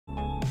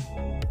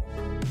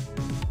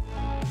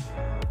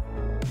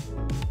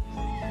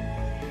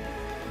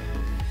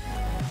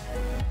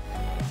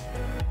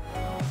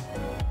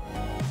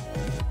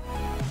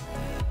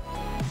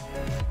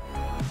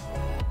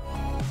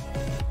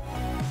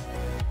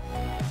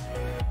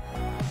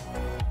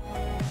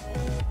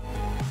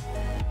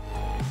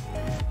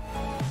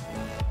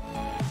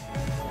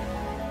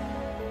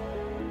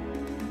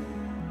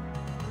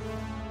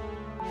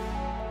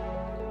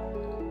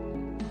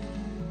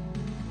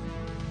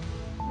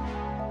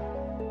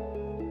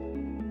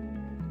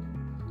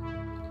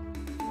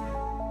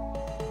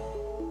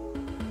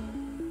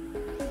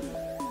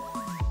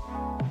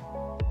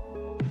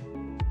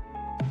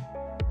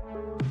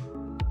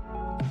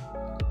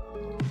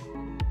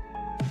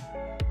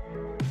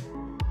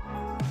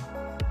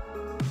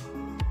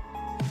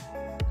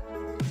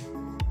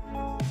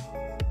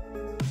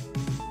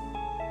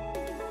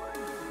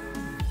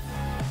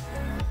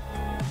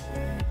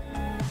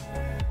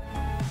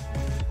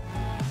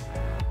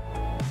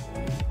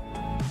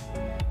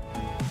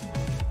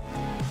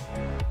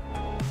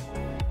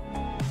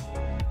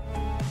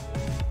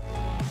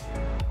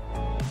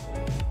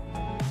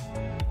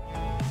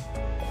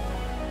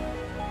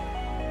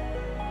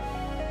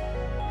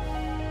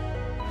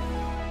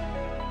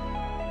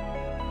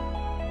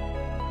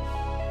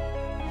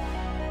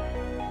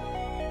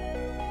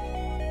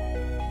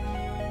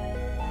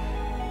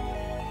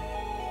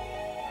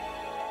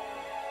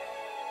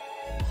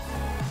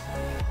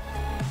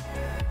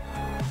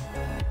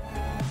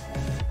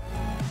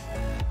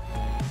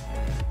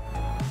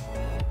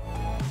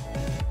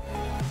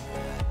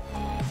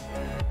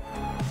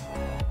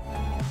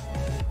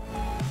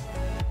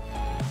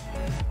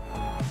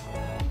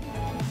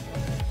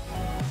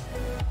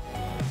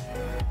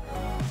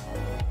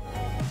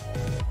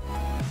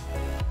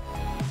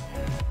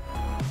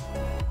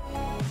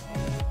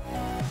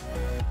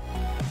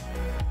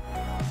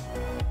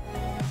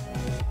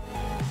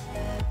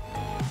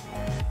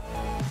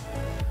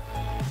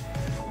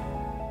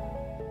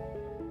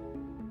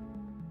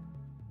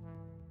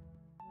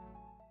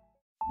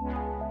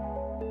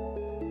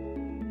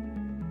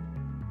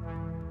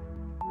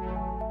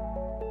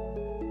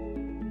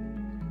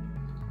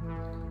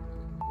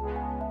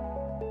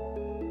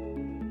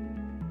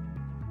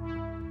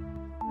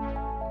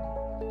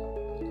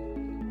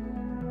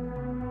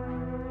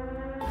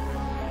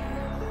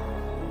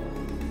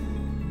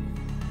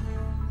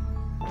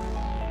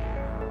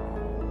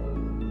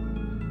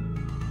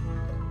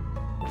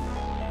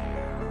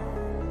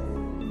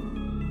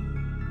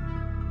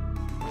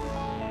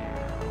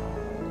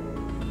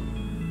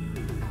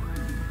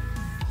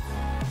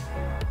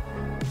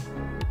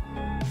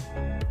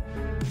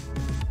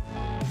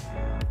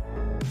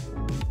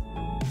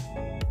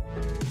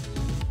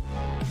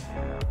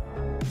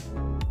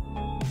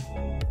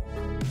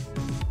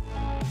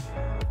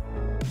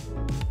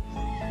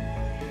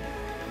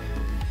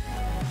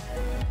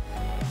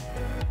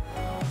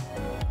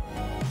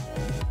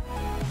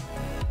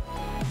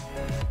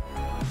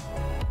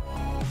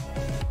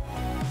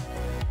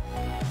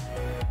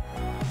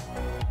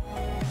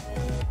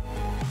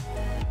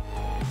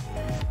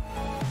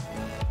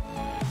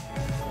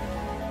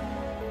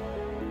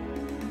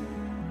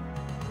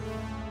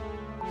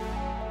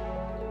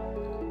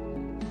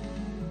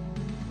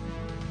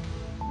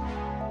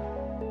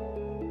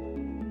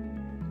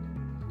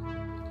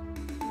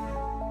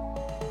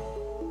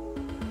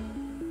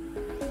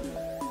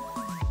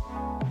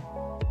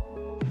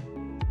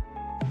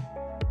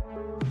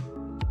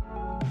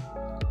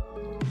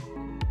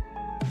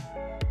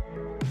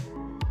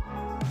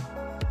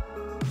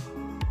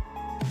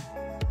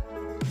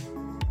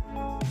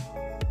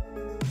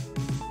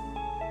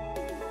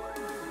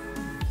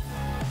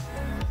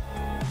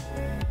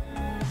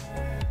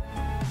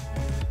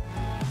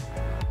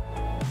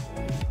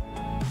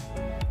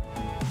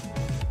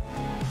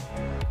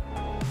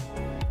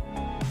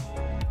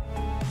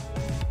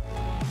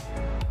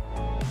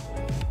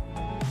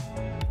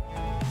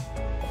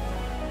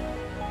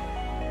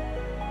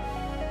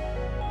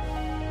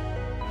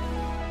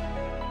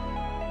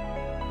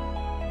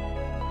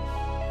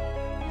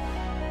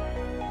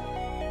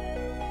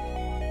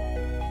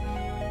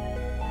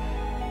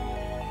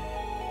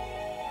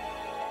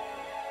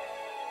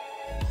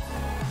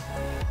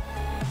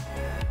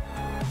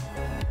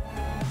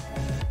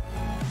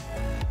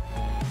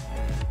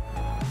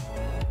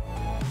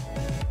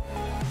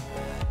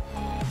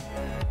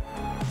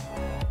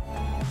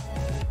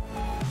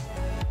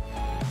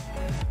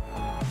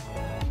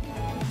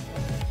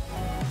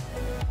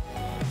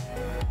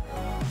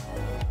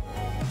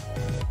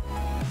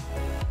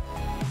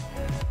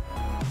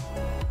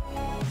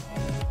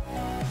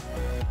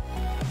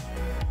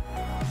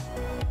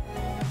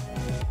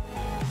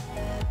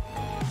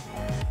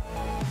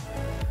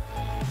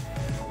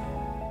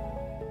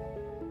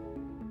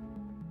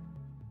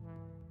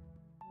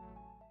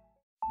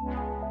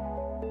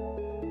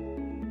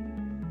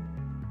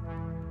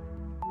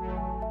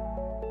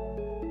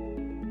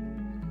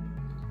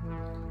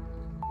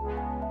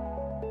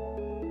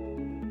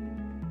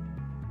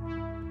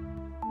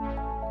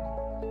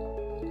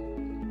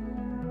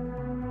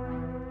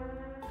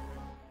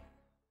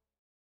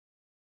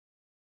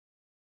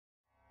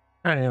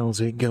How's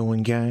it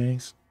going,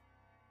 guys?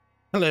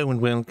 Hello and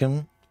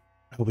welcome.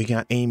 Oh, we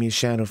got Amy's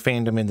Shadow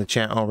Fandom in the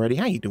chat already.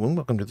 How you doing?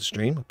 Welcome to the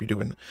stream. Hope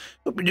you're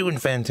doing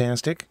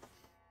fantastic.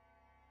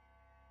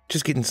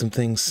 Just getting some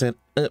things set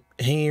up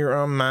here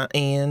on my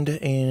end,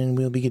 and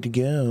we'll be good to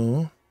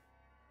go.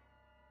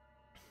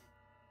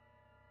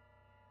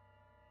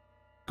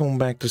 Going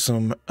back to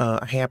some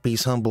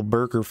Happy's Humble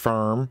Burger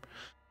Farm.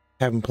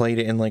 Haven't played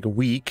it in like a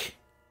week,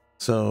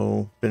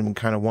 so been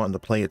kind of wanting to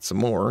play it some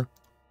more.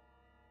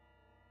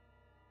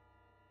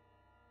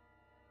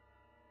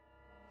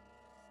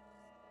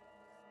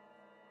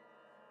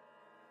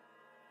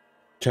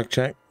 Check,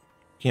 check.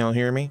 Can y'all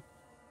hear me?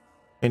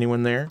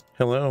 Anyone there?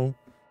 Hello?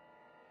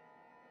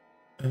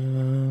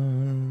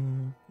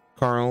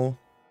 Carl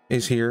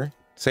is here.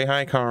 Say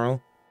hi, Carl.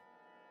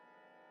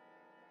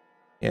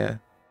 Yeah.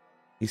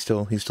 He's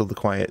still the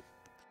quiet,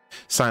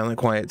 silent,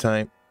 quiet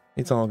type.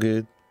 It's all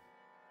good.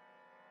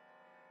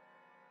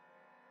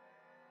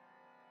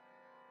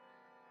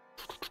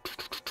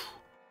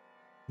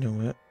 You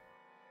know what?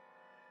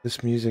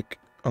 This music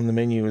on the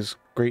menu is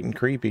great and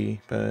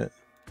creepy, but...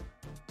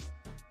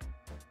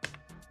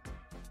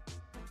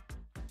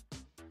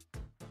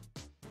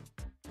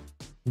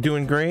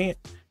 Doing great.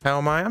 How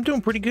am I? I'm doing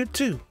pretty good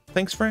too.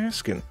 Thanks for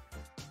asking.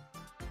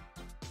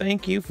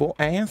 Thank you for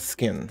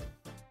asking.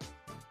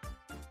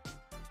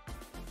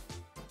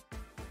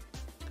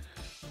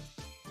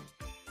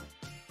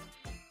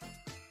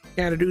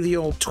 Gotta do the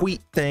old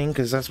tweet thing,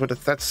 because that's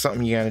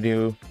something you gotta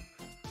do.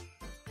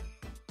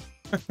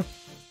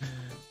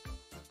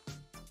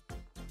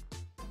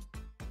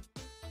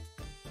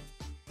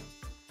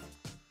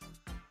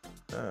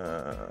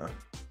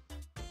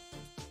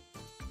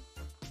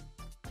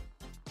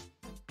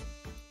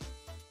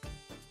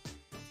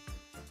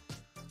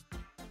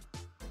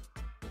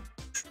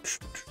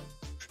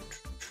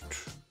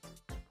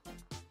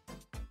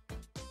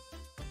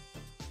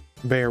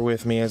 Bear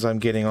with me as I'm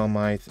getting all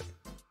my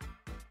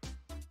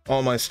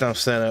stuff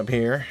set up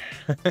here.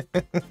 Kind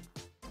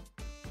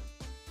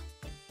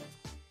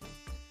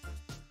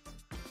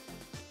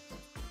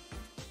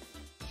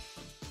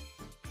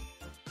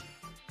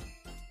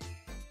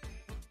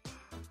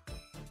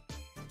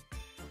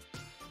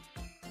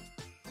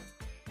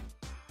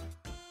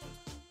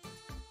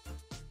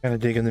of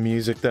digging the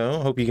music though.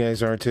 Hope you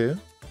guys are too.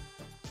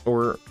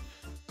 Or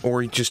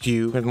just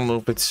you. I don't know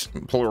if it's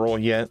plural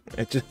yet.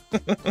 It just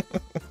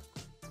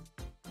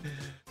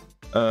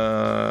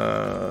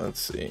let's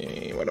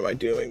see. What am I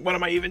doing? What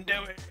am I even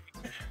doing?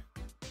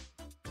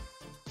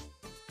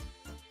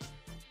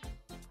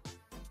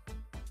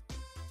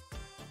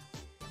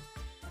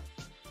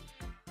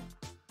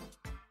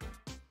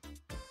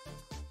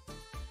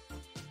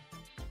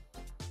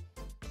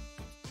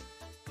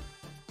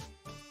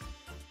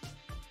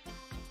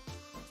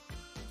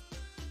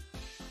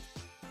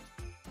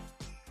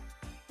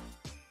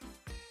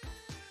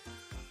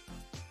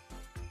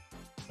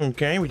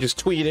 Okay, we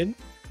just tweeted.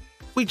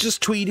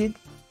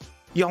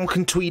 Y'all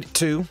can tweet it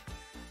too.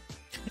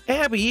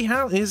 Abby,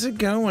 how is it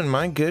going?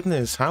 My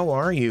goodness, how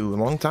are you?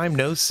 Long time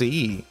no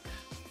see.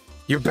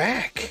 You're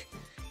back.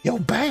 You're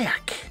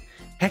back.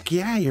 Heck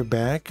yeah, you're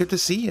back. Good to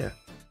see you.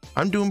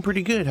 I'm doing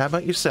pretty good. How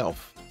about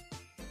yourself?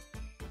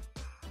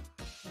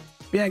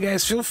 Yeah,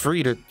 guys, feel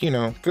free to tweet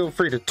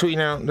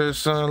out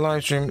this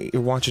live stream.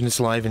 You're watching this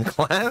live in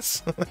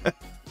class.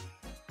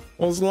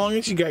 Well, as long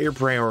as you got your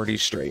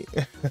priorities straight.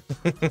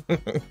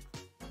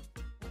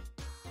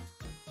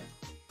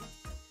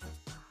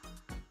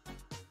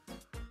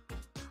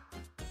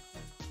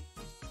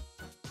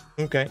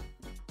 Okay.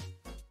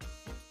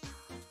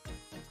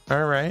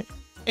 All right.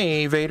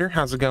 Hey, Vader,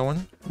 how's it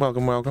going?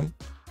 Welcome, welcome.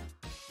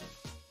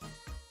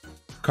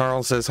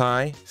 Carl says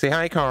hi. Say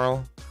hi,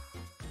 Carl.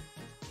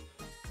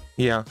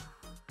 Yeah.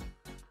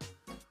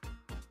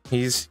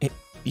 He's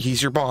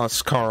your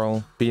boss,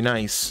 Carl. Be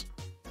nice.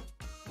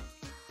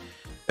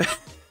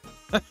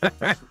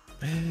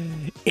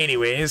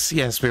 Anyways,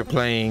 yes,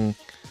 we're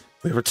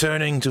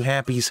returning to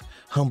Happy's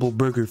Humble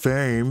Burger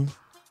Farm.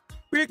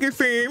 Burger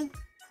Farm.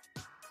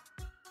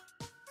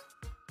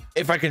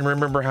 If I can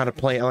remember how to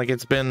play it, like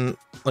it's been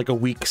like a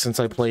week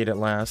since I played it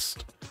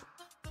last.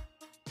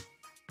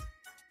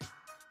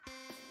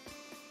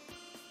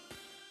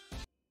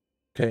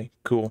 Okay,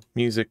 cool.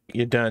 Music,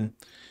 you're done.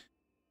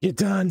 You're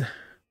done.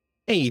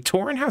 Hey,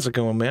 Torin, how's it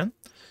going, man?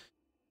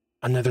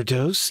 Another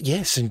dose?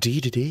 Yes,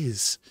 indeed it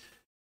is.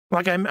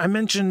 Like I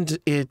mentioned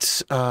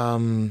it,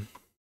 oh,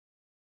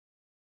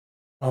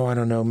 I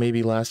don't know,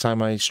 maybe last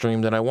time I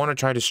streamed that I want to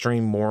try to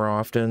stream more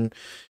often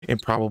and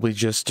probably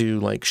just do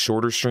like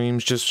shorter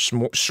streams, just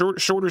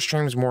shorter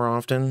streams more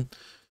often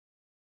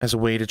as a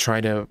way to try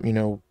to, you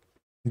know,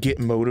 get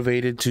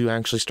motivated to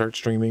actually start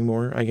streaming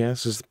more, I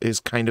guess, is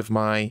kind of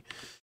my,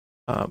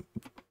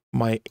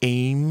 my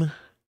aim,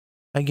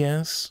 I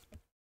guess.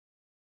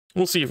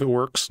 We'll see if it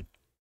works.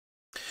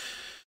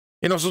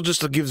 And also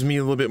just gives me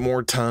a little bit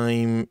more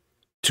time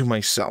to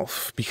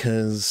myself,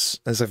 because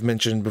as I've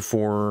mentioned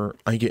before,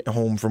 I get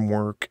home from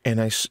work and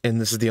this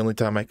is the only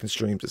time I can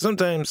stream. So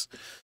sometimes,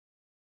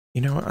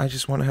 you know, I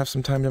just want to have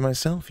some time to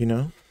myself, you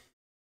know?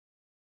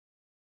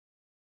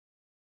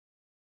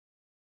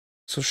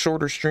 So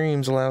shorter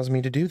streams allows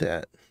me to do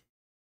that.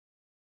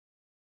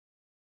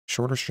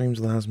 Shorter streams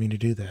allows me to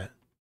do that.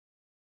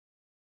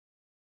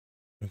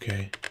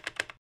 Okay.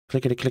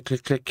 Clickety click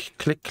click click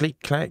click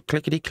click clack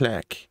clickety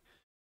clack.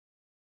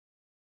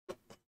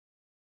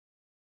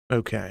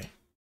 Okay.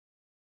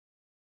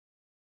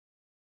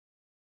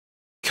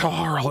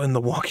 Carl in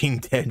the Walking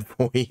Dead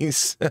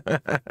voice.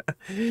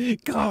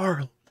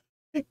 Carl.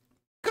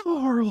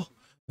 Carl.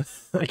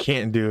 I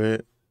can't do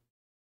it.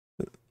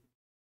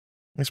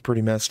 It's a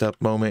pretty messed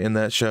up moment in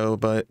that show,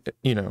 but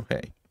you know,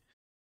 hey.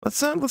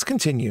 Let's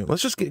continue.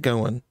 Let's just get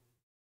going.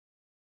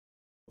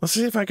 Let's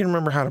see if I can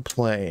remember how to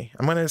play.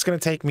 It's gonna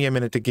take me a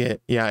minute to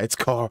get. Yeah, it's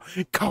Carl.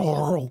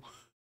 Carl.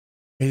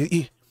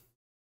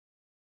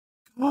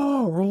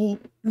 Carl.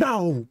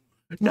 No.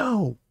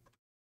 No.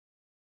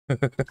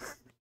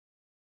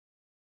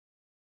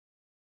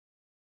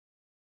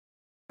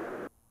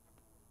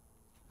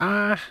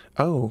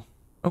 Oh.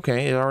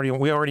 Okay,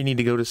 we already need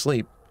to go to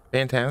sleep.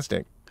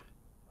 Fantastic.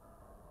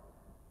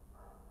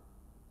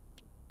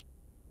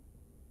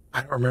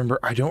 I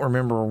don't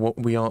remember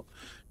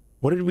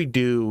what did we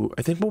do?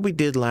 I think what we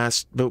did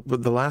but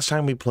the last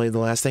time we played, the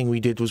last thing we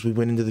did was we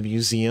went into the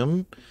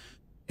museum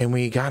and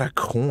we got a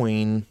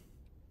coin.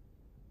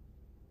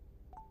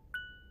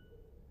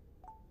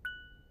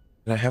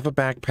 And I have a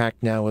backpack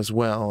now as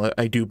well,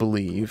 I do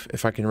believe,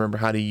 if I can remember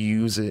how to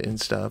use it and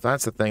stuff.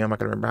 That's the thing, I'm not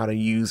going to remember how to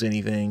use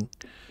anything.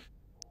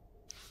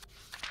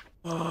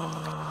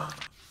 Let's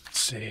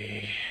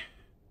see.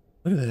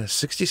 Look at this,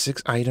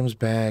 66 items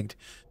bagged.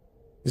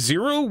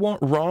 0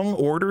 wrong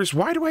orders?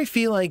 Why do I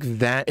feel like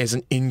that is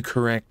an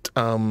incorrect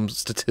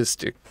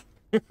statistic?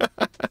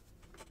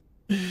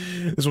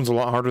 This one's a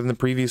lot harder than the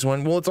previous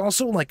one. Well, it's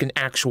also like an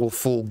actual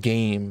full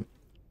game.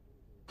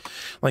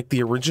 Like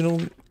the original,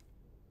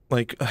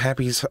 like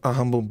Happy's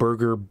Humble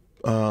Burger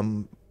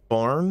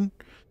barn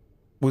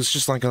was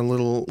just like a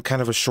little,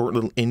 kind of a short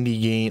little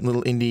indie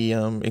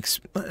game,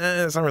 it's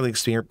not really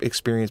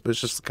experience, but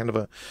it's just kind of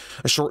a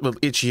short little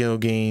itch.io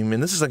game,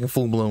 and this is like a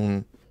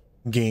full-blown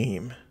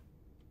game.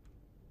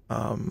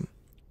 I'm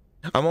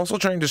also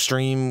trying to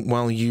stream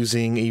while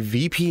using a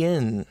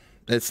VPN.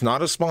 It's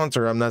not a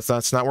sponsor.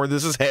 That's not where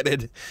this is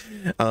headed.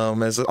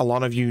 As a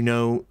lot of you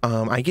know,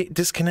 I get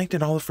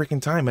disconnected all the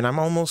freaking time, and I'm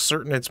almost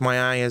certain it's my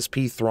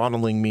ISP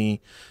throttling me.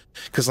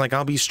 Because, like,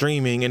 I'll be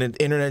streaming, and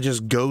the internet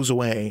just goes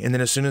away, and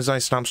then as soon as I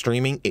stop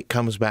streaming, it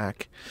comes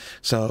back.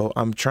 So,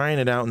 I'm trying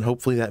it out, and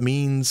hopefully that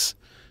means,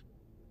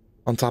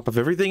 on top of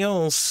everything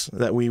else,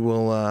 that we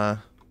will,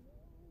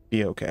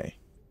 be okay.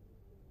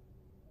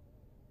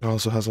 It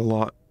also has a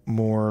lot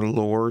more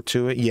lore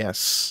to it.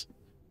 Yes.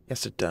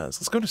 Yes, it does.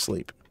 Let's go to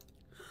sleep.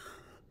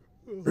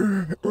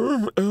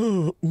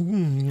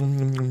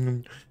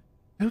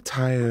 So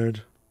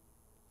tired.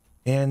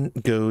 And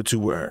go to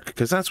work,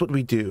 because that's what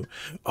we do.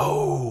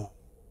 Oh.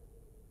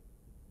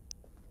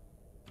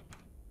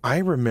 I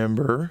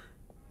remember.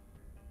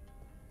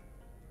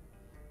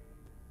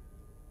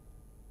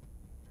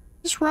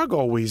 This rug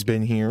always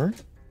been here.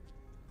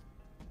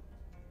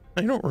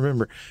 I don't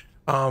remember.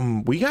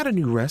 We got a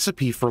new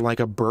recipe for like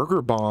a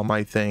burger bomb,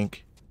 I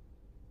think.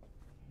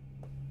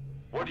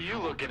 What are you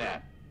looking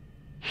at,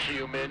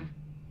 human?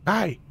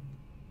 Hi.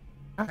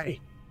 Hi.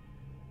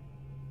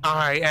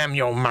 I am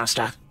your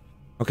master.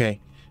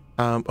 Okay.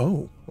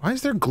 Oh, why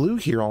is there glue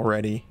here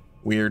already?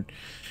 Weird.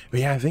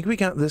 But yeah, I think we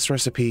got this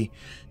recipe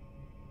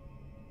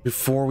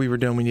before we were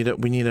done. We need a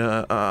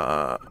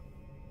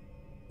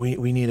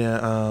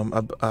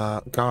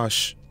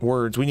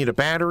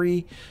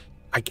battery.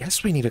 I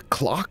guess we need a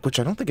clock, which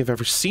I don't think I've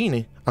ever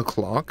seen a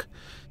clock.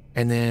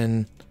 And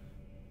then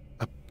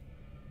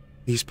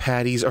these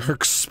patties are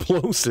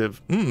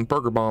explosive.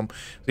 Burger bomb.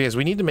 So yes,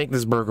 we need to make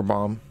this burger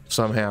bomb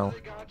somehow.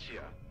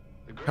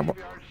 How about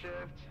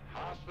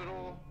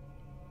hospital?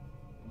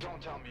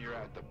 Don't tell me you're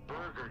at the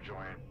burger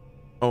joint.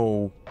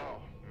 Oh.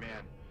 Oh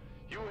man,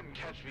 you wouldn't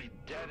catch me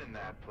dead in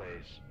that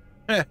place.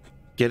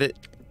 Get it?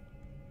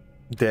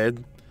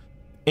 Dead.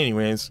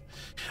 Anyways,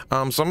 so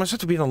I'm gonna have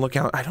to be on the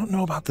lookout. I don't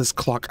know about this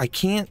clock. I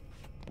can't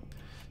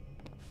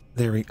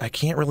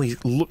really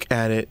look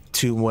at it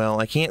too well.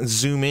 I can't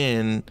zoom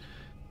in.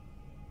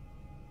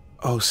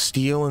 Oh,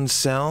 steal and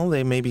sell?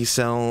 They maybe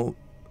sell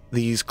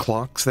these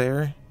clocks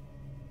there.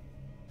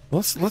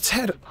 Let's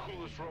head.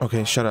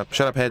 Okay, shut up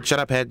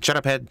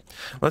head.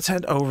 Let's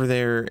head over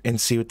there and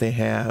see what they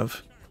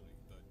have.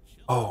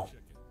 Oh.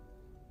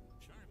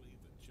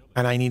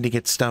 And I need to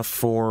get stuff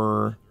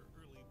for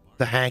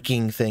the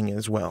hacking thing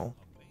as well.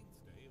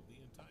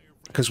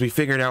 Because we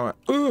figured out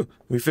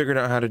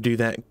how to do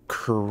that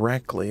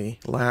correctly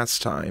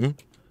last time.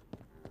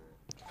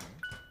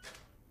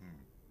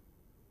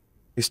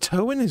 Is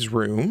Toe in his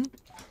room?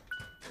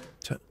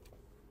 Toe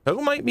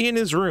might be in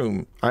his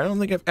room. I don't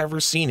think I've ever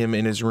seen him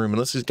in his room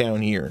unless he's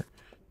down here.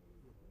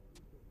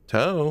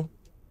 Toe.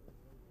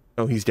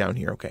 Oh, he's down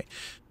here. Okay.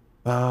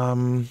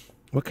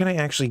 What can I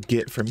actually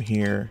get from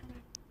here?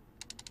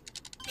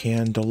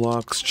 Can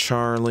Deluxe,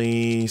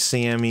 Charlie,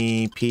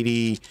 Sammy,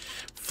 Petey,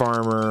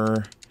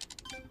 Farmer.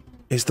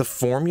 Is the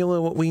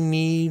formula what we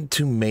need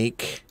to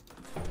make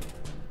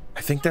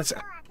I think that's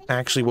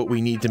actually what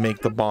we need to make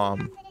the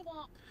bomb.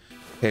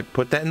 Okay,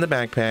 put that in the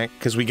backpack,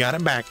 because we got a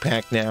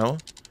backpack now.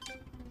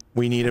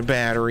 We need a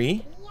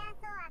battery.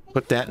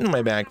 Put that in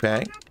my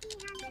backpack.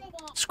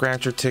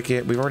 Scratcher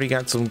ticket. We've already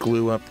got some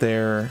glue up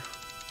there.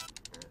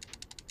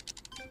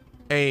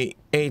 Hey,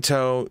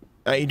 Toe.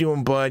 How you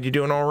doing, bud? You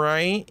doing all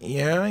right?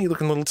 Yeah, you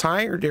looking a little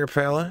tired there,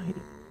 fella.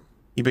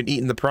 You've been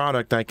eating the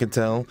product, I can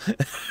tell.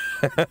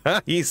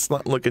 He's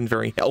not looking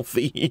very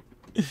healthy.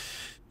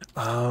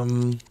 I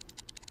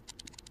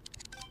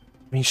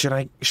mean, should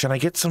I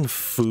get some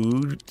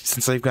food?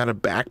 Since I've got a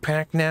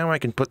backpack now, I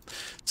can put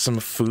some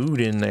food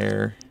in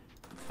there.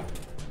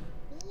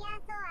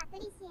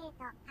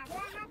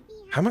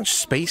 How much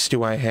space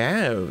do I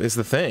have is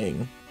the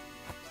thing.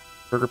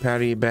 Burger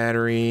patty,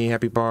 battery,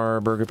 happy bar,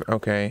 burger...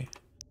 Okay.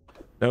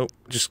 Nope,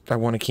 just I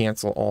want to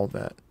cancel all of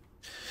that.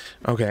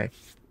 Okay.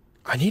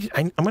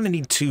 I'm gonna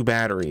need 2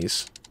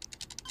 batteries.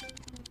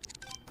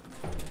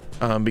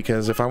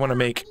 Because if I want to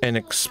make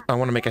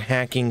a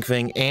hacking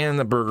thing and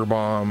the burger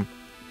bomb.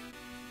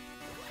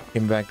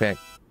 In backpack.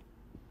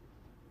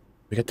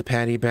 We got the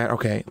patty bat.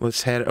 Okay,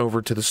 let's head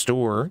over to the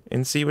store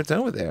and see what's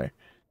over there.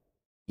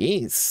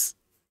 Yes.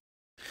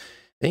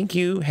 Thank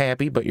you,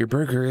 Happy, but your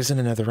burger is in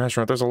another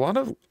restaurant. There's a lot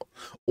of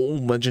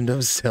old Legend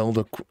of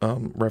Zelda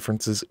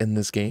references in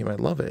this game. I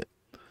love it.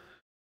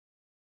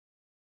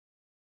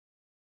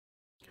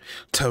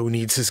 Toe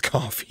needs his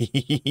coffee.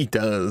 He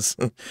does.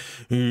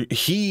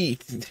 He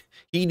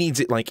needs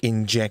it like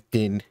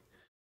injected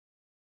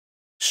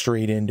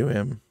straight into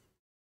him.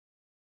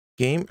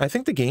 Game? I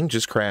think the game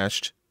just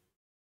crashed.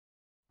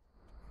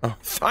 Oh,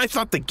 I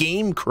thought the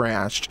game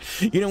crashed.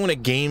 You know when a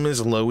game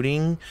is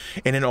loading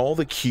and then all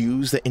the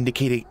cues that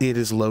indicate it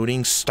is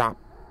loading stop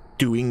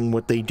doing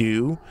what they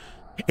do,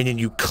 and then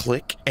you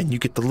click and you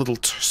get the little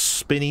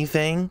spinny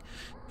thing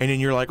and then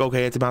you're like,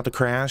 okay, it's about to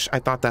crash. I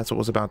thought that's what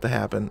was about to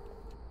happen.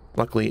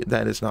 Luckily,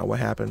 that is not what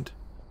happened.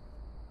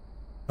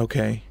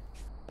 Okay.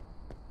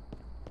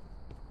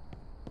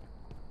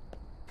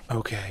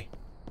 Okay.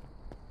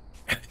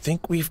 I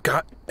think we've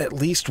got at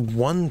least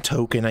 1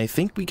 token. I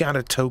think we got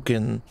a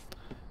token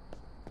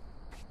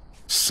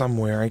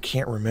somewhere. I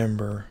can't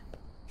remember.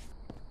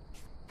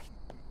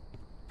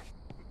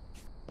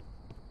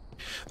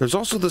 There's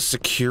also the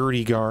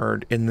security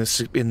guard in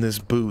this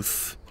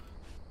booth.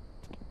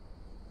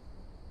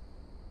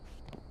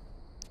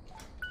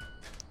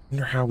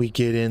 Wonder how we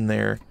get in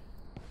there.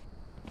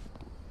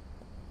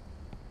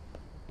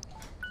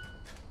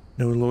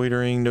 No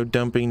loitering, no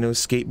dumping, no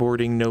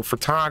skateboarding, no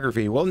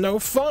photography. Well, no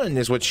fun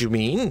is what you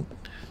mean.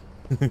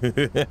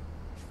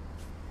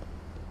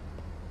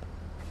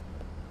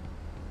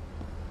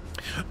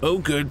 Oh,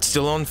 good.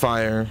 Still on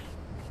fire.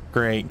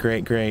 Great,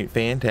 great, great.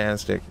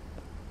 Fantastic.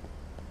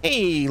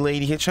 Hey,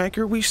 Lady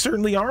Hitchhiker, we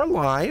certainly are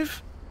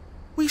live.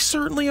 We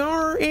certainly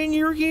are, and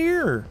you're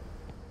here.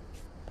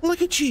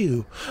 Look at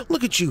you.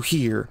 Look at you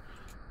here.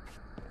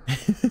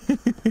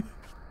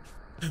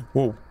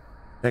 Whoa.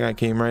 That guy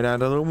came right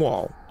out of the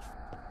wall.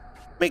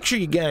 Make sure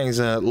you guys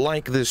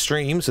like this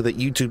stream so that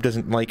YouTube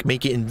doesn't like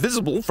make it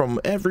invisible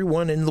from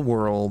everyone in the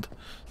world.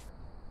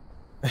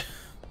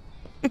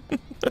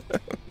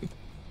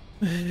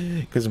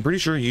 Because I'm pretty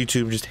sure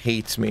YouTube just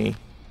hates me.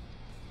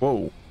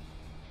 Whoa.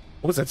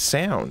 What was that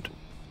sound?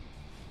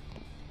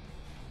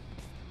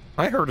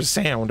 I heard a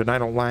sound and I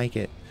don't like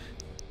it.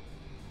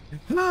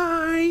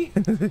 Hi!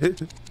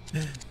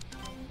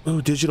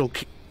 Oh, digital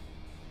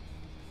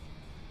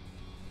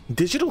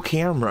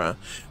camera.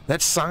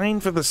 That sign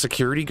for the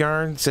security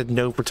guard said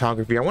no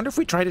photography. I wonder if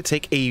we try to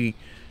take a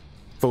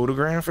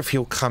photograph, if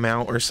he'll come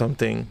out or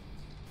something.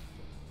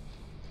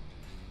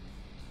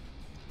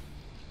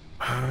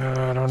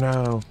 I don't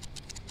know.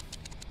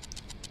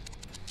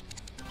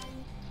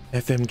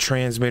 FM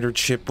transmitter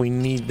chip. We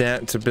need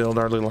that to build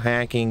our little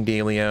hacking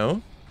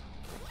dealio.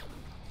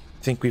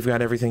 I think we've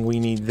got everything we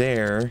need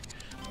there.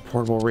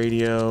 Portable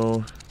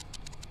radio.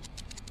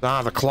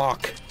 Ah, the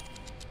clock.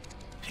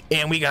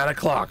 And we got a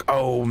clock.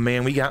 Oh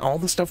man, we got all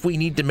the stuff we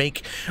need to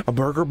make a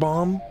burger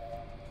bomb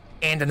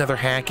and another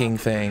hacking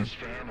thing.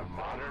 Fan of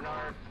modern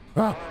art,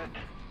 Oh.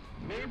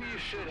 maybe you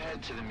should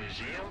head to the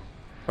museum.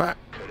 What?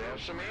 Could have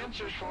some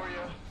answers for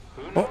you.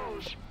 Who Oh,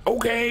 knows?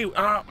 okay,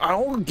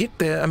 I'll get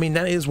that. I mean,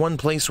 that is one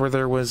place where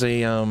there was a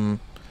you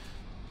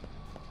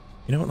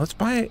know what? Let's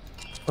buy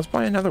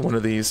another one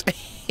of these.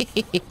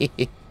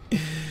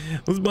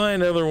 Let's buy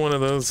another one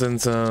of those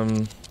since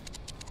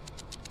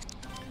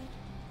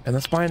and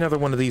let's buy another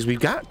one of these. We've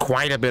got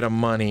quite a bit of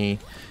money,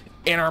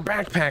 and our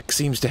backpack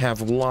seems to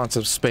have lots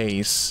of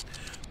space.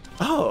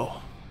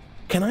 Oh,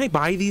 can I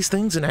buy these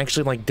things and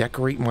actually like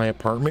decorate my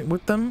apartment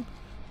with them?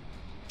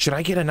 Should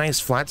I get a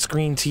nice flat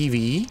screen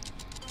TV?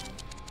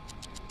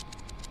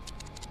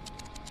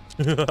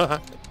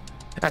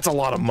 That's a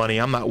lot of money.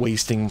 I'm not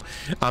wasting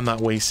it on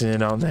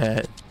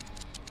that.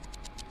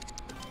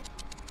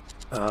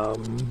 I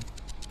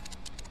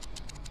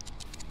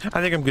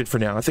think I'm good for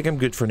now. I think I'm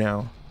good for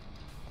now.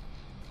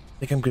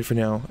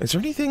 Is there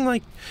anything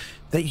like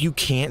that you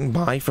can't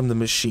buy from the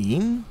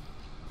machine?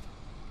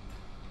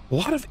 A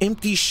lot of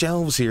empty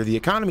shelves here. The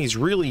economy's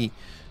really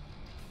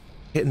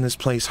hitting this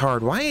place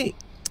hard. Why?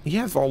 You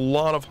have a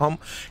lot of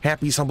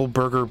Happy's Humble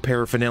Burger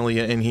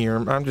paraphernalia in here.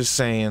 I'm just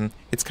saying.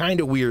 It's kind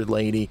of weird,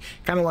 lady.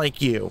 Kind of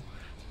like you.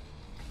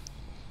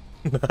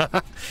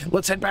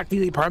 Let's head back to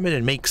the apartment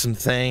and make some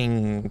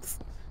things.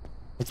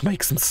 Let's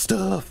make some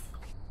stuff.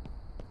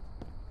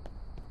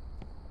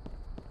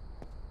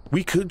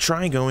 We could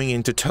try going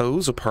into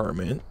Toe's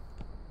apartment.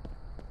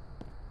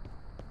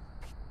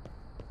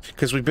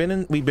 Because we've been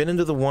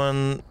into the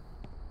one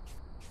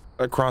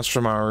across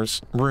from our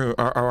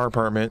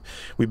apartment.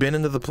 We've been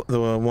into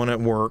the one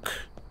at work.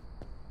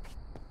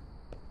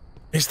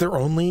 Is there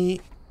only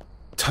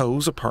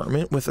Toe's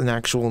apartment with an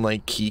actual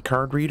like key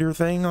card reader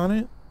thing on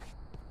it?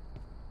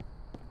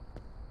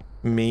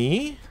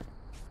 Me?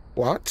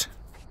 What?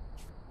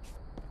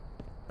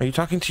 Are you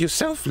talking to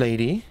yourself,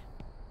 lady?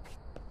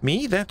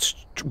 Me? That's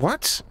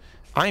what?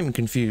 I'm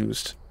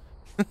confused.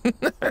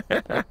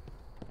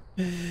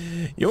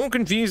 You're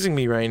confusing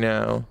me right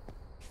now.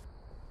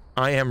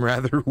 I am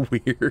rather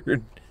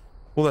weird.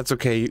 Well, that's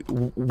okay.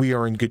 We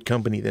are in good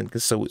company then,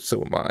 because so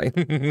am I.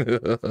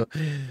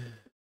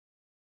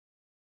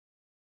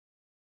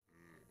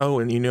 Oh,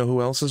 and you know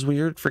who else is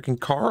weird? Freaking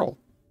Carl.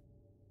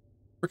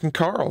 Freaking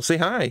Carl. Say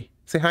hi.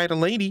 Say hi to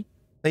Lady.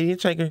 Lady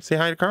Hitchhiker. Say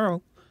hi to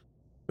Carl.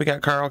 We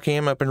got Carl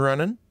Cam up and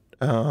running.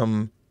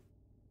 You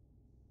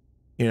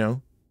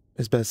know,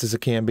 as best as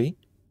it can be.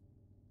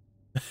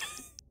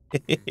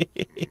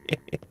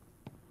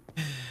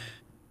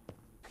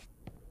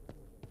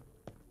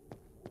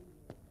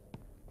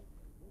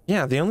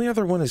 Yeah, the only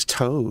other one is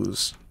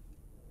Toes.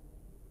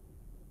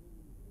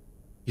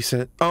 You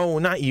said, oh,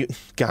 not you.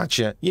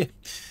 Gotcha. Yeah.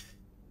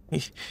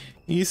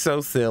 You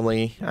so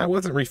silly. I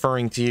wasn't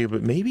referring to you,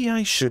 but maybe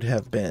I should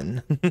have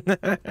been.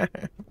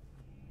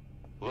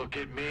 Look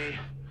at me.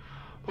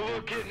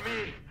 Look at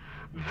me.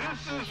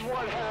 This is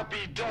what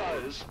Happy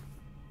does.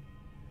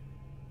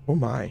 Oh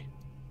my.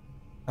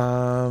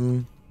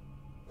 Oh,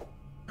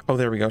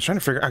 there we go. I was trying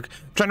to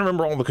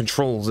remember all the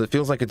controls. It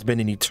feels like it's been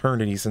an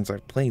eternity since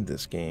I've played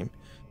this game.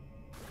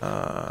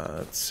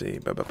 Let's see.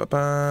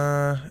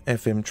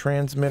 FM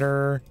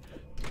transmitter.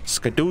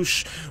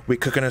 Skadoosh. We're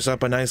cooking us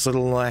up a nice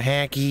little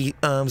hacky,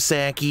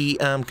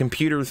 sacky,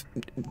 computer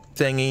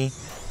thingy.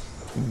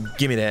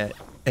 Give me that.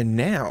 And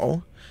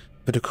now,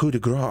 for the coup de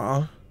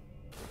grace,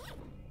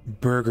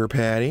 burger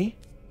patty.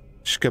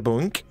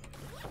 Skaboink.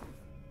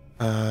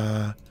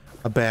 A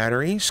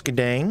battery.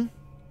 Skadang.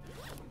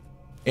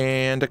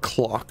 And a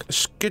clock.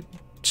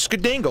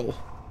 Skadangle.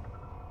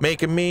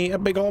 Making me a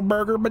big old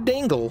burger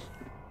badingle.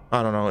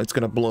 I don't know. It's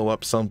gonna blow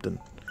up something.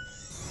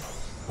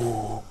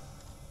 Ooh.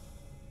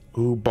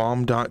 Ooh,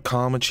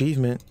 bomb.com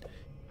achievement.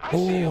 I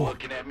see you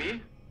looking at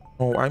me.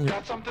 Oh, I'm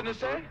got something to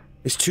say?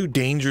 It's too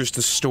dangerous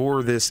to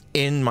store this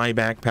in my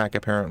backpack,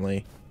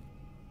 apparently.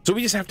 So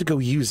we just have to go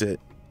use it.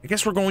 I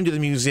guess we're going to the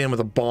museum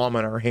with a bomb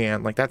in our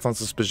hand. Like, that's not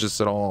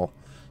suspicious at all.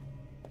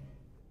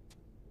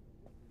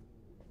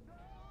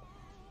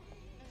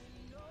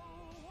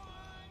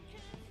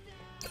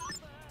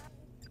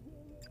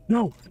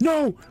 No,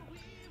 no!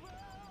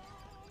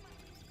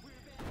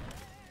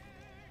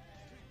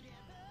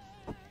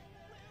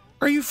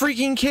 Are you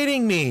freaking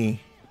kidding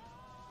me?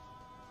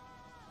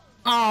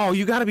 Oh,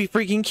 you gotta be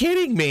freaking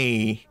kidding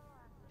me.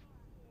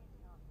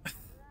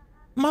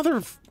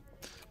 Mother...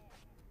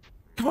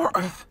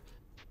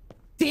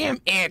 Damn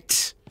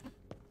it.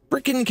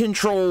 Frickin'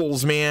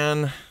 controls,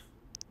 man.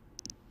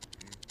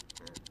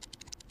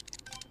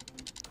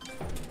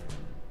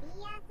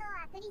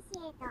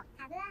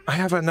 I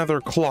have another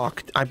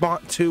clock. I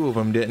bought 2 of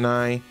them, didn't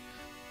I?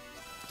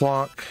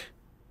 Clock.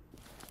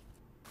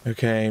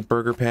 Okay,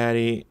 burger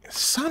patty.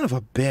 Son of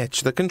a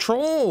bitch, the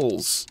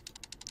controls!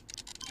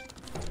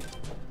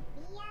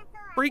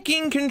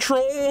 Freaking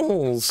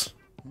controls!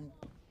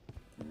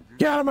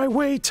 Get out of my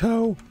way,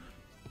 Toe!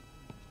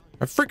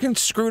 I freaking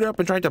screwed up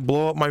and tried to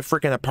blow up my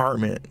freaking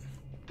apartment.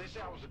 They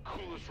said I was the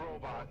coolest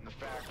robot in the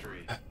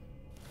factory.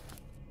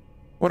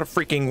 What a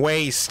freaking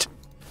waste!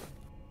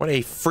 What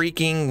a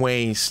freaking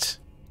waste.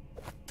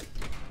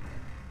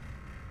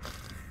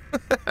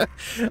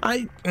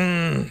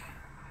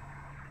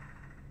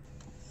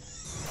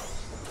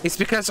 It's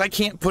because I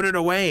can't put it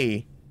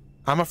away.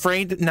 I'm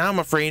afraid. Now I'm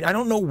afraid. I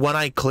don't know what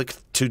I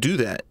clicked to do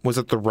that. Was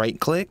it the right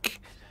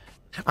click?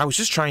 I was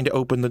just trying to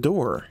open the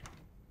door.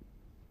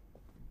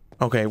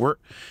 Okay,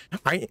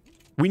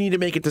 we need to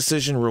make a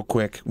decision real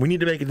quick. We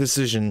need to make a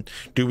decision.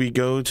 Do we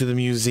go to the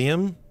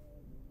museum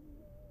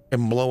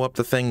and blow up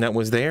the thing that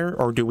was there,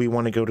 or do we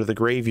want to go to the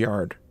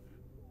graveyard?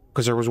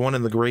 Because there was one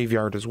in the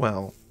graveyard as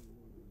well.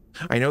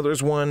 I know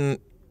there's one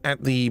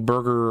at the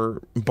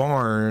burger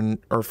barn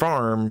or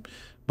farm,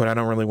 but I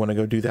don't really want to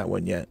go do that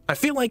one yet. I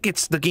feel like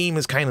the game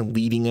is kind of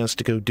leading us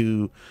to go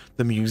do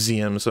the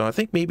museum, so I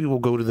think maybe we'll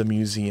go to the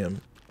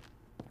museum.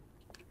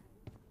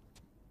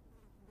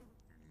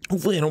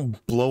 Hopefully I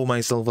don't blow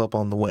myself up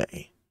on the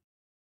way.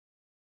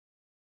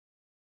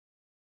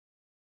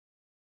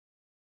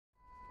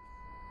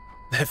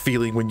 That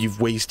feeling when you've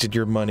wasted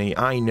your money.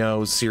 I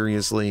know,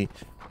 seriously.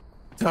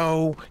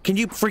 So, can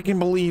you freaking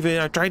believe it?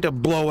 I tried to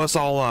blow us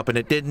all up and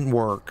it didn't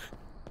work.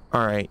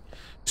 Alright.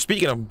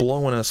 Speaking of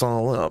blowing us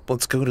all up,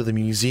 let's go to the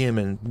museum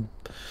and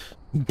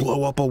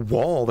blow up a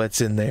wall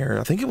that's in there.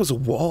 I think it was a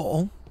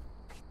wall.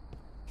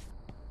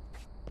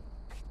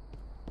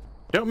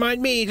 Don't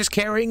mind me, just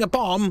carrying a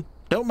bomb.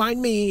 Don't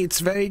mind me, it's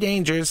very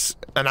dangerous,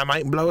 and I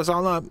might blow us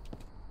all up.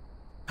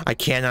 I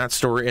cannot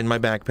store it in my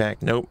backpack.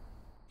 Nope.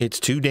 It's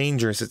too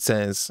dangerous, it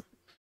says.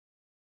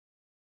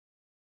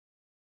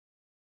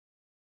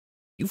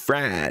 You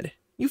fried.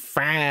 You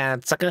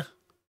fried, sucker.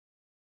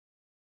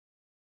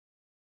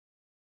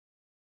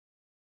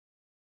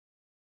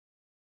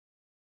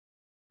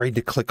 Afraid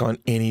to click on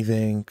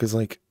anything, because,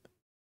 like,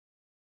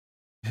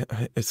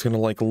 it's gonna,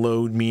 like,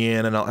 load me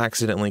in, and I'll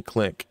accidentally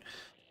click.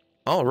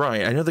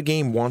 Alright, I know the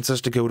game wants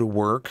us to go to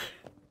work,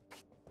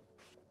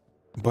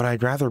 but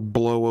I'd rather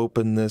blow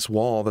open this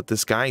wall that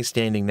this guy's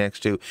standing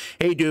next to.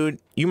 Hey, dude,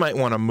 you might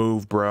want to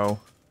move, bro.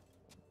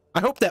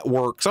 I hope that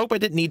works. I hope I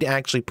didn't need to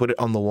actually put it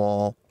on the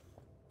wall.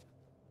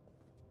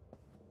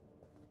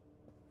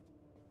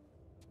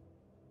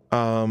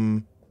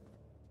 Why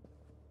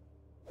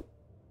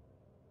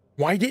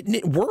didn't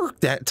it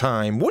work that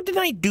time? What did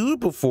I do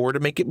before to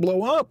make it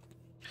blow up?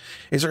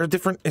 Is there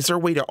a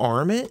way to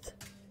arm it?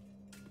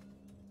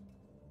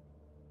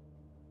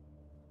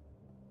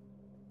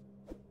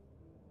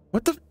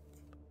 What the?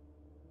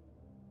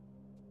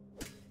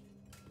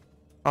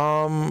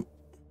 I'm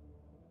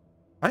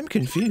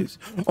confused.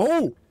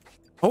 Oh,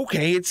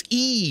 okay, it's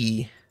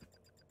E.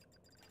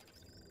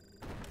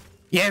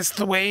 Yes,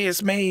 the way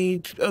is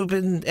made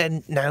open,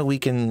 and now we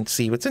can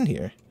see what's in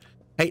here.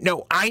 Hey,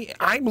 no,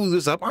 I blew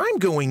this up. I'm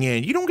going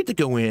in. You don't get to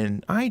go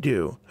in. I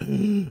do.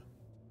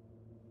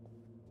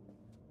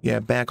 Yeah,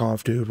 back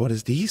off, dude. What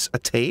is these? A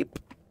tape?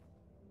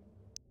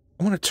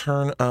 I want to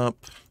turn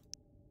up.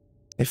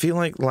 I feel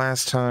like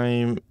last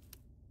time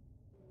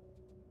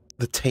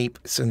the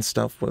tapes and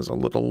stuff was a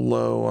little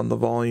low on the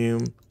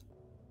volume.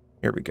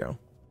 Here we go.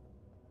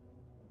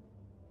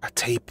 A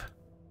tape.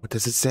 What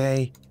does it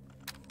say?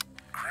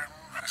 Grimm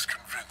is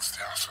convinced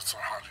the assets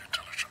are highly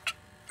intelligent.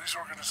 These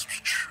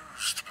organisms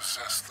choose to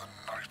possess the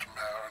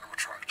nightmare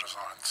animatronic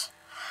designs,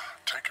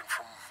 taken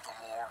from the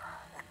more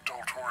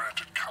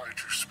adult-oriented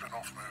kaiju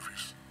spin-off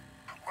movies.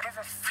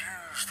 Whatever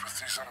fused with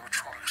these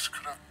animatronics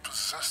could have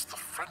possessed the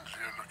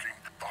friendlier-looking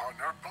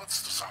Barnyard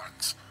Buds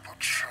designs, but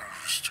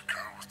chose to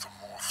go with the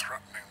more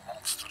threatening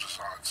monster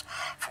designs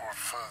for a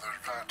further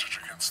advantage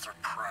against their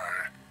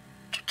prey,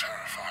 to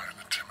terrify and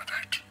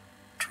intimidate,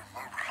 to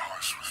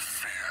immobilize with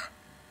fear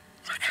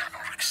they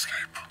cannot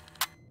escape.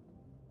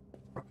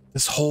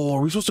 This hole.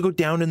 Are we supposed to go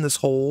down in this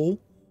hole?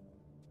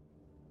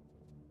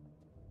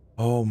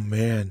 Oh,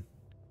 man.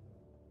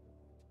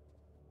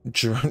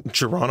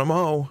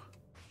 Geronimo.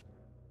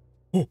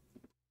 Oh,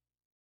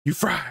 you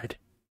fried.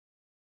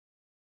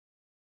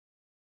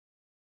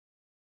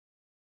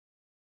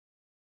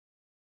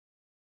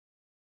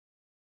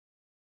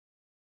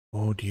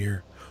 Oh,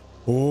 dear.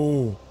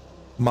 Oh,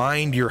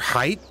 mind your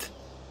height?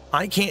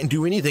 I can't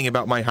do anything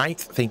about my height.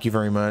 Thank you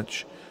very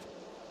much.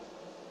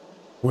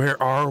 Where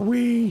are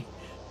we?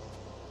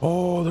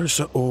 Oh, there's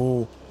a...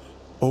 Oh.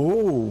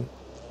 Oh.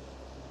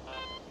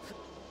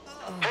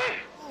 Hey,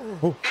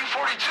 Oh.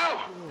 E42.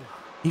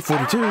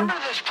 E42? I remember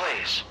this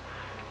place.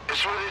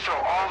 It's where they throw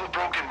all the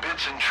broken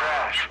bits and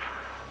trash.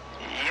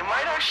 You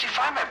might actually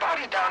find my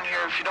body down here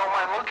if you don't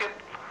mind looking.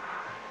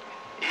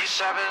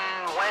 E7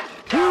 went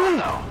down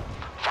though.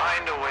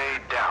 Find a way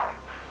down.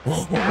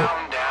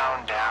 Down,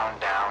 down, down, down,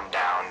 down,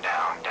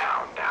 down,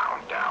 down, down,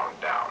 down,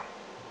 down.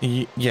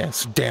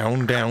 Yes,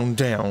 down, down,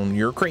 down.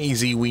 You're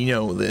crazy, we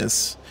know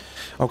this.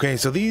 Okay,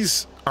 so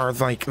these are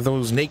like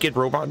those naked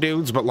robot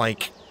dudes, but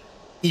like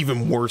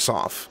even worse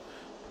off.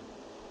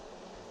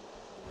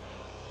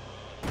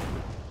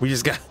 We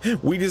just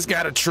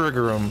gotta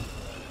trigger them.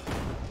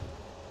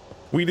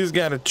 We just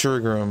gotta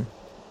trigger them.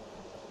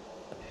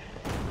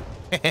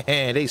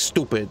 They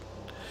stupid.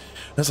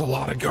 That's a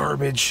lot of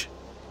garbage.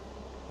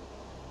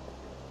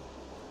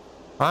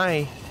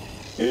 Hi.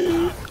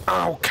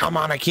 Oh, come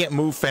on. I can't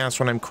move fast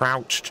when I'm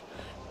crouched.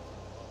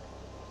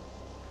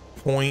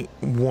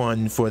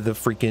 0.1 for the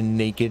freaking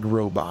naked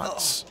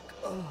robots.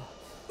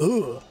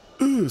 Ugh.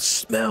 Ugh,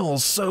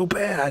 smells so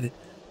bad.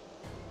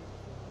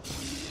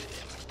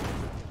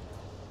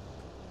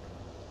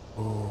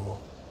 Oh.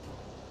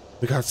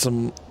 We got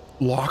some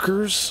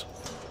lockers.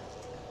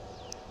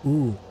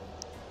 Ooh.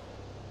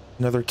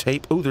 Another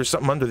tape. Oh, there's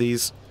something under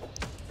these.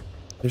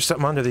 There's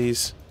something under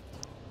these.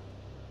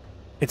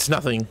 It's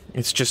nothing.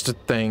 It's just a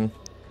thing.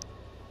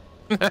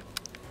 We'll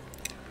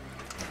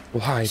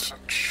hide.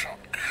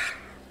 Shock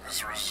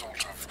as a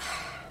result of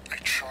a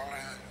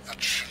Charlie the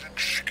chilling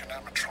chicken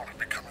animatronic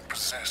becoming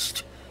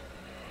possessed.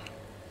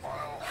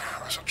 While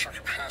as a Chuck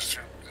appears to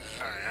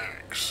lay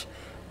eggs,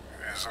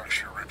 he is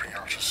actually ripping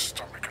out his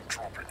stomach and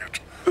dropping it.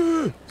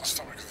 The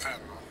stomach then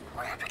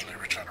rapidly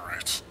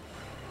regenerates.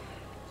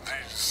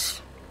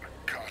 These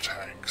gut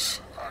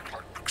eggs act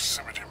like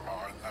proximity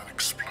mine that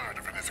explode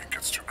if anything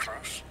gets too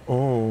close.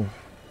 Oh.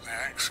 The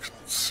eggs can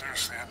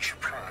seriously injure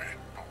prey,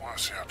 but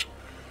worse yet,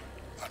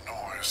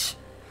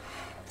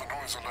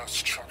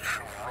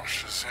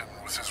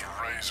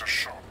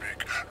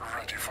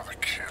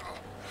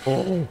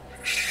 Oh.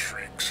 His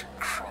shrieks and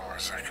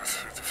cries echo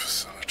through the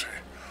facility,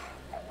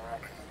 a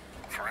warning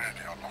for any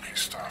unlucky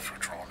staff who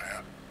draw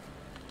near.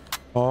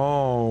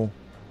 Oh.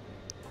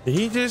 Did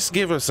he just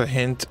give us a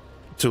hint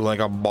to like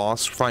a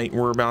boss fight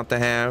we're about to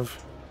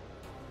have?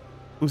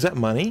 Was that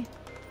money?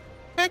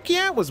 Heck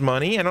yeah, it was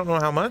money. I don't know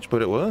how much,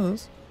 but it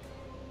was.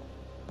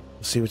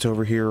 Let's see what's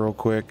over here real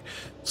quick.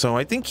 So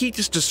I think he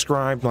just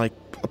described like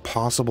a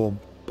possible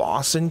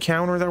boss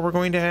encounter that we're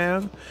going to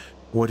have.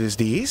 What is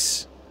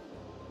this?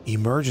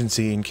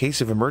 Emergency. In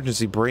case of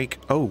emergency, break.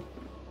 Oh,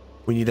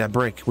 we need that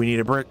brick. We need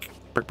a brick.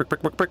 Brick, brick,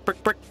 brick, brick, brick,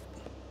 brick, brick.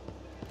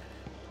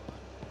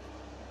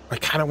 I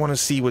kind of want to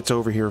see what's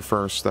over here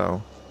first,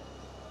 though.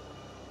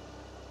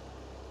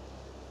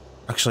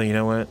 Actually, you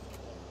know what?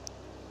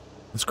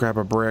 Let's grab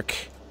a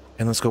brick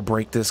and let's go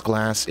break this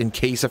glass in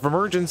case of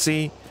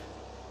emergency.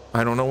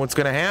 I don't know what's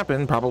going to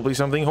happen. Probably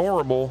something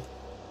horrible.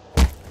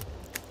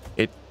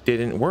 It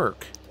didn't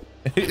work.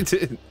 It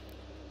didn't.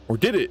 Or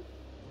did it?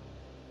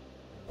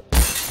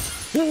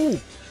 Ooh.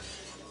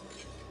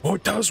 Oh,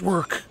 it does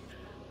work.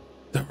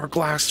 There are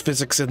glass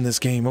physics in this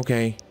game.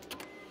 Okay.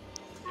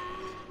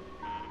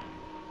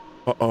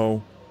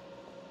 Uh-oh.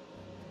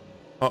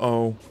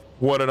 Uh-oh.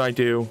 What did I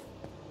do?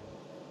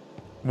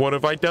 What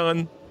have I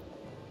done?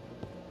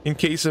 In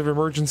case of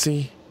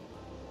emergency.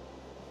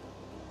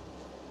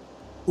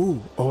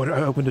 Ooh. Oh,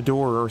 I opened a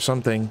door or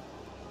something.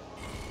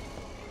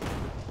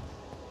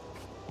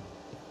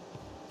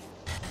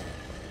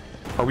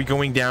 Are we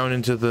going down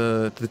into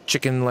the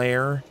chicken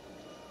lair?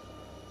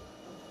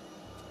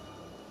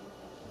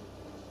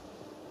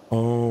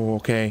 Oh,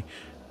 okay.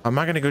 I'm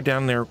not going to go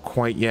down there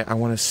quite yet. I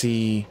want to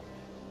see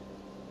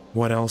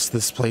what else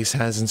this place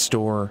has in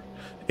store,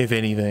 if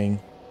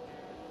anything.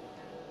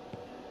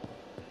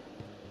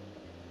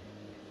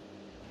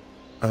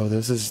 Oh,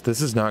 this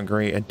is not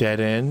great. A dead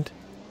end?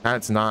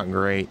 That's not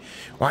great.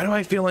 Why do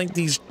I feel like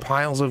these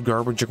piles of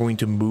garbage are going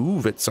to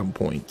move at some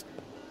point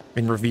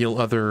and reveal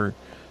other,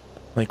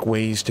 like,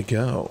 ways to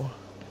go?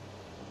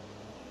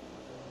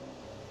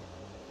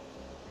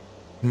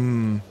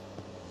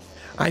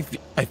 I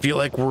feel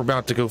like we're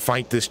about to go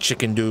fight this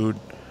chicken dude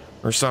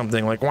or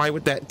something. Like, why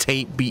would that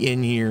tape be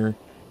in here?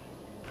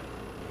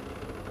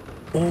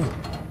 Oh.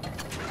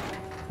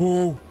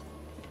 Oh.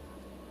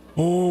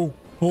 Oh.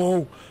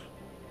 Oh.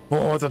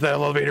 Oh, I thought that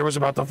elevator was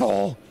about to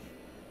fall.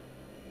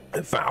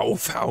 Foul,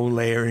 foul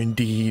lair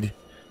indeed.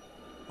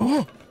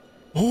 Oh.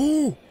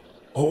 Oh.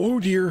 Oh,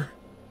 dear.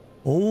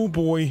 Oh,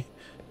 boy.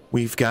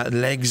 We've got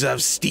legs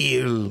of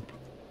steel.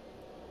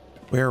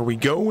 Where are we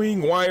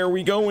going? Why are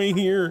we going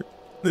here?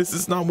 This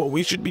is not what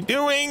we should be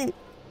doing.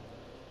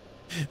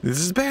 This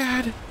is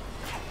bad.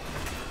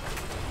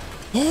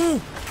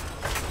 Oh.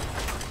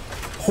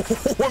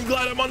 Oh, I'm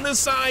glad I'm on this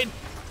side.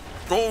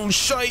 Oh,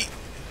 shite.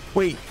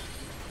 Wait,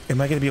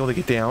 am I going to be able to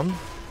get down?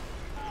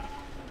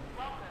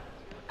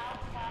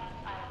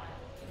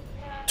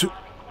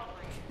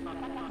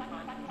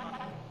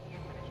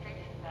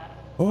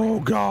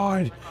 Oh,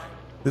 God.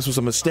 This was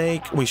a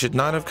mistake. We should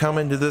not have come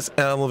into this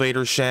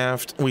elevator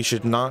shaft. We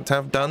should not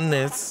have done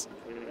this.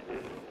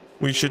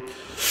 We should...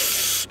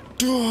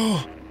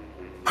 Oh,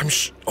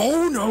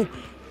 oh, no.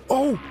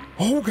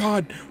 Oh,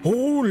 God.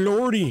 Oh,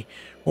 Lordy.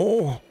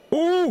 Oh.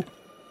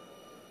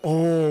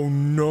 Oh,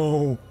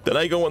 no. Did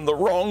I go on the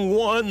wrong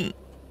one?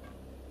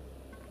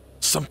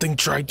 Something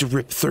tried to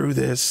rip through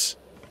this.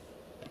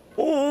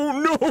 Oh,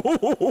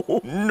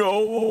 no.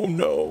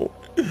 No.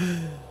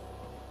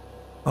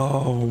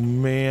 Oh,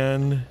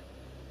 man.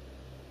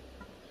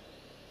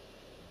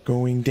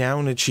 Going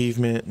down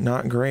achievement.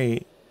 Not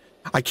great.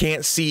 I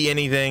can't see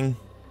anything.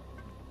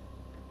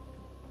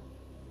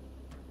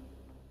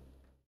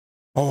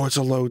 Oh, it's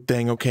a load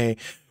thing. Okay.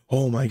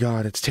 Oh my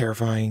God, it's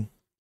terrifying.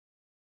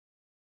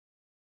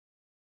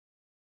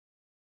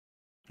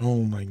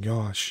 Oh my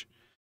gosh.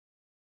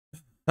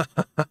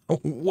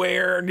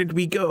 Where did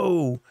we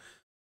go?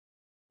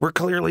 We're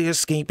clearly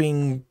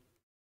escaping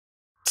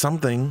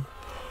something.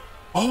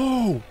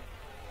 Oh!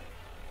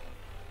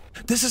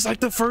 This is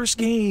like the first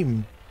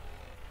game.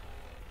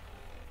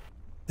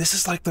 This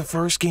is like the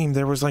first game.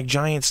 There was like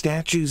giant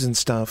statues and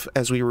stuff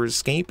as we were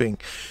escaping.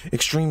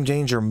 Extreme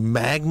danger,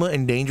 magma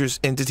and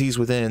dangerous entities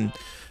within.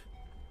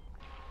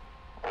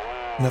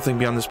 Nothing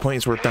beyond this point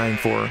is worth dying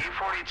for.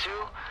 42,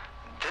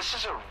 this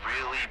is a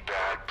really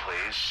bad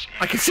place.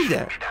 I can see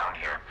that. Down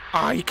here.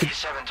 I could.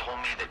 E7 told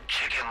me that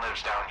Chicken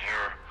lives down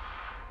here.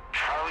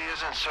 Charlie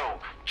isn't so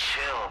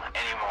chill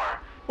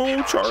anymore. Oh, You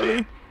know what I'm Charlie.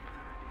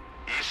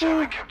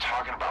 saying? E7 kept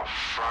talking about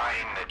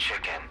frying the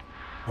chicken.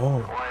 Oh.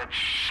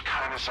 Which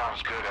kind of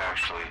sounds good,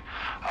 actually.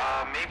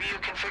 Maybe you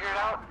can figure it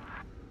out?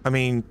 I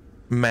mean,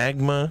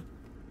 magma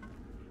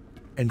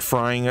and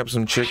frying up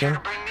some chicken.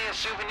 Sure, bring me a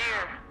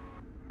souvenir.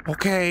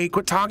 Okay,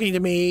 quit talking to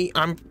me.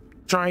 I'm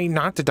trying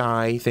not to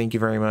die. Thank you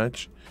very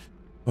much.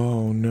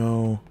 Oh,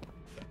 no.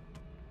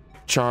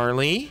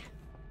 Charlie?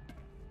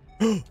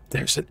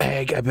 There's an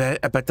egg. I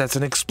bet that's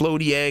an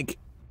explodey egg.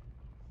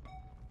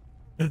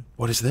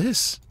 What is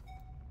this?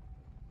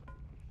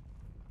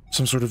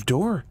 Some sort of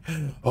door.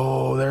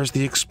 Oh, there's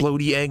the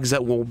explodey eggs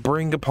that will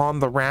bring upon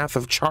the wrath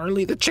of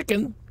Charlie the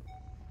chicken.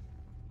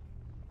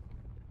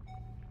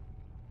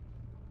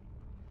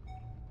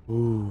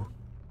 Ooh.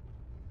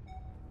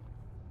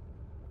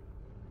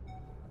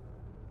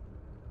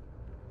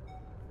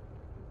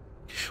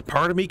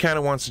 Part of me kind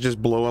of wants to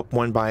just blow up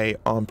one by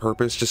on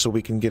purpose just so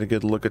we can get a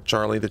good look at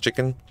Charlie the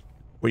chicken.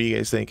 What do you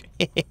guys think?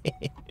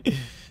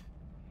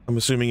 I'm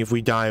assuming if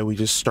we die, we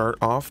just start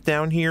off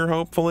down here,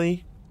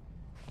 hopefully.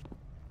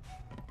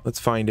 Let's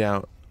find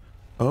out.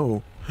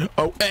 Oh.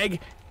 Oh,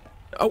 egg!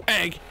 Oh,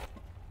 egg!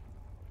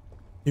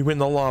 He went in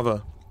the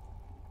lava.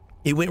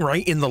 He went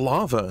right in the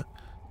lava.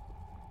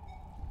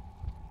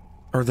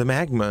 Or the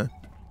magma.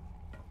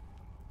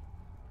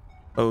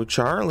 Oh,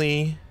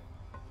 Charlie.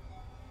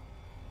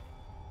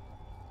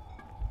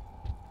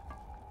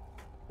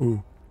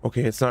 Ooh.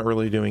 Okay, it's not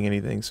really doing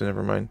anything, so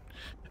never mind.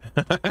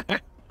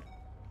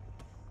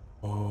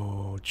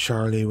 Oh,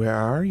 Charlie, where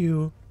are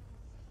you?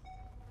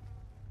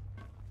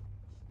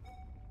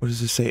 What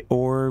does it say?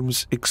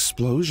 Orbs,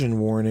 explosion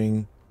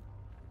warning.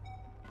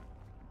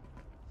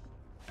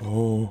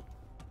 Oh.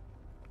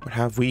 What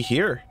have we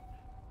here?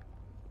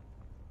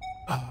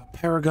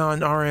 Paragon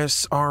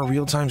RSR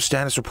real-time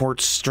status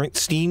reports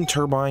steam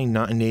turbine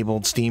not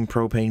enabled, steam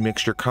propane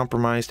mixture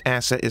compromised,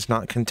 asset is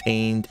not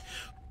contained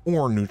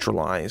or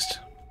neutralized.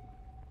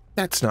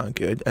 That's not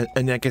good.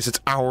 And I guess it's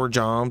our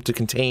job to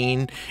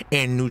contain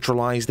and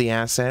neutralize the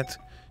asset,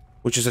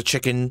 which is a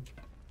chicken.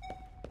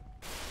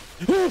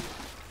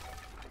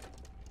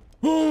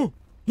 Oh,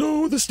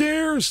 no, the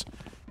stairs!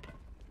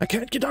 I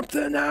can't get up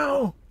there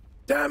now!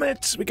 Damn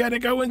it! We gotta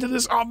go into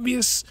this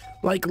obvious,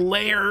 like,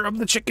 lair of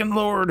the chicken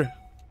lord.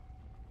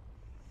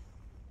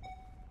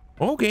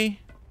 Okay.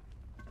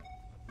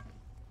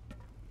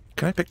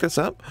 Can I pick this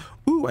up?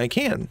 Ooh, I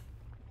can.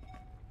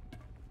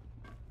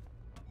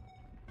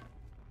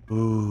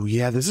 Ooh,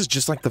 yeah, this is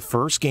just like the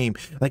first game.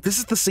 Like, this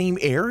is the same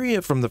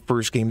area from the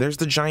first game. There's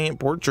the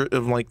giant portrait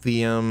of, like,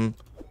 the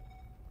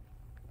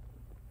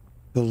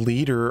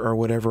leader or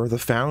whatever, the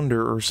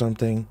founder or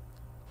something.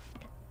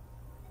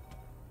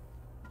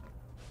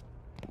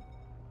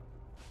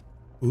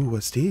 Ooh,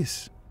 what's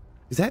this?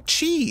 Is that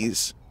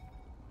cheese?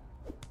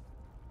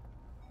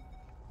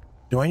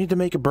 Do I need to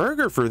make a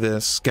burger for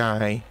this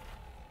guy?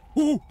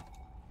 Ooh!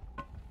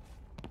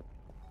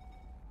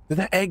 Did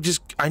that egg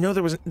just... I know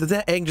there was... Did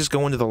that egg just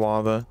go into the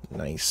lava?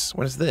 Nice.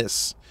 What is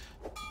this?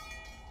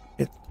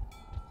 It...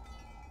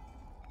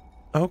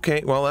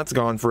 Okay, well, that's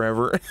gone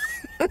forever.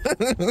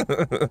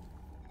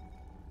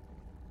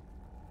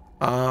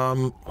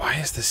 Why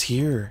is this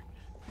here?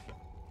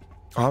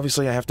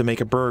 Obviously, I have to make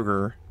a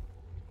burger.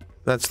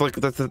 That's like...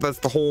 That's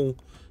the whole...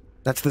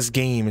 That's this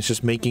game. It's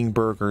just making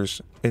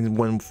burgers in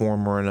one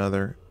form or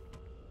another.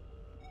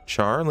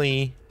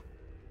 Charlie.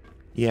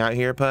 You out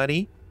here,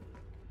 putty?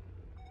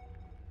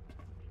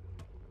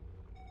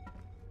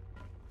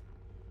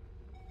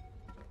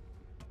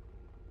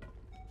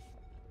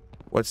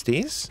 What's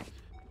this?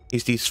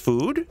 Is this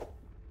food?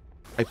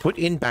 I put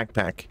in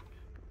backpack.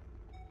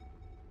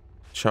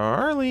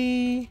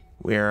 Charlie,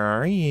 where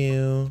are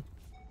you?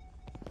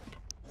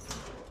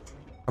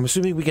 I'm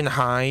assuming we can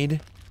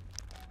hide.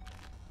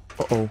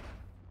 Uh-oh.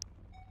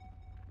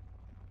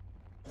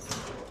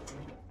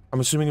 I'm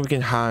assuming we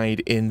can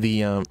hide in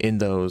the in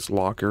those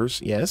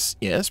lockers. Yes,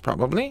 yes,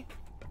 probably.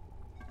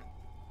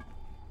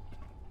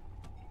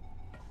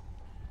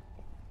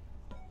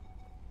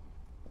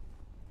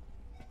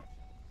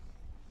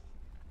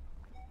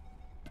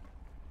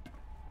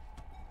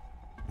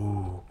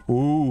 Ooh.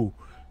 Ooh.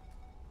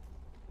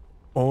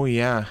 Oh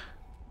yeah.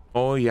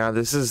 Oh yeah,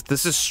 this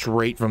is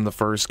straight from the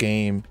first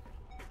game.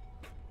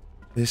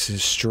 This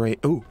is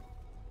straight. Ooh.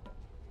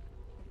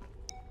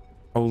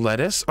 Oh,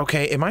 lettuce?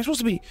 Okay, am I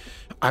supposed to be...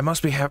 I'm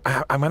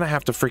gonna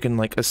have to freaking,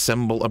 like,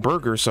 assemble a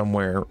burger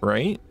somewhere,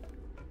 right?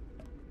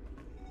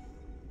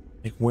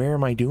 Like, where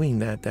am I doing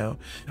that, though?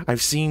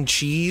 I've seen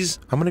cheese.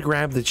 I'm gonna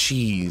grab the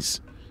cheese.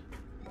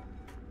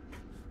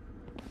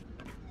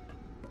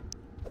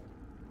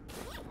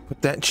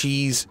 Put that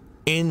cheese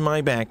in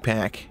my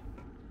backpack.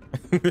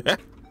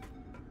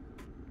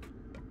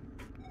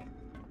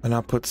 And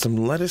I'll put some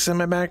lettuce in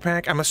my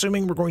backpack. I'm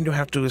assuming we're going to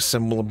have to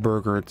assemble a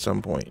burger at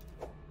some point.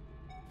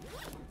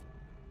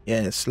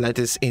 Yes,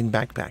 lettuce in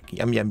backpack.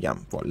 Yum, yum,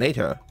 yum. For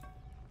later.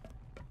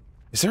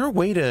 Is there a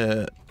way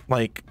to,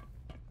 like,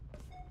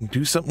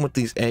 do something with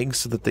these eggs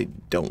so that they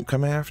don't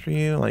come after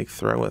you? Like,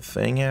 throw a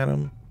thing at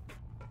them?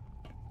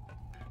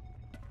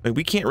 Like,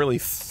 we can't really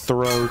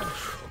throw...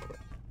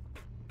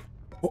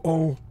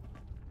 Uh-oh.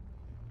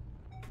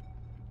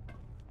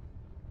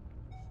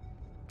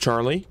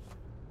 Charlie?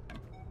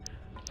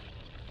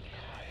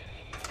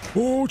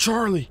 Oh,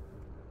 Charlie!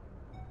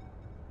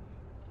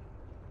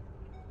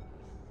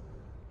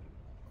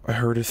 I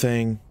heard a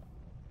thing.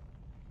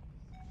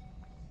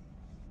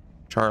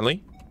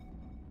 Charlie?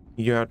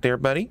 You out there,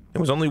 buddy? It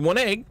was only one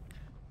egg.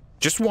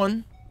 Just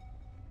one.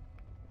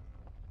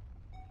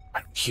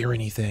 I don't hear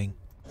anything.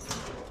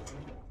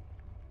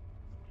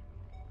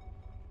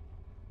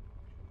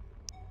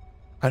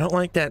 I don't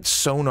like that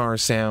sonar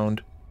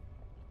sound.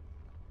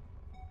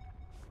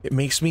 It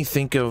makes me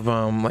think of,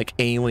 like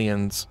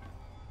Aliens.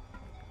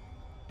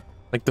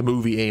 Like the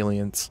movie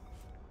Aliens.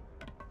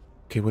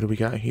 Okay, what do we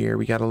got here?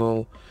 We got a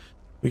little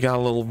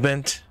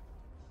vent.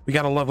 We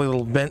got a lovely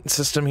little vent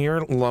system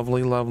here.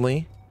 Lovely,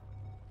 lovely.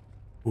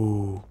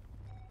 Ooh.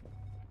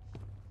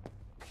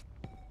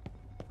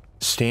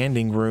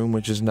 Standing room,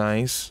 which is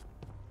nice.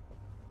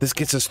 This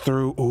gets us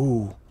through.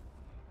 Ooh.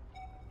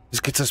 This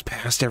gets us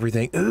past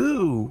everything.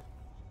 Ooh.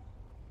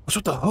 What's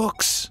with the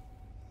hooks?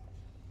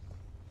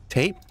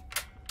 Tape?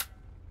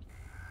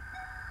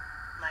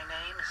 My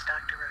name is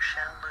Dr.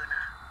 Rochelle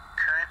Luna.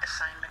 Current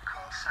assignment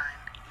call sign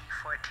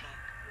E14.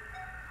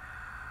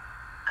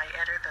 I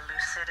enter the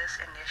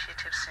Lucidus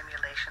Initiative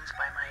simulations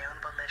by my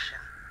own volition.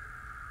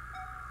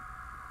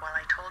 While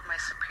I told my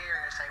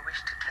superiors I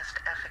wish to test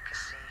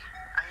efficacy,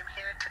 I am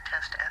here to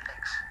test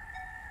ethics.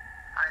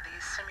 Are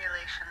these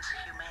simulations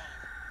humane?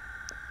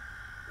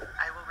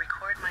 I will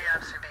record my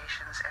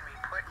observations and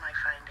report my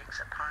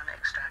findings upon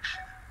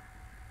extraction.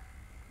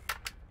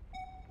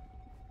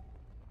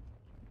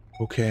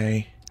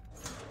 Okay.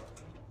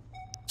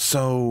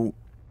 So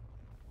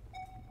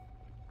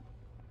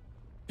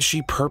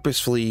she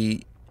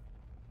purposefully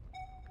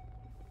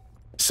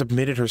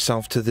submitted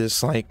herself to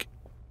this, like,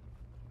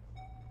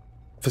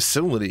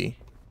 facility.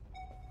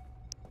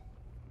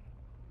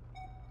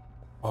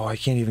 Oh, I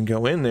can't even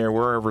go in there,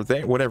 whatever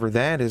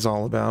that is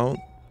all about.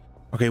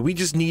 Okay, we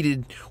just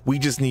needed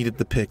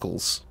the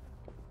pickles.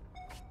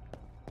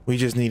 We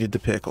just needed the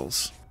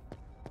pickles.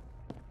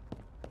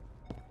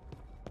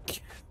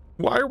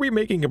 Why are we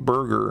making a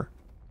burger?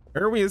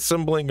 Why are we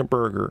assembling a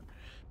burger?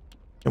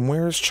 And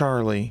where's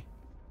Charlie?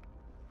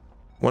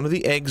 One of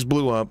the eggs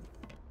blew up.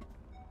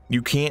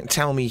 You can't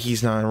tell me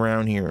he's not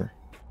around here.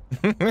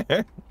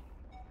 I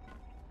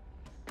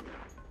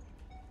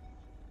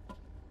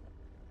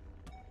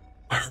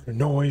heard a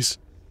noise.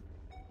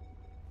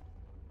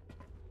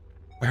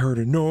 I heard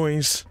a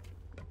noise.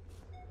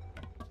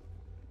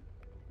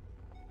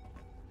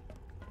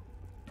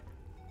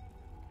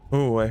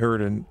 Oh, I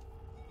heard a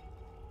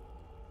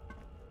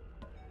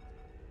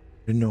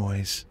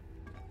noise.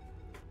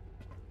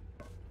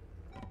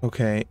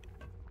 Okay.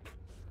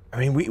 I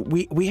mean,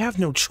 we have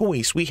no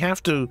choice.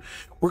 We're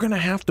gonna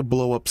have to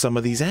blow up some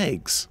of these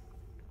eggs.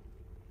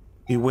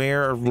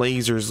 Beware of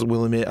lasers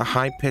will emit a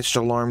high-pitched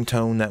alarm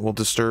tone that will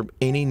disturb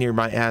any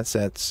nearby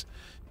assets.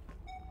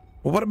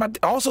 Well, what about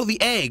also the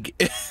egg?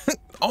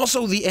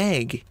 Also the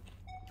egg.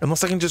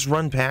 Unless I can just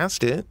run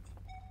past it.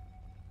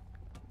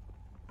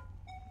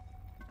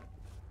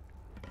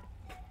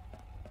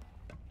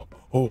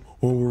 Oh,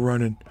 we're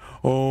running.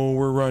 Oh,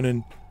 we're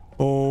running.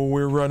 Oh,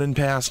 we're running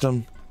past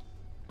them.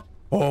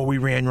 Oh, we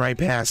ran right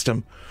past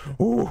him.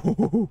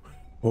 Ooh.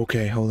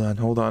 Okay, hold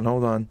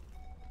on.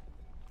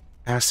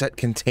 Asset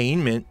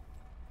containment.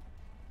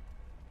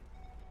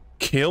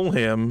 Kill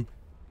him.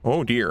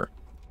 Oh dear.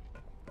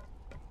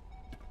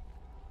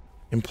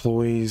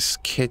 Employees,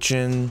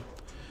 kitchen.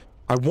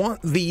 I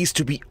want these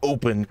to be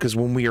open because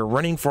when we are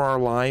running for our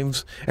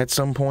lives at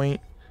some point,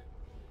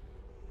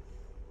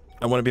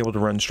 I want to be able to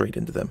run straight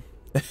into them.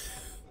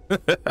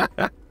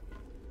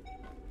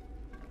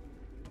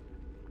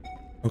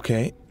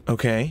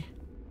 Okay.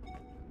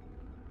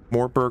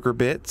 More burger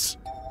bits.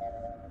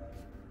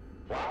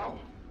 Wow.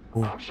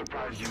 Ooh. I'm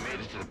surprised you made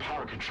it to the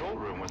power control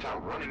room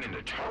without running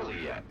into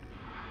Charlie yet.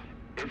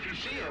 If you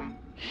see him,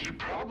 he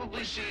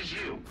probably sees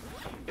you.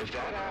 If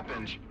that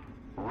happens,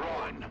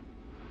 run.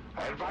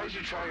 I advise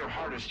you try your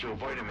hardest to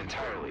avoid him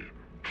entirely.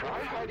 Try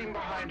hiding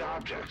behind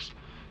objects.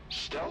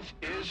 Stealth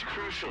is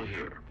crucial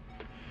here.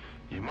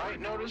 You might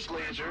notice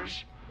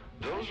lasers.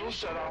 Those will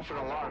set off an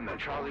alarm that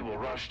Charlie will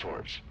rush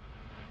towards.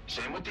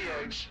 Same with the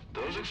eggs.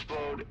 Those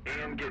explode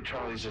and get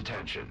Charlie's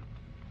attention.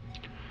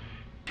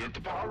 Get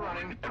the power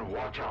running and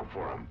watch out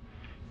for him.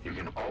 You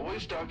can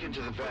always duck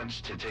into the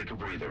vents to take a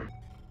breather.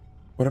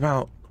 What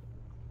about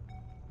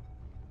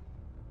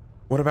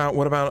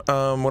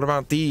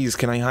these?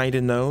 Can I hide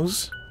in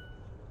those?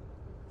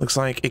 Looks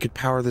like it could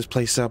power this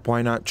place up.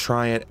 Why not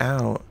try it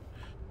out?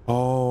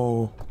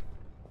 Oh.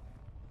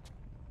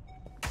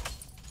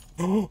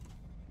 Oh.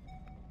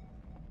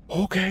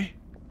 Okay.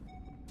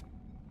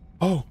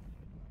 Oh.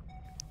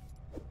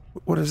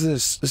 What is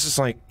this? This is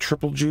like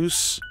triple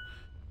juice.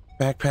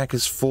 Backpack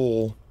is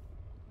full.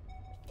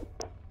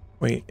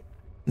 Wait.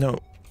 No.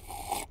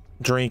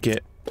 Drink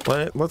it.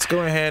 Let's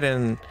go ahead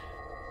and...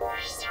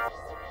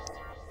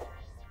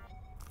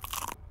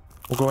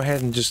 We'll go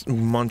ahead and just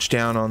munch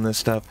down on this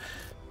stuff.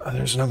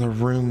 There's another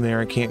room there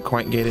I can't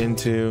quite get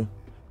into.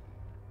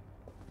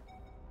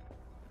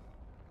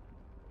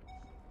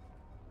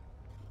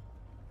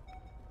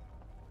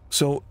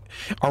 So,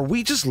 are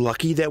we just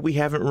lucky that we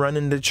haven't run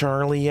into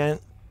Charlie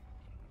yet?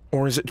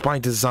 Or is it by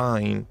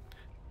design?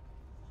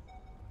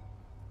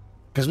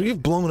 Because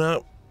we've blown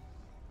up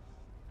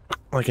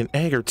like an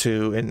egg or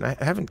two, and I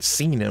haven't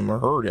seen him or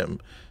heard him.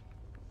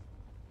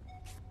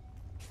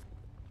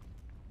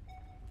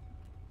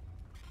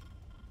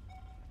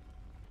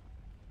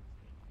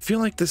 I feel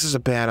like this is a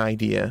bad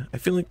idea. I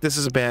feel like this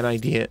is a bad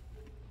idea.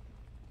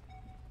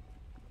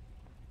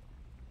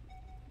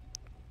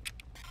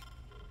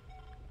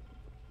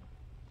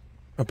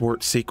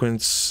 Abort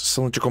sequence,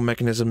 cylindrical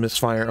mechanism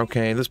misfire.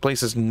 Okay, this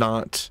place is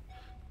not...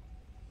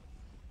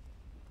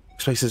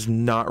 This place is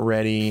not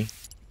ready.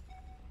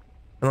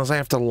 Unless I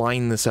have to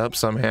line this up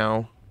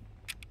somehow.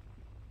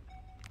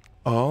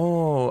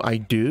 Oh, I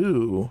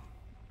do.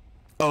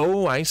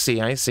 Oh, I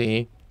see, I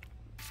see.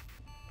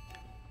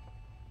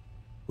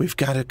 We've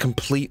got to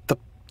complete the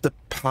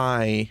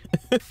pie.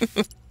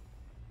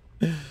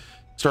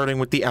 Starting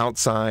with the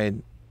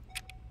outside.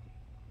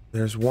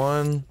 There's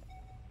one.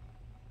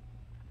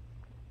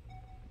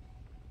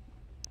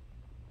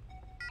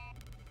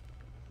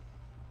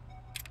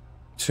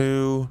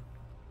 Two.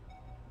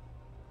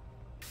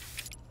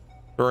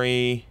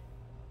 Three.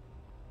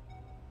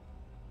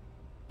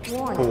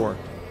 Four.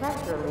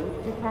 Pressure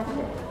leak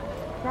detected.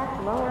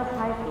 Check lower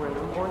pipe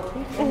room or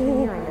seek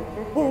engineering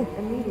assistance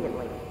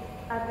immediately.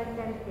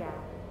 Advertencia.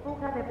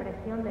 Fuga de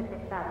presión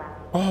detectada.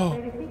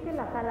 Verifique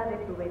la sala de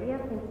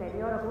tuberías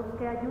inferior o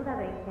busque ayuda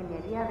de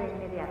ingeniería de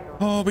inmediato.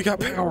 Oh, we got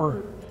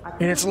power.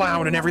 And it's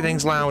loud and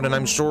everything's loud and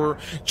I'm sure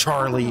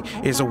Charlie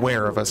is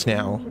aware of us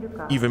now.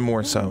 Even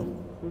more so.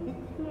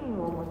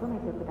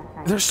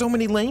 There's so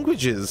many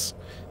languages.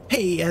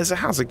 Hey, Ezra,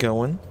 how's it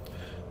going?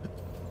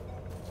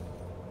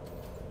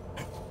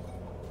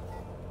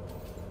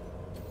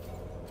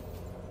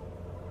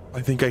 I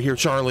think I hear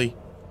Charlie.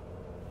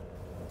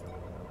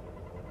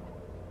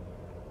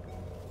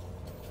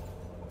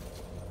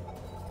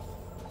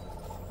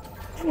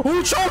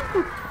 Oh,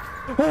 Charlie!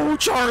 Oh,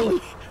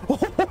 Charlie!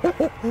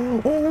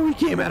 Oh, he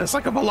came at us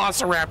like a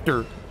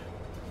velociraptor.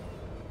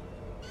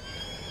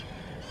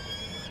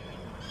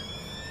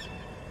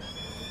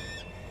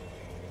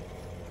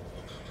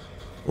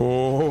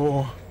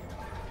 Oh.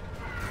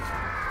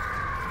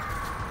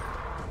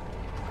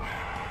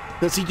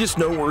 Does he just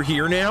know we're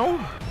here now?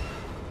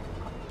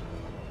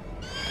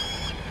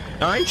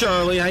 Hi,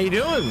 Charlie. How you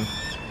doing?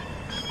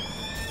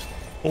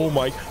 Oh,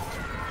 my.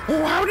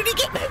 Oh, how did he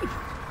get me?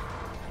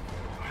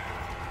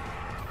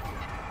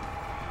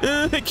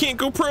 I can't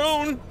go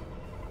prone.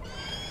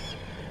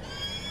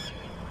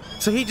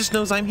 So he just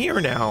knows I'm here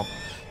now.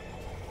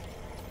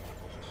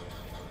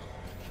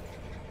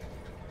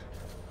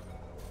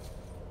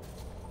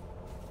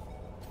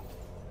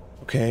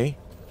 Okay.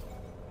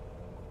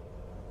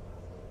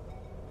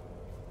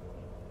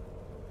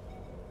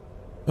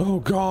 Oh,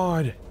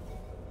 God.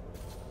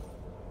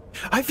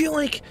 I feel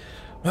like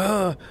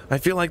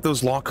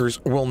those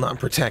lockers will not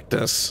protect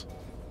us.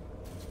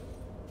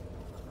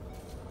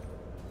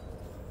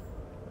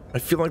 I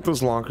feel like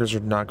those lockers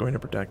are not going to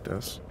protect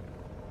us.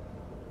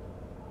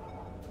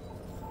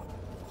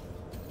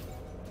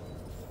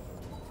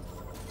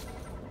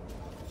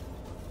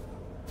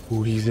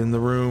 Ooh, he's in the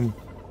room.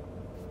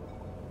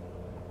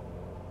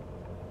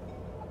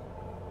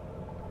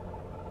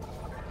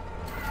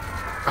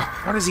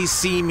 How does he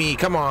see me?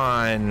 Come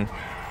on.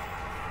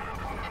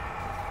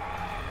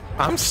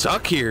 I'm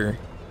stuck here.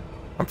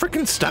 I'm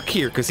freaking stuck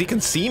here because he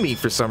can see me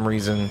for some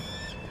reason.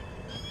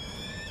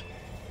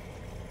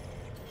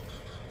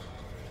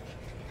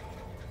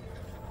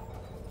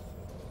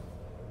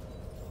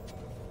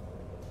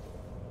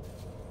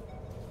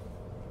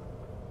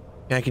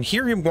 I can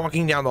hear him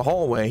walking down the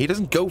hallway. He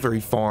doesn't go very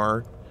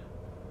far.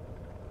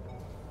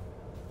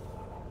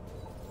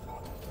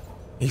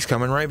 He's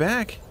coming right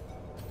back.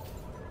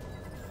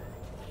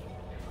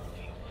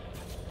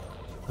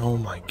 Oh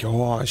my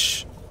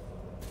gosh.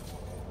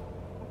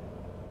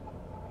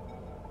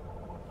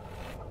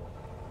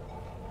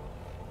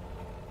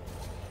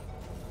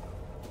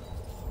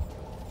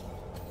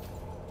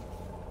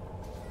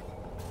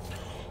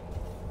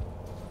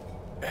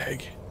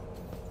 Egg.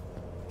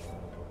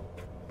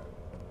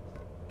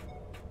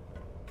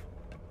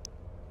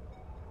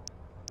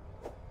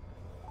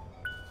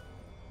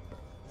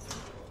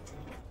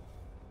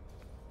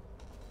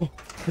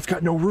 I've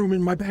got no room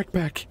in my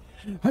backpack.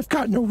 I've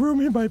got no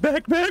room in my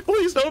backpack.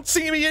 Please don't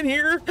see me in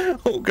here.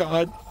 Oh,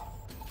 God.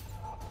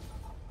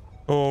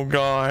 Oh,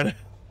 God.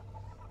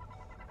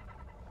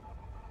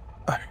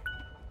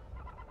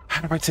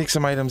 How do I take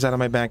some items out of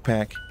my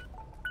backpack?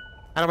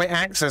 How do I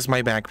access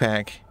my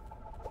backpack?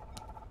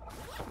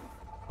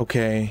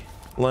 Okay,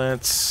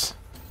 let's...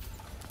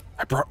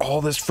 I brought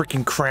all this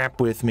freaking crap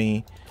with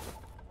me.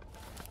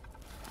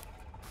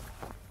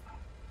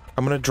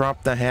 I'm gonna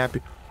drop the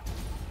happy...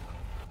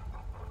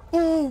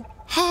 Oh,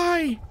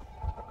 hi!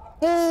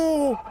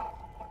 Oh!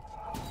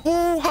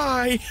 Oh,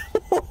 hi!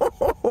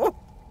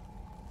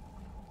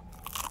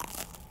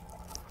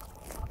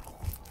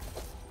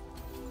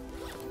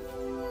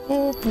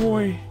 Oh,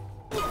 boy.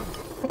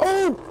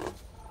 Oh!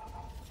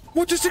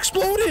 What just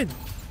exploded?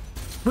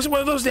 Was it one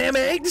of those damn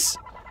eggs?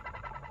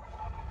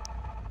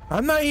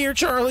 I'm not here,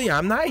 Charlie.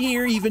 I'm not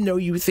here, even though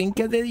you think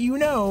that you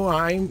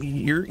know.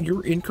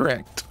 You're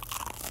incorrect.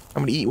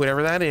 I'm gonna eat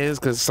whatever that is,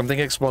 because something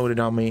exploded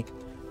on me.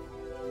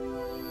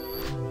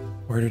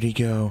 Where did he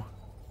go?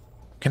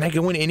 Can I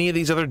go in any of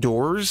these other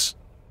doors?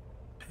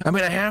 I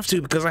mean, I have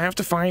to, because I have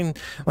to find,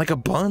 like, a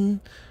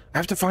bun. I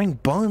have to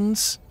find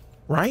buns,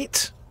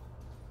 right?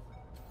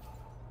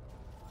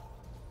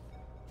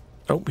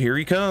 Oh, here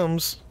he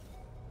comes.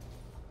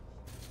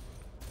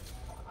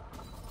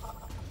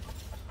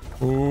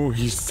 Oh,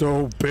 he's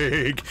so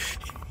big.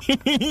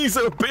 He's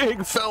a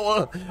big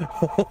fella.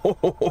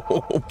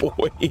 Oh,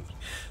 boy.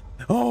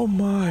 Oh,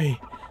 my.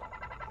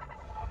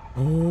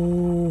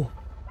 Oh.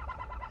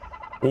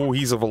 Oh,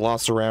 he's a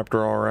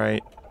velociraptor, all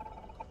right.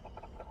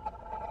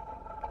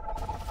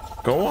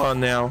 Go on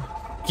now.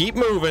 Keep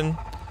moving.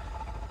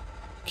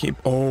 Keep.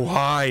 Oh,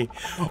 hi.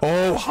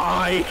 Oh,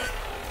 hi.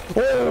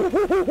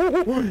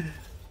 Oh.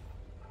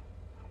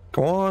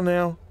 Go on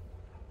now.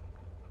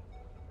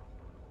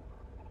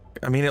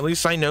 I mean, at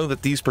least I know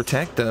that these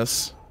protect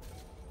us.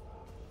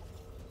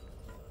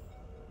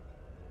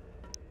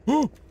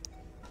 Oh,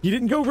 he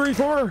didn't go very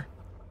far.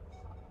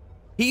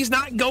 He's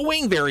not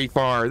going very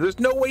far. There's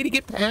no way to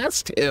get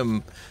past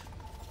him.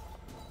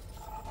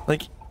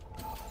 Like...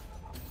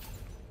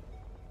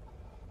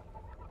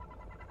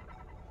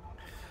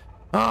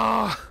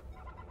 Ah.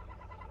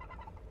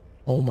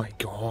 Oh my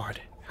god.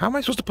 How am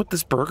I supposed to put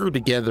this burger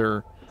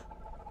together?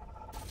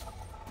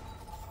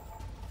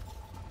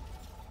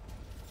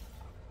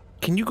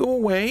 Can you go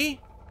away?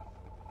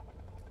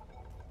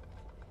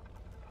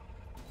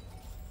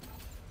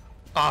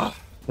 Ah,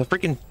 the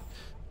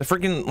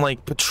freaking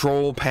like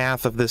patrol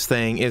path of this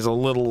thing is a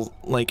little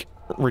like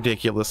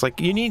ridiculous.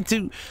 Like, you need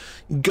to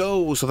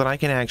go so that I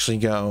can actually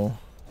go.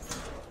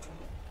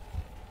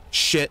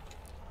 Shit.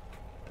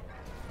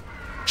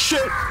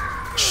 Shit!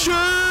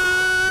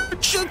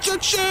 Shit! Shit,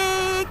 shit,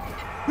 shit!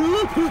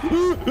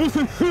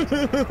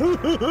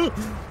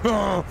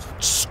 Oh,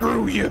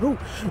 screw you!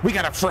 We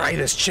gotta fry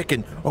this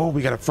chicken. Oh,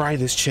 we gotta fry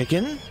this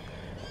chicken?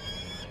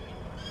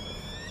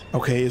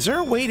 Okay, is there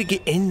a way to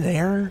get in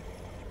there?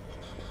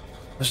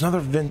 There's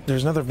another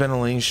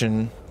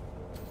ventilation.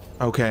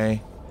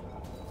 Okay.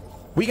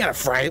 We gotta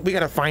fry it. We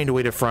gotta find a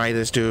way to fry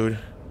this dude.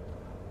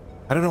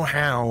 I don't know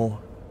how.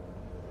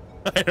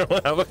 I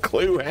don't have a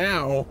clue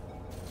how.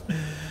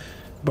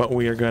 But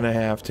we are gonna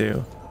have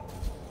to.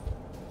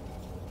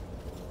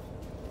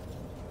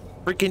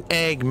 Freaking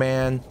egg,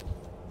 man.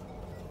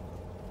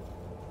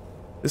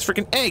 This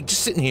freaking egg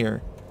just sitting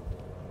here.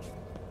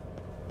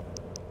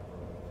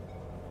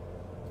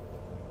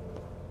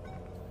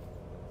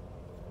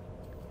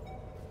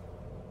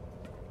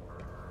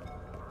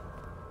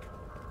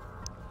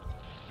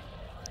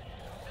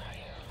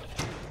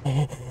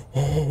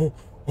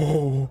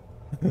 Oh.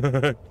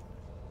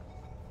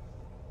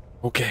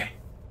 Okay.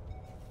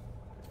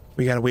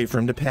 We gotta wait for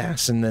him to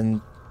pass, and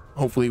then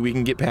hopefully we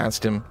can get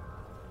past him.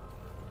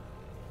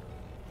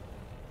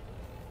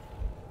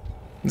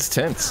 It's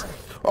tense.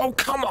 Oh,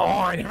 come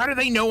on! How do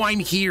they know I'm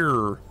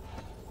here?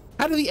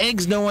 How do the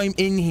eggs know I'm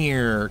in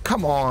here?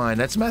 Come on,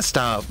 that's messed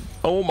up.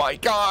 Oh my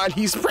god,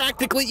 he's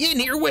practically in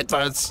here with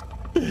us!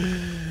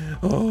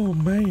 Oh,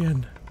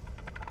 man.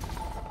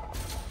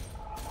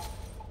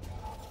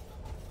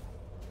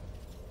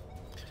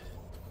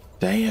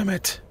 Damn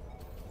it.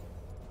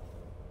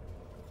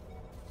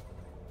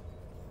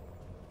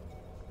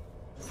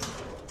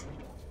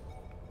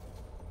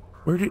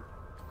 Where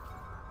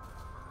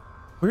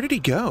did he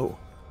go?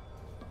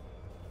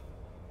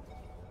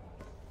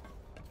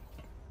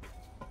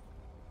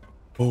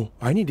 Oh,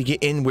 I need to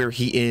get in where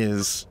he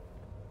is.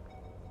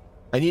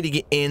 I need to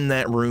get in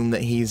that room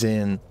that he's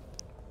in.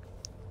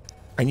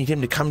 I need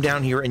him to come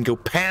down here and go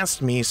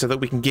past me so that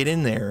we can get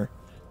in there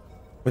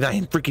without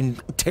him freaking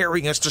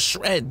tearing us to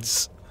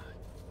shreds.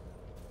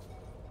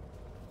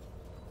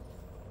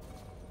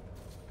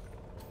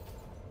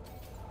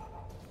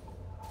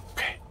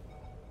 Okay.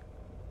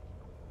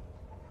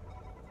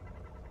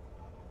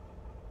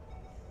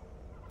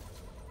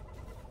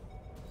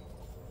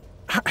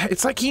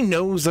 It's like he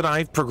knows that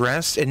I've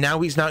progressed and now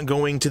he's not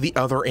going to the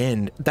other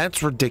end.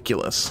 That's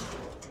ridiculous.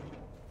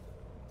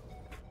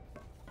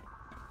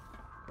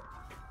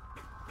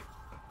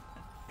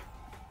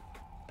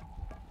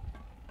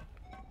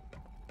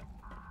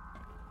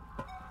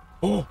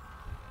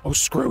 Oh,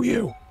 screw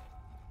you.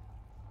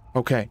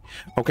 Okay,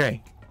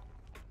 okay.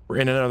 We're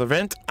in another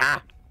vent.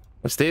 Ah,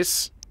 what's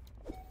this?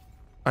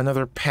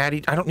 Another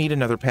patty. I don't need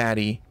another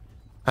patty.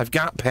 I've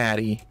got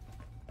patty.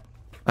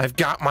 I've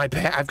got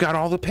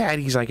all the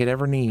patties I could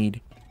ever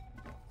need.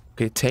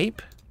 Okay,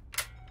 tape.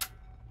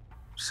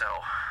 So,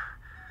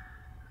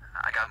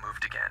 I got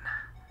moved again.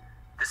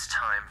 This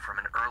time from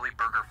an early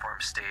burger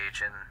farm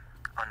stage in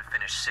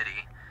unfinished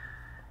city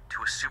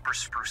to a super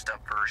spruced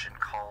up version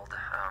called,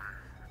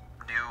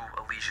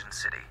 New Elysian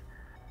City.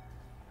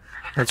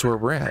 That's where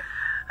we're at.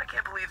 I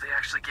can't believe they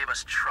actually gave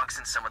us trucks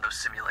in some of those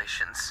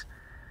simulations.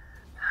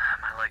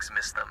 My legs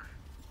missed them.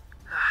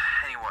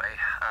 Anyway,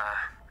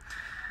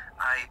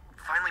 I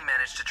finally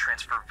managed to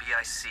transfer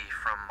VIC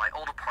from my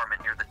old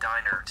apartment near the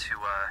diner to,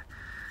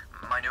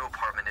 my new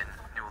apartment in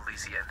New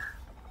Elysian.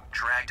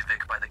 Dragged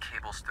Vic by the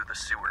cables through the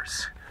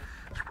sewers.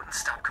 He wouldn't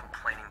stop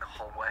complaining the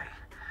whole way.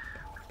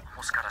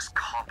 Almost got us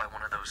caught by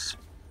one of those...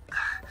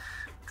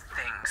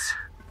 things.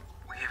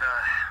 We We've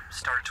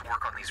started to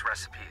work on these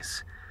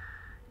recipes.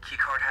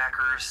 Keycard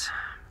hackers,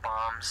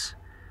 bombs,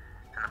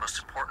 and the most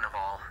important of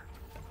all,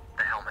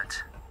 the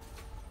helmet.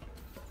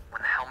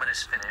 When the helmet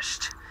is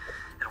finished,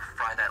 it'll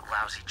fry that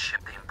lousy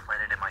chip they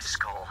implanted in my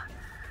skull.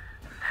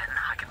 Then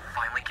I can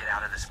finally get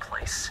out of this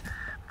place,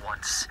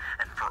 once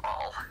and for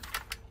all.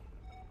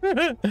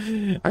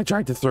 I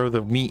tried to throw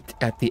the meat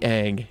at the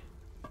egg.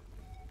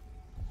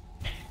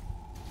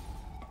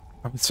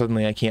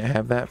 Suddenly I can't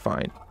have that.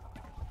 Fine.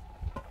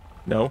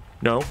 No,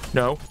 no,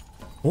 no.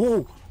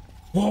 Whoa!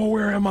 Whoa,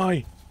 where am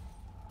I?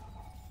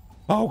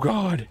 Oh,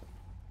 God.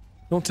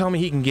 Don't tell me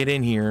he can get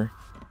in here.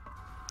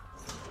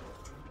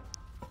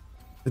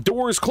 The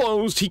door is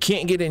closed. He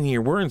can't get in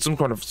here. We're in some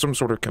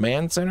sort of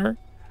command center.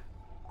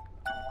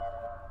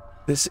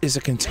 This is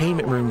a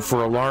containment room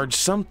for a large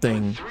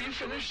something. 3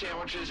 finished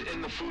sandwiches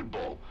in the food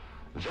bowl.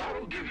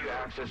 That'll give you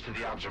access to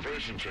the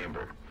observation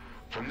chamber.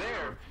 From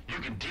there, you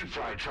can deep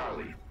fry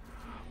Charlie.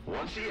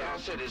 Once the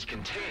asset is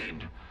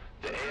contained,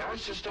 the AI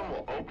system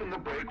will open the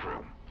break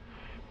room.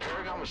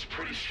 Paragon was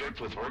pretty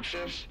strict with work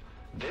shifts.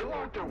 They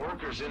lock their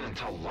workers in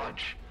until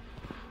lunch.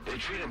 They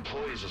treat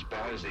employees as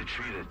bad as they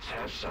treated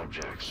test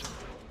subjects.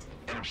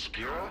 And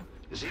Obscura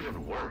is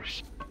even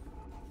worse.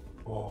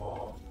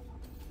 Oh.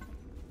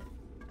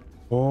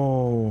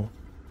 Oh.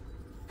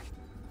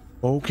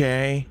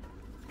 Okay.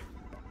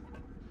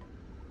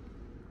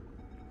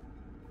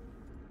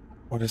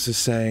 What does this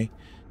say?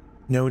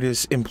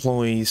 Notice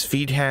employees.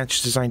 Feed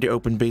hatch designed to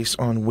open based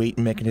on weight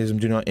mechanism.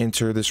 Do not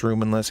enter this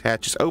room unless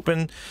hatch is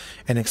open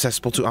and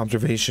accessible to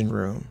observation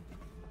room.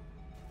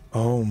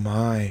 Oh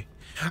my.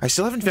 I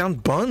still haven't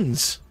found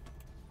buns.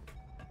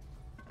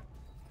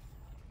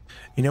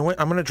 You know what?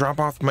 I'm going to drop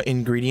off my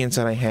ingredients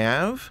that I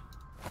have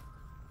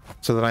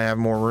so that I have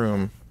more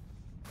room.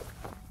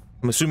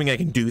 I'm assuming I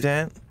can do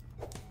that.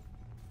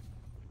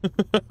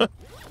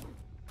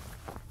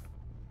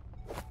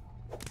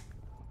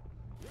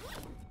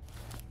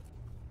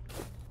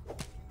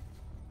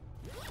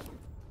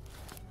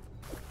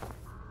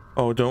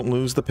 Oh, don't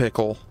lose the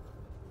pickle.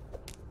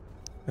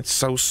 It's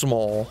so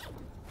small.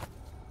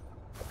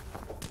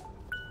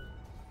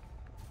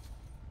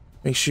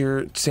 Make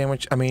sure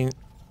sandwich, I mean,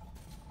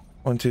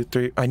 1, 2,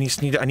 3. I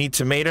need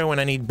tomato and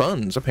I need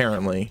buns,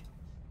 apparently.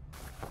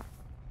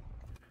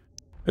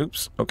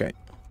 Oops, okay.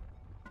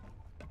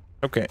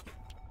 Okay.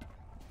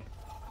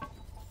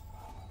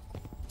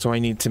 So I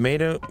need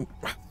tomato.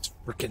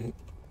 Freaking,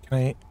 can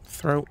I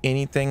throw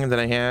anything that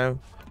I have?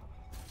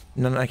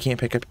 None, I can't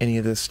pick up any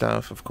of this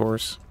stuff, of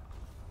course.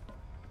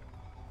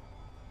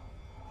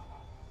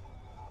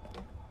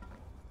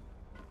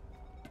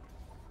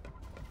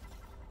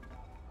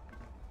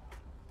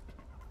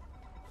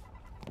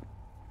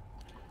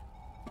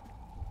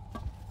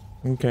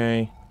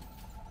 Okay.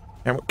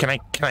 Can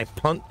I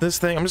punt this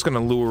thing? I'm just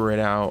gonna lure it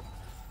out.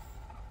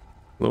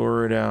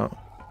 Lure it out.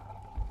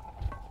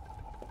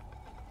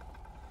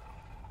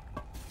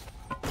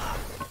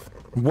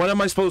 What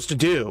am I supposed to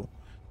do?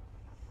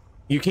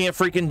 You can't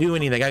freaking do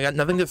anything. I got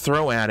nothing to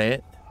throw at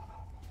it.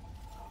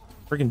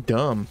 Freaking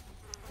dumb.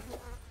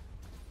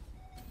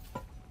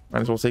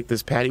 Might as well take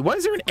this patty. Why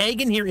is there an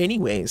egg in here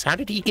anyways? How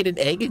did he get an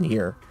egg in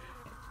here?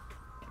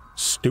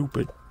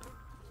 Stupid.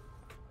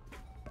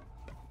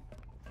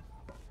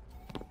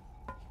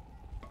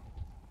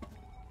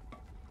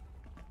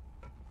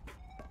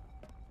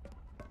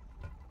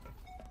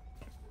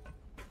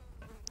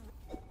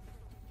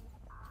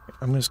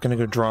 I'm just gonna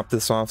go drop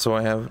this off so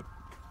I have...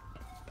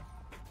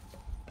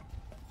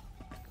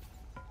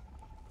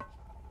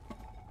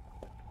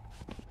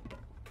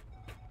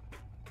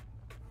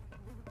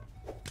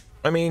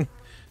 I mean,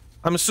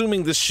 I'm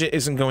assuming this shit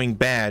isn't going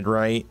bad,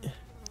 right?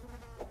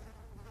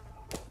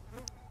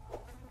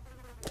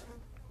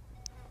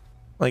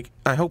 Like,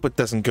 I hope it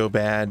doesn't go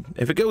bad.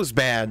 If it goes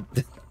bad,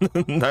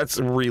 that's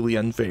really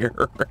unfair.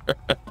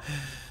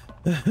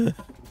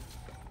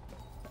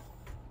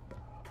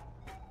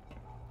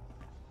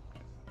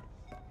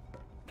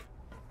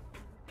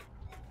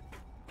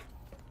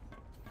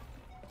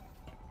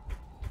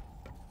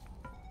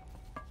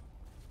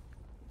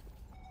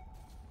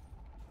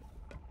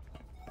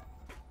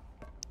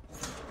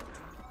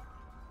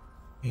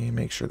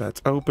 Make sure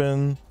that's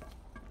open.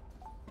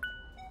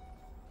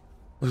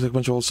 Looks like a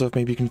bunch of old stuff.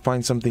 Maybe you can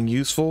find something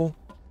useful.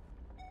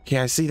 Okay,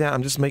 I see that.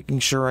 I'm just making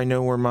sure I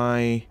know where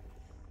my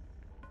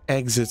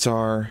exits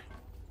are.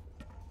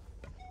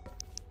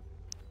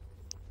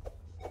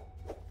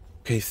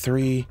 Okay,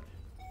 3.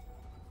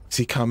 Is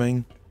he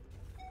coming?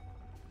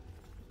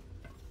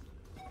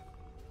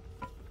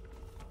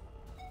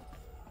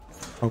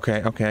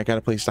 Okay, okay, I got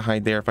a place to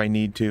hide there if I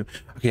need to.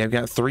 Okay, I've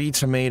got 3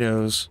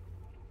 tomatoes.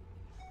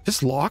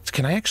 This locked?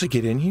 Can I actually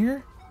get in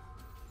here?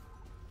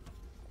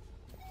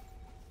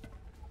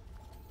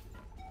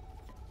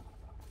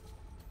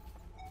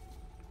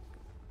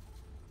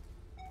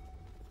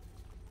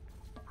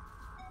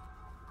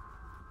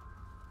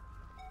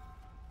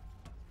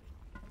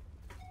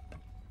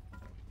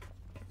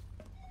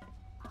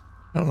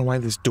 I don't know why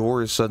this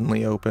door is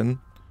suddenly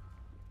open.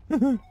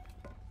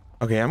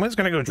 Okay, I'm just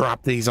gonna go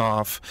drop these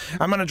off.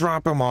 I'm gonna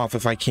drop them off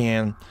if I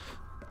can.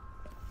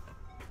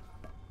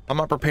 I'm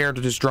not prepared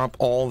to just drop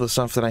all the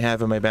stuff that I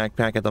have in my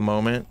backpack at the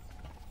moment.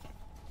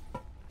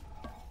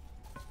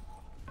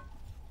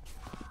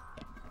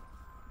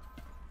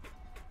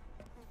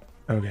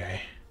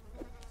 Okay.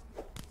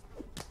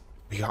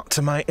 We got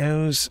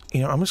tomatoes.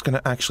 You know, I'm just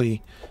gonna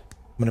actually...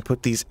 I'm gonna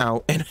put these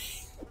out and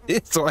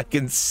so I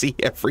can see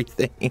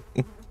everything.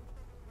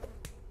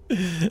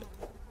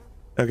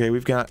 Okay,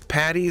 we've got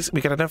patties.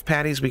 We got enough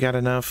patties. We got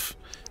enough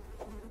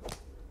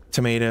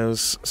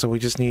tomatoes. So we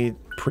just need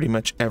pretty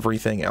much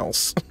everything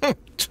else.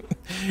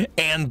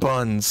 And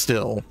buns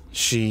still.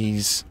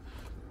 Jeez.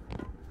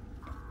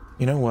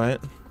 You know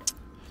what?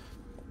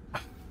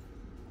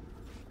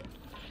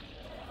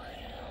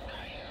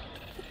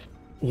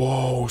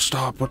 Whoa,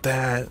 stop with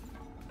that.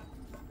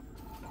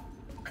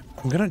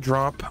 I'm gonna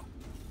drop...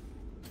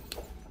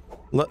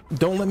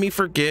 Don't let me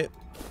forget.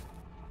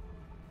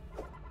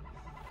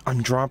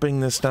 I'm dropping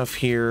this stuff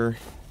here.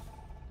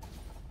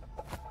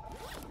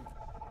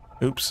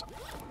 Oops.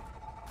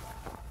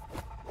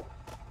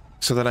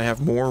 So that I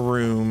have more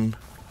room.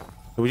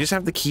 We just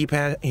have the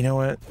keypad. You know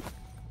what?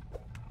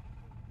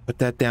 Put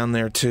that down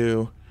there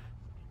too.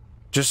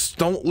 Just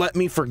don't let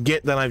me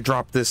forget that I've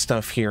dropped this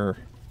stuff here.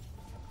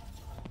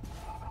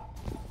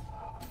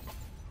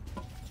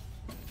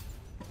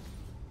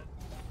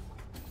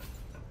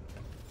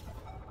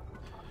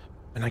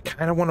 And I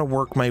kind of want to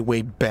work my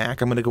way back.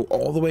 I'm going to go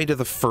all the way to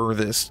the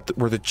furthest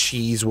where the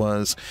cheese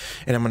was.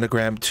 And I'm going to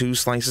grab 2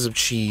 slices of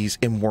cheese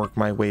and work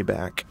my way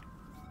back.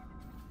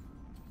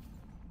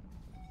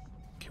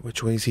 Okay,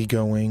 which way is he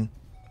going?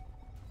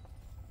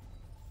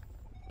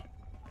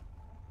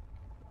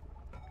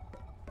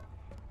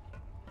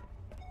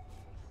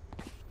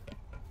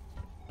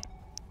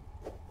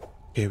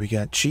 Okay, we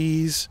got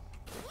cheese.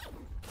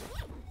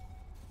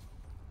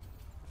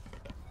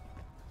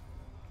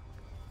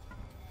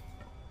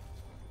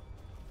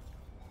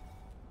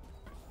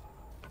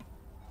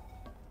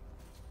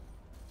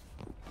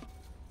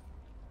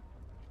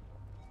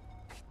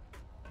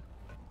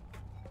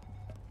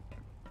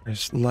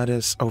 There's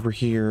lettuce over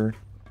here.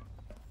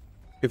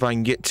 If I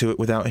can get to it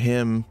without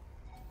him.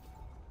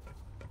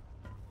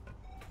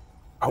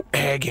 Oh,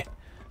 egg!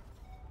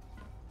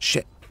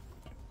 Shit.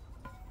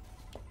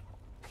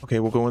 Okay,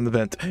 we'll go in the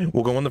vent.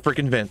 We'll go in the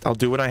freaking vent. I'll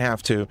do what I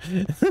have to.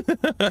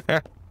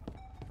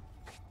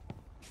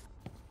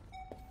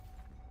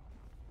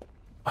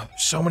 Oh,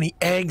 so many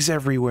eggs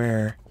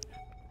everywhere.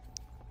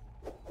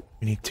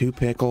 We need 2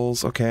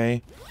 pickles,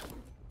 okay.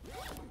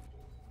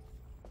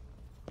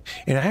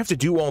 And I have to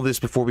do all this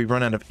before we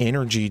run out of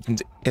energy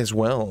as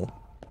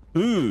well.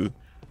 Ooh.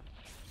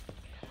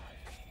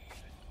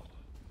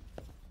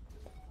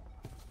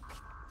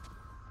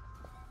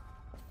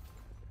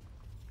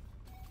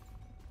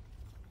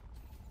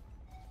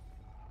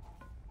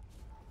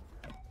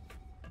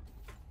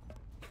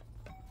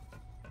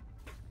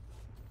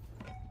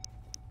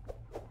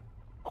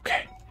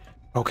 Okay.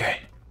 Okay.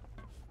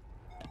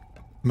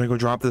 I'm gonna go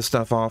drop this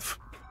stuff off.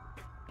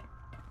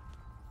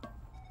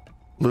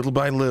 Little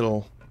by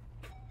little.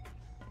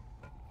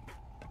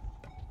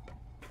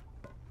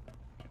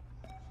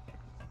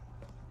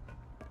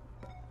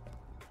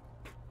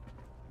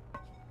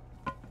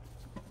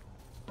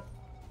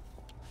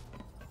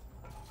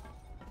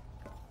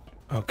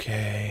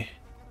 Okay.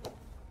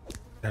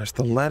 There's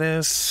the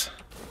lettuce.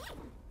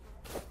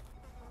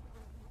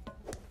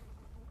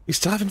 We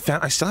still haven't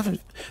found...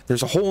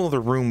 There's a whole other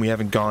room we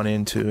haven't gone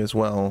into as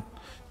well.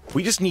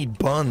 We just need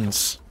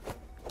buns.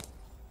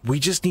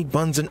 We just need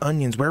buns and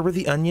onions. Where were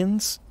the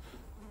onions?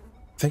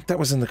 I think that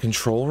was in the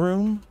control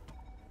room.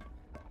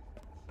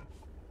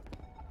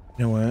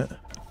 You know what?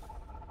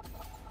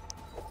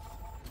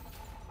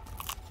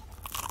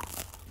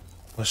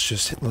 Let's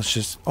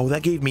just... Oh,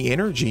 that gave me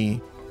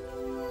energy.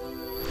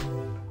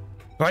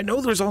 I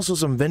know there's also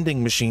some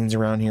vending machines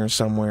around here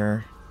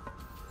somewhere.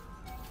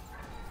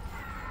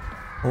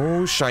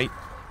 Oh, shite.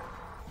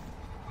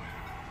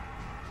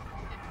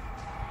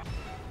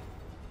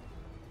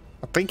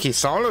 I think he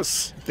saw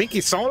us. I think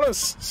he saw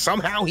us.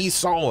 Somehow he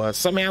saw us.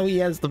 Somehow he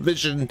has the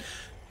vision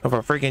of a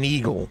freaking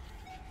eagle.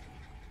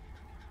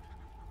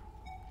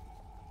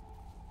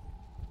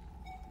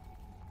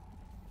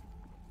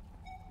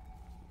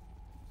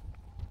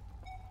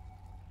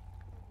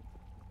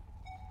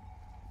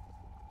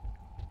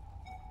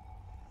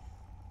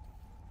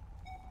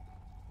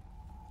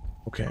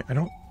 Okay,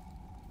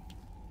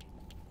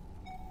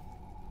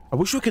 I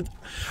wish we could...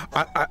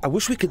 I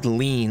wish we could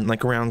lean,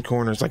 like, around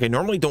corners. Like, I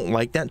normally don't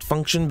like that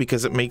function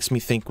because it makes me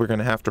think we're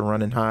gonna have to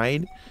run and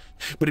hide.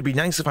 But it'd be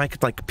nice if I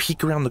could, like,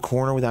 peek around the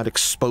corner without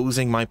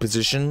exposing my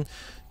position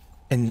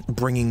and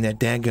bringing that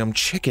daggum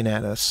chicken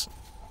at us.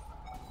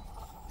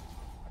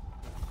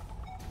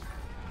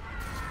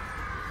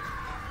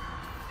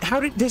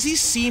 Does he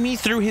see me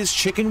through his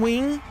chicken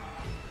wing?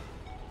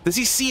 Does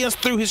he see us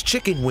through his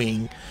chicken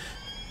wing?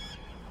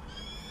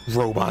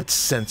 Robot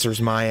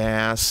censors my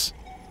ass.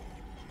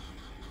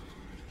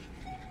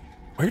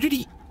 Where did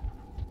he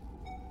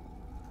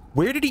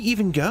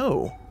even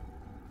go?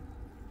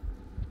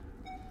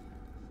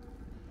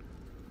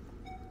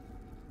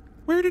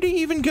 Where did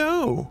he even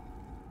go?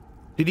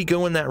 Did he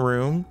go in that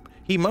room?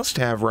 He must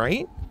have,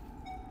 right?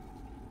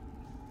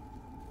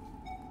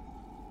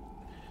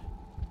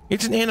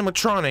 It's an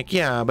animatronic,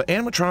 yeah, but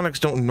animatronics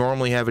don't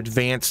normally have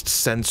advanced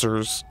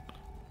sensors.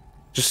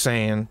 Just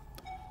saying.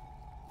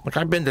 Like,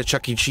 I've been to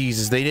Chuck E.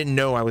 Cheese's. They didn't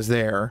know I was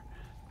there.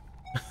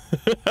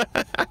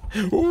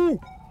 Ooh!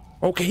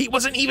 Okay, he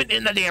wasn't even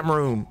in the damn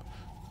room.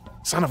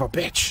 Son of a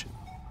bitch.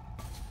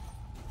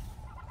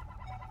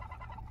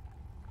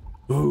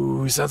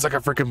 Ooh, he sounds like a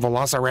freaking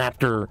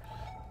velociraptor.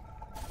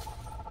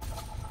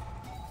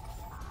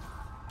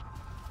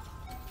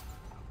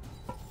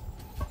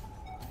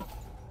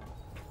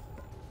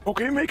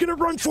 Okay, making a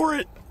run for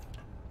it.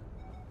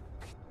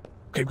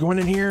 Okay, going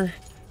in here.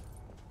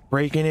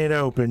 Breaking it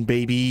open,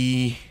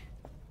 baby.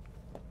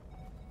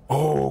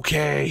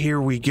 Okay,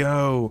 here we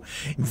go.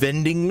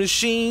 Vending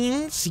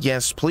machines.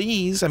 Yes,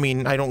 please. I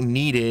mean, I don't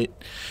need it.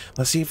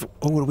 Let's see if...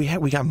 Oh, what do we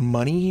have? We got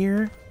money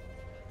here?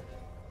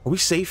 Are we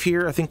safe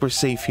here? I think we're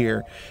safe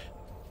here.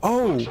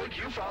 Oh! Looks like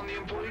you found the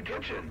employee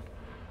kitchen.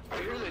 I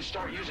hear they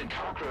start using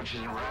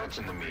cockroaches and rats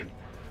in the meat.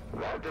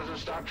 That doesn't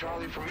stop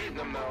Charlie from eating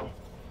them, though.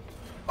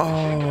 I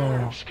think I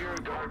heard obscure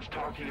guards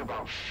talking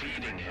about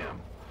feeding him.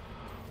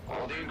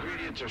 All the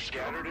ingredients are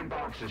scattered in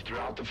boxes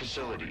throughout the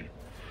facility.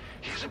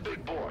 He's a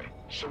big boy,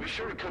 so be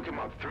sure to cook him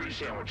up 3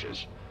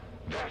 sandwiches.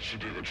 That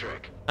should do the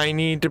trick. I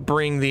need to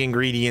bring the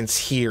ingredients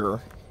here.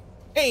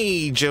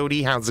 Hey,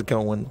 Jody, how's it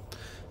going?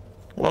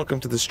 Welcome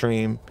to the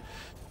stream.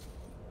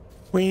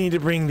 We need to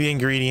bring the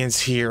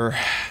ingredients here.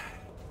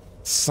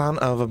 Son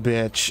of a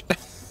bitch.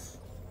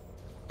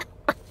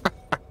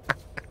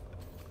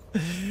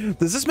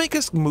 Does this make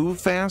us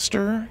move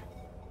faster?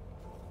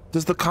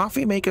 Does the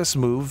coffee make us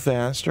move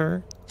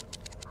faster?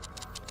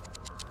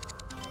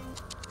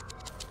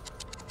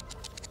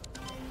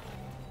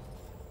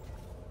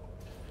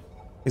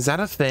 Is that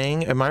a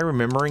thing? Am I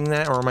remembering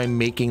that, or am I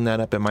making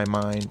that up in my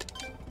mind?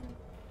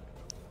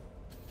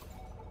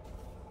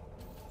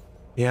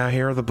 Yeah,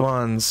 here are the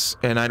buns,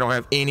 and I don't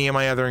have any of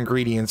my other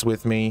ingredients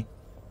with me.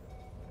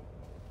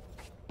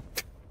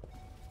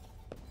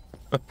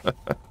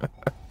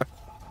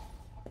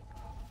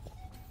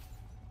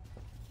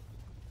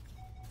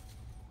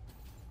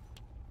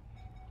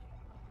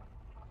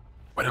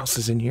 What else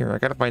is in here? I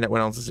gotta find out what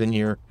else is in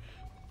here.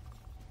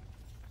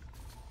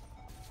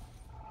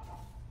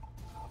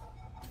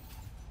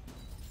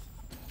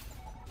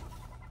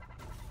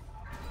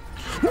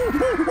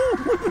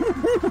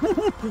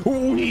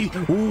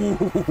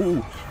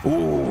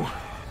 Ooh.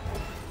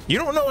 You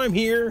don't know I'm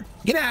here.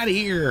 Get out of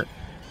here,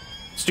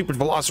 stupid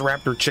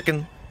velociraptor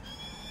chicken.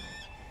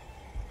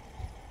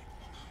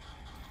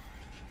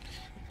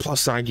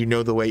 Plus side, you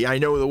know the way. I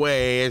know the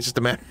way. It's just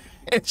a matter.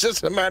 It's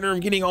just a matter of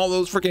getting all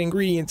those freaking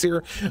ingredients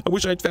here. I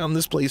wish I'd found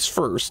this place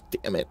first.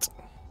 Damn it.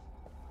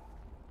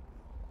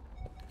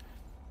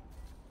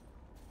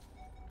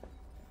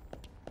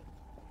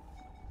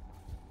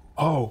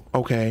 Oh,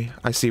 okay.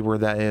 I see where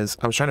that is.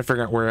 I was trying to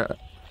figure out where...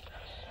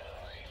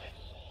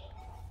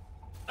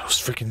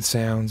 Those freaking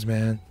sounds,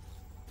 man.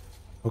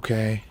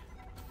 Okay.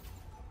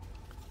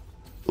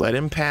 Let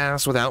him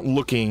pass without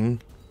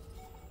looking.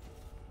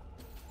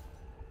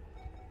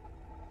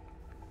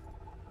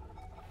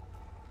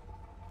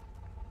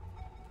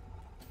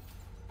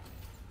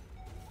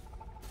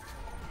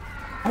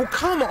 Oh,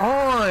 come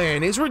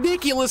on! It's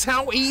ridiculous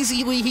how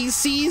easily he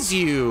sees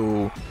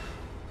you.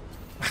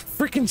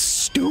 Freaking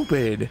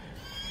stupid.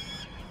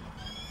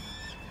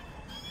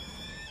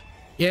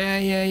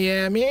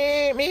 Yeah.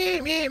 Me.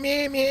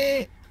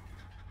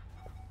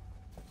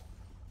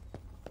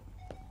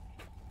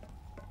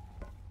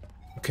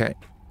 Okay.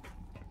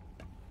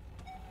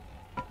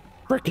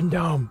 Freaking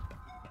dumb.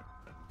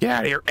 Get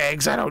out of here,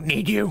 eggs. I don't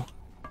need you.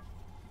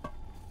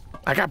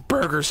 I got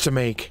burgers to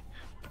make.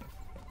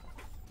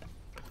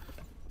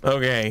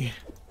 Okay.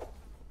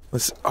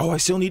 Let's... Oh, I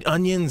still need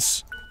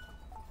onions.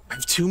 I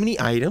have too many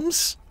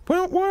items?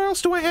 Well, what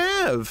else do I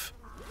have?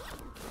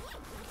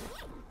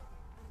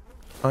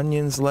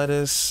 Onions,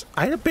 lettuce.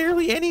 I have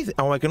barely anything.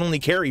 Oh, I can only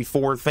carry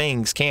 4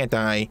 things, can't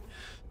I?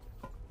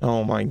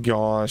 Oh my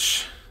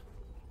gosh.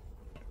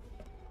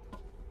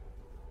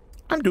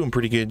 I'm doing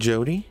pretty good,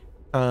 Jody.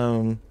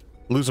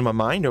 Losing my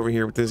mind over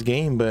here with this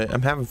game, but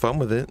I'm having fun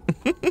with it.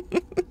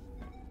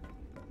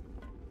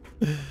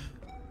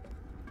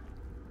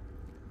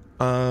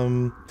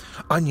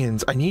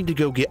 Onions. I need to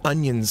go get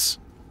onions.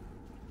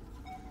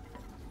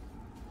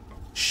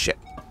 Shit.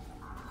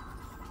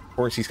 Of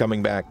course he's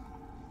coming back.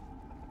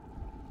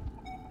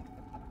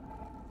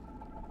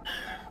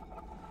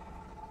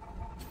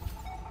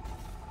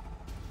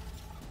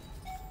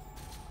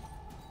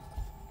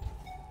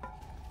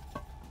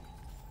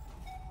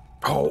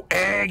 Oh,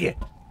 egg!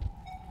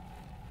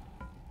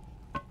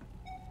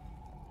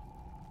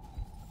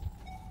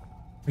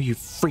 Are you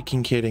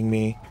freaking kidding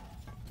me?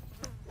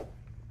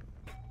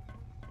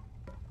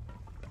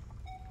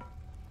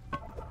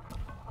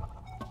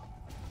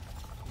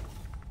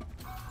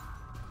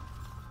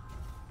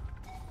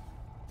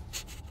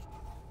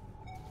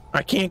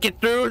 I can't get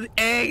through. The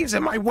eggs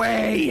in my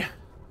way.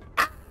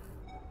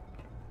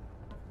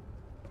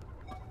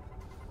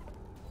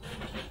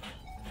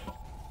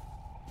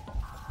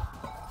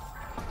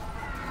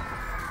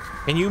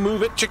 Can you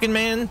move it, chicken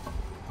man?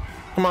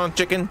 Come on,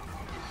 chicken.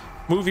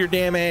 Move your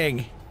damn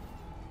egg.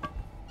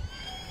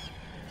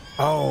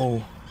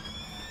 Oh.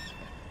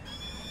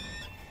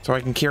 So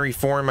I can carry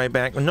 4 in my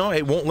back. No,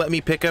 it won't let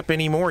me pick up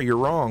anymore. You're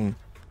wrong.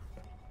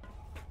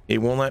 It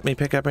won't let me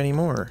pick up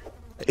anymore.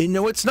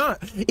 No, it's not.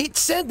 It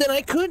said that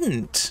I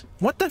couldn't.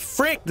 What the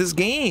frick, this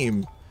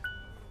game?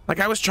 Like,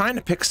 I was trying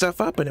to pick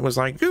stuff up and it was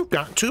like, you've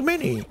got too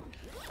many.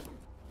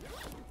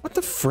 What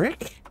the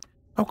frick?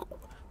 Oh,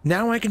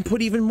 now I can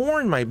put even more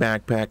in my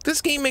backpack.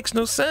 This game makes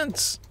no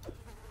sense.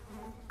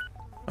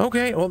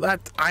 Okay, well,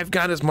 I've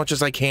got as much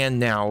as I can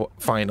now,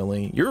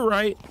 finally. You're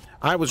right.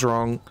 I was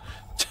wrong.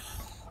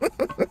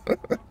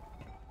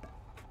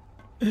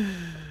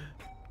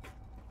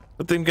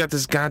 But they've got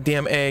this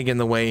goddamn egg in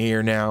the way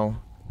here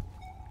now.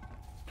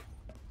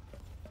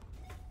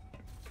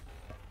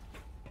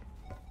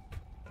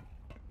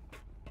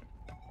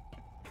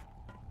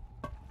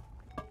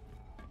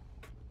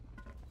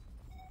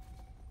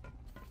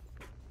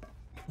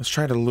 Let's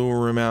try to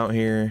lure him out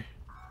here.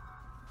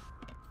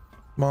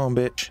 Come on,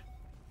 bitch.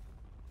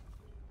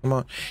 Come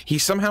on.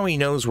 Somehow he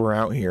knows we're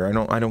out here.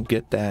 I don't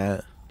get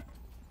that.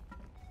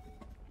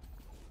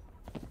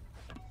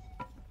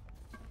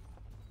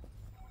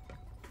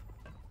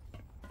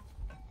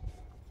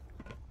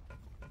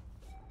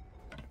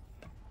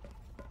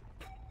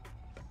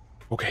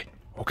 Okay,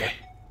 okay.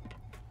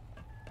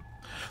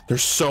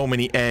 There's so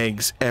many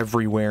eggs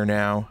everywhere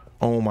now.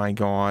 Oh my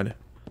god.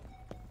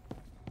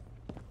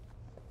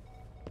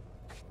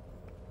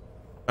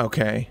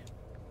 Okay.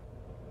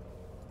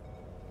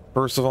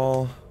 First of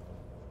all,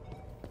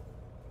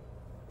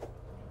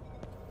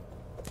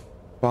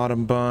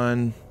 bottom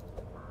bun.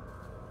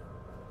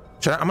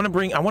 I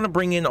want to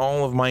bring in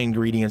all of my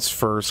ingredients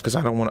first because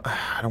I don't want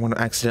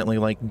to accidentally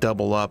like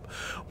double up.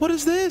 What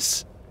is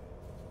this?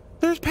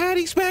 There's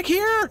patties back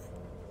here.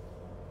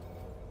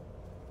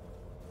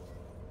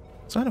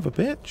 Son of a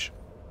bitch.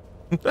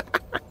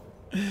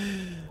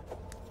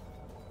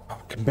 I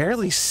can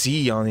barely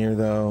see on here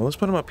though. Let's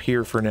put them up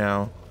here for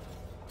now.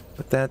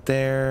 Put that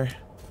there.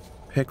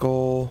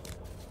 Pickle,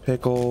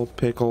 pickle,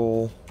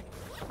 pickle.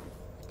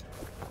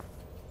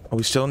 Oh,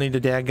 we still need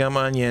the dadgum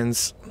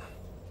onions.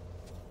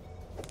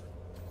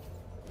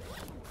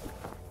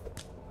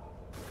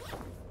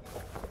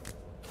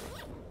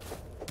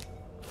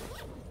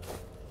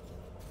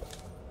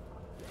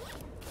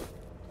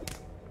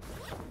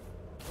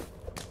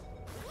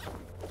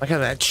 Look how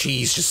that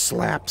cheese just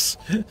slaps.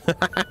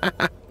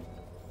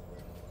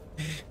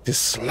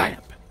 Just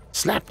slap.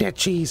 Slap that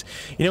cheese.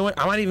 You know what?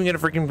 I'm not even gonna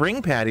freaking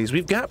bring patties.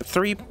 We got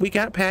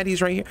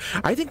patties right here.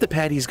 I think the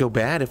patties go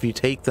bad if you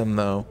take them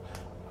though.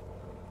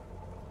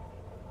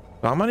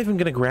 I'm not even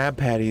gonna grab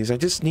patties. I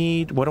just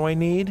need, what do I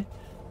need?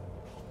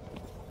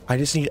 I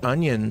just need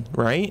onion,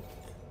 right?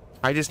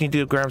 I just need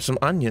to grab some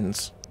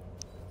onions.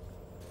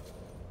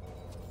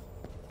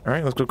 All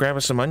right, let's go grab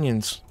us some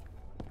onions.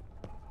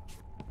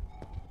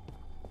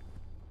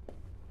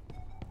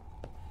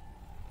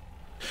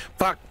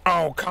 Fuck.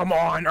 Oh, come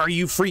on. Are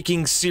you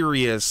freaking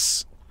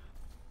serious?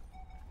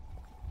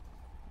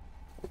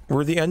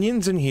 Were the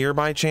onions in here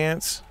by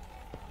chance?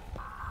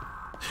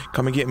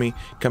 Come and get me.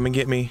 Come and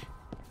get me.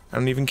 I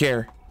don't even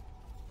care.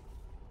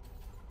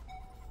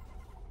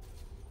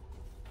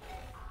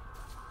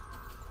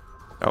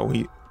 Oh,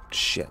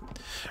 shit. All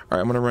right,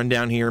 I'm gonna run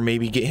down here and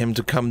maybe get him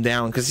to come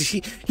down because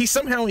he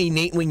somehow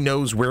innately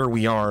knows where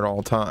we are at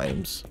all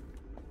times.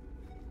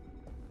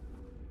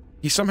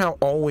 He somehow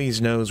always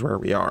knows where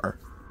we are.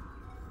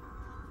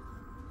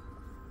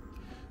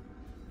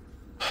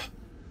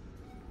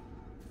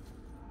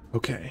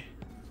 Okay.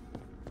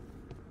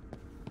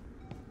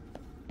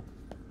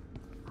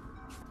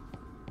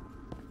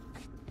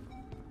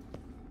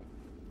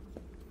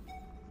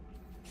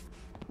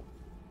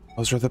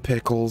 Those are the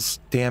pickles.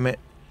 Damn it.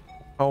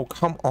 Oh,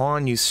 come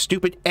on, you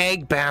stupid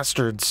egg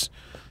bastards.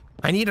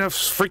 I need a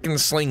freaking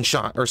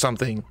slingshot or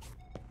something.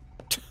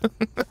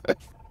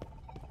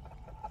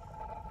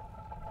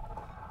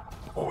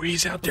 Oh,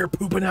 he's out there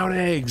pooping out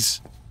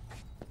eggs.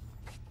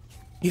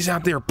 He's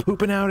out there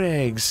pooping out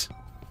eggs.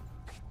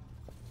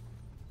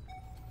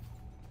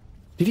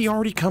 Did he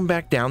already come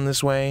back down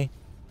this way?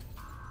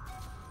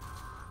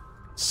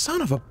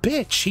 Son of a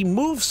bitch, he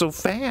moves so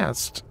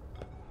fast.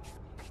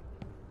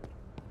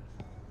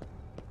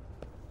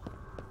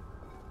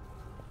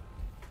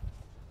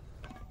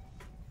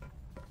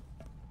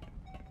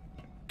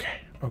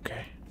 Okay,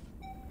 okay.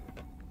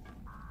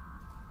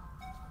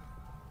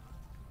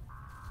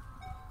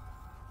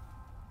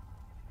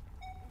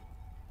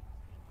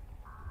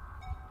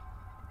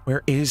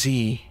 Where is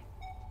he?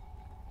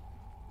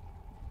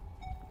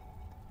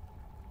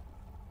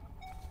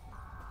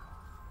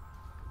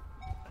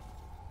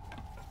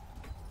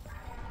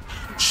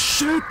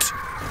 Shit!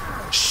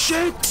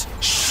 Shit!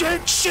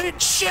 Shit!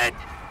 Shit! Shit!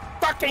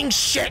 Fucking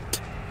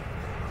shit!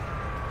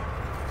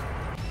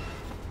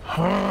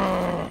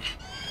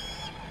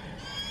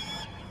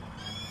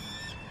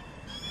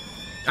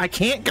 I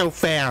can't go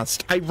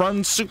fast. I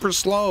run super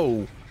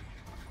slow.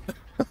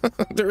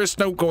 There is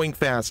no going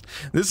fast.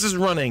 This is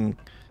running.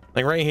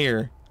 Like right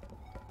here.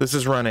 This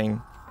is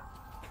running.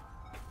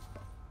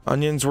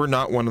 Onions were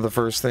not one of the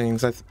first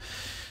things.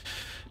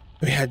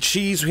 We had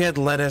cheese, we had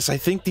lettuce. I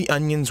think the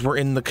onions were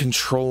in the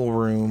control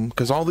room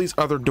because all these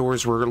other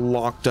doors were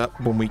locked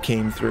up when we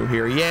came through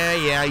here.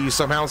 Yeah, you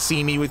somehow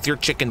see me with your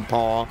chicken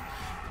paw.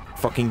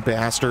 Fucking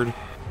bastard.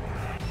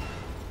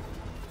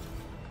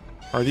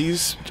 Are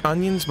these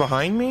onions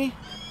behind me?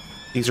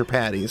 These are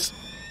patties.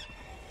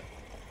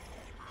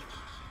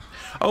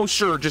 Oh,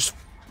 sure, just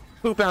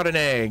poop out an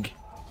egg.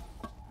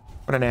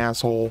 What an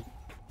asshole.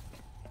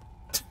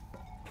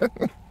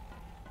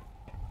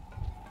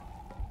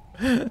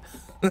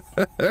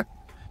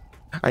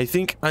 I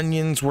think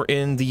onions were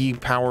in the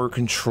power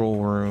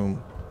control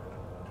room.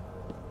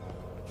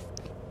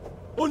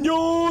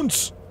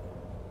 Onions!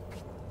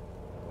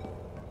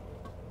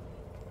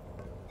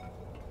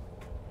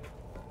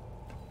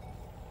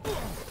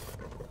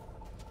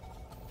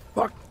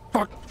 Fuck.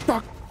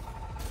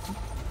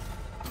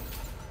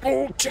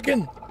 Oh,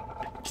 chicken!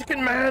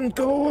 Chicken man,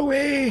 go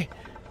away!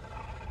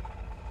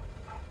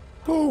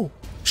 Go!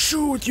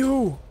 Shoot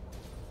you!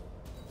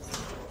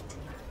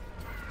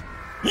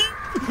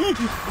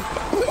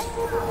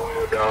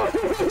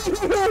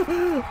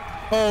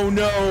 Oh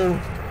no!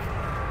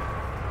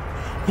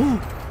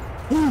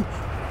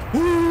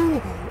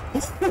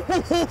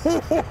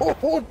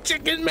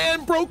 Chicken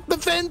man broke the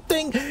vent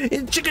thing!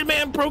 Chicken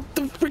man broke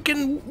the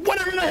freaking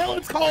whatever the hell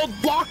it's called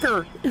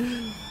blocker!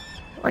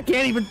 I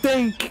can't even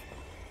think!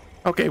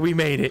 Okay, we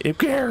made it. Who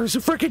cares? Who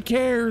freaking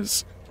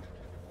cares?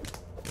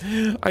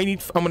 I'm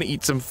gonna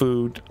eat some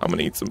food.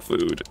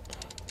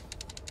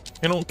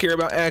 I don't care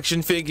about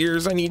action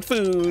figures. I need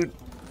food.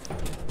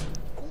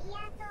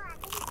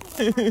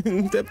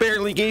 That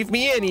barely gave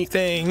me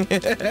anything.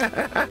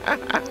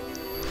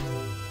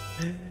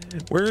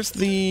 Where's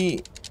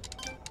the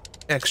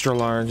extra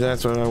large?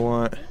 That's what I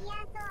want.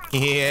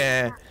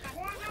 Yeah.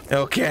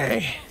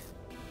 Okay.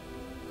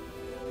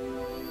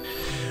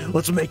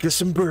 Let's make us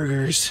some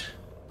burgers.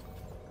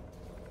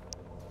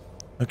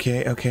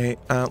 Okay.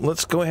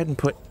 Let's go ahead and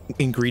put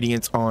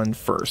ingredients on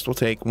first. We'll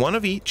take one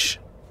of each.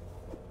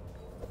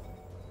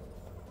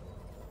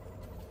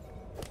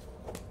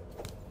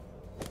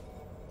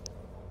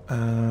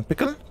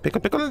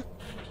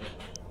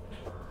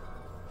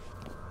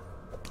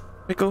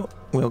 Pickle.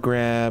 We'll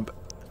grab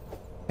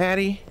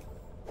patty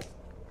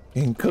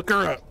and cook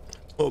her up.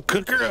 We'll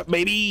cook her up,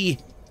 baby.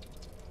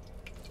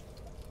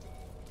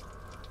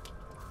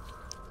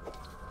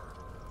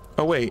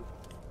 Oh, wait.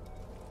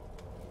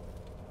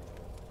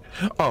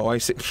 Oh, I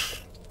see.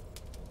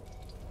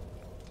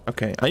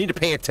 Okay, I need to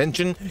pay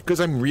attention because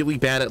I'm really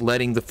bad at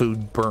letting the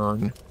food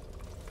burn.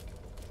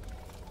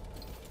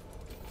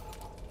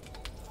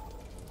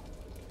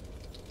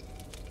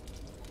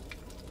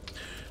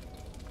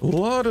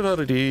 La da da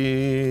da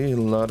dee,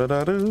 la da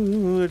da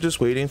da. Just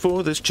waiting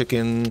for this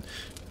chicken.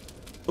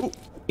 Oh,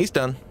 he's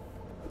done.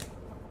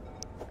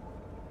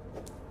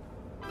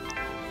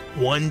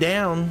 One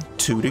down,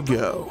 two to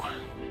go.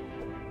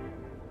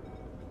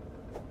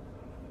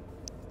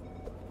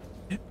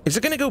 Is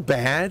it gonna go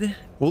bad?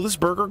 Will this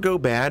burger go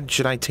bad?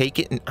 Should I take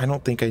it? I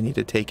don't think I need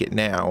to take it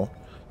now.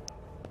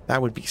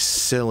 That would be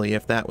silly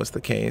if that was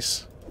the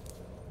case.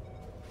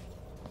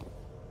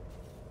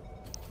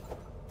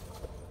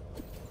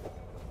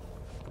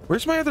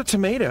 Where's my other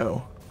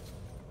tomato?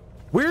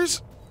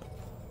 Where's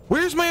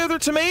my other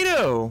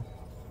tomato?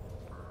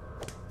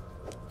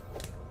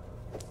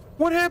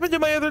 What happened to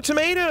my other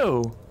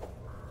tomato?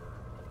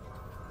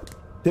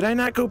 Did I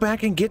not go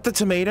back and get the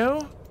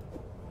tomato?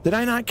 Did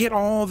I not get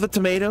all the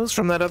tomatoes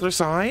from that other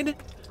side?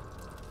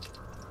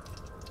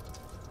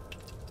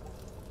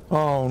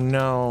 Oh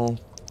no.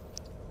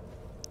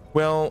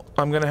 Well,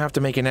 I'm gonna have to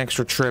make an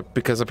extra trip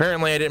because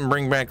apparently I didn't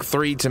bring back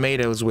 3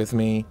 tomatoes with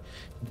me.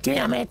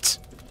 Damn it!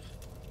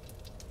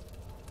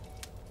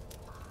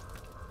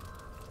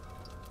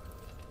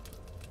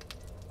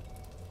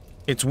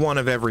 It's one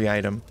of every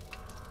item.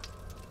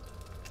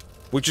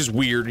 Which is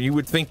weird. You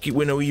would think you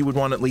would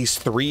want at least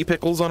 3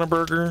 pickles on a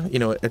burger, you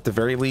know, at the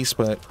very least,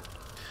 but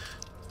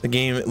the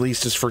game at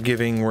least is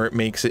forgiving where it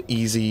makes it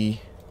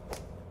easy.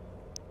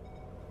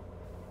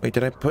 Wait,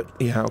 did I put...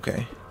 Yeah,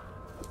 okay.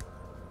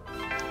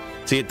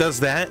 See, it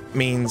does that,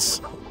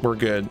 means we're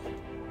good.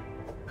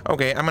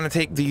 Okay, I'm gonna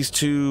take these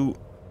 2...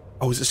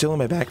 Oh, is it still in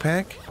my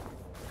backpack?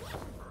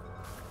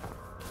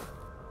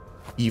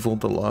 Evil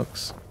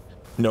Deluxe.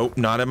 Nope,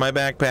 not in my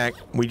backpack.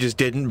 We just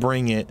didn't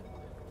bring it.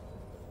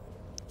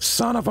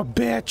 Son of a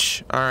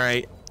bitch.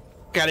 Alright.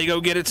 Gotta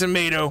go get a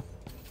tomato.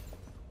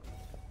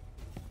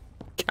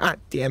 God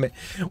damn it.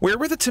 Where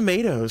were the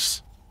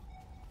tomatoes?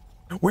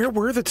 Where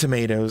were the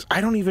tomatoes?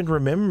 I don't even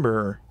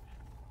remember.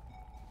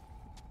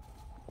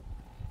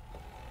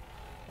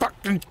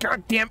 Fucking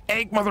goddamn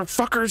egg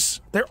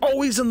motherfuckers. They're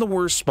always in the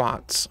worst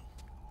spots.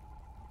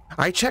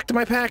 I checked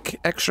my pack.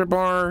 Extra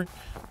bar.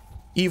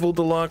 Evil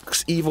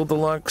Deluxe,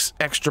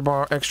 extra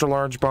bar, extra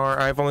large bar.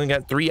 I've only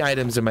got 3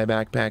 items in my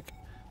backpack.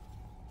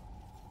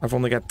 I've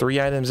only got 3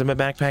 items in my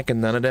backpack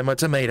and none of them are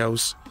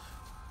tomatoes.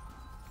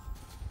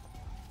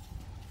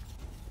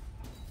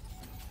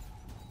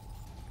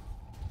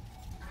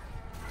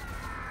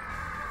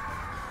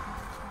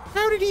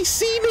 How did he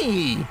see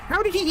me?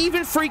 How did he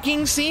even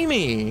freaking see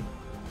me?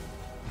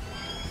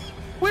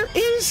 Where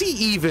is he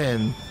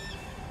even?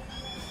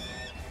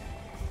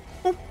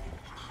 Oh.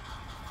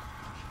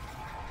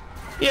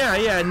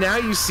 Yeah, now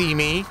you see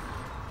me.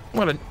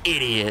 What an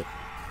idiot.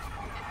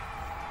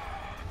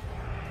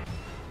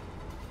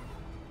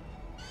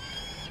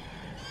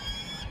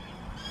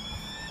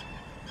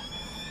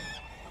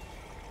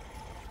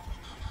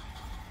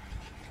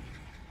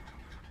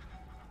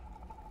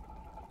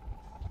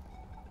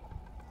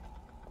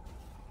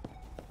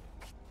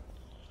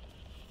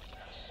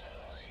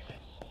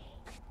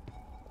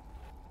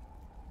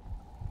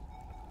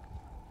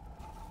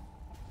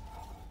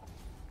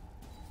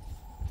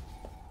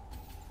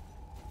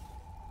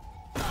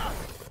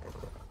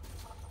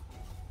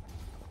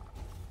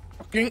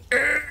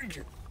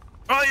 Egg!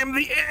 I am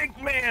the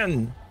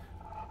Eggman!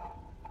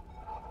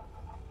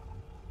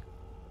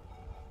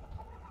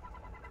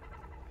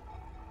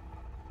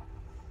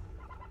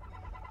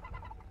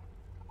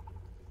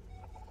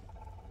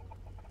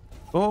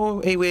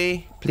 Go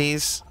away,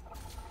 please.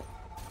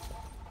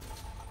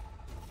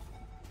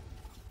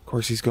 Of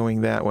course he's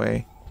going that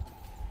way.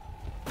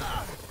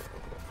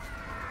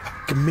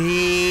 Fuck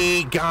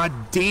me! God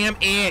damn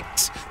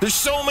it! There's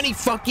so many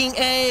fucking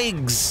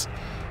eggs!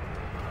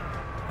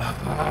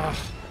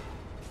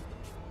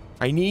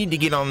 I need to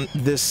get on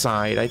this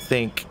side, I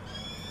think.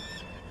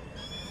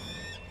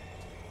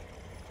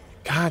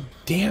 God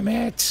damn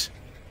it.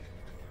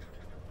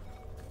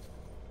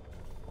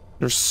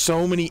 There's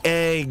so many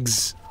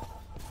eggs.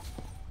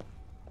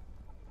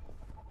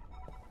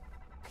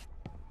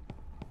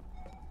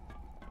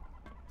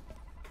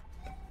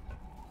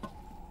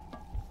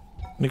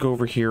 Let me go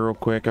over here real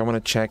quick. I want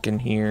to check in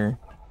here.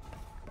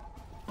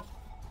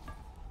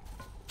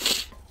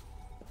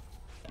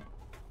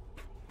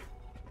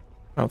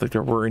 I don't think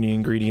there were any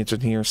ingredients in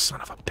here. Son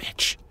of a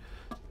bitch.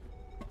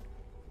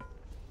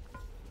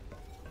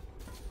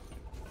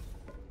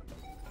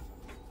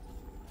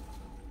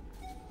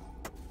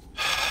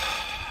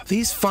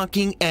 These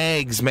fucking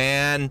eggs,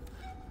 man.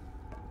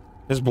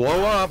 Just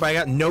blow up. I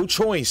got no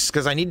choice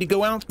because I need to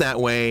go out that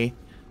way.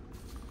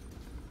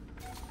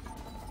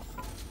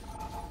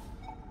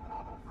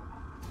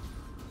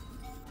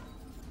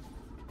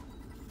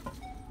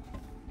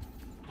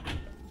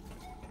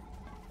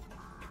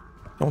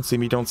 Don't see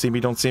me, don't see me,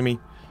 don't see me.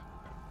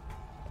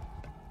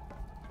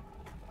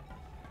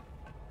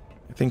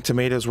 I think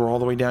tomatoes were all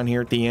the way down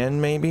here at the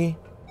end, maybe?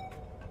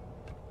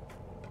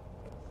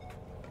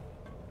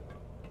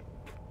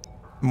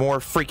 More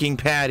freaking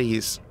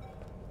patties.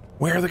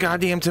 Where are the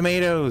goddamn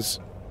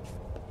tomatoes?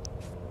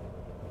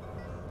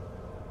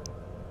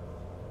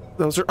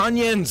 Those are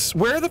onions.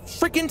 Where are the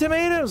freaking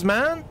tomatoes,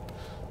 man?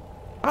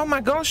 Oh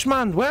my gosh,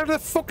 man. Where are the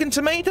fucking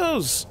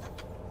tomatoes?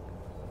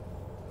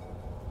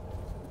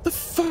 The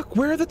fuck?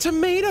 Where are the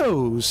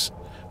tomatoes?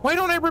 Why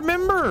don't I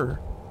remember?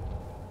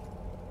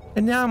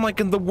 And now I'm like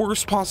in the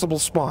worst possible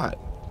spot.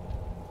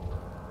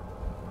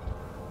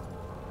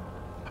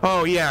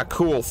 Oh yeah,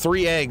 cool.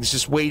 3 eggs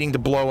just waiting to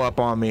blow up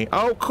on me.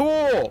 Oh,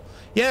 cool.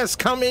 Yes,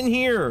 come in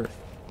here.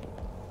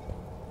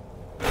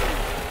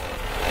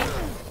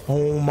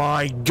 Oh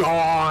my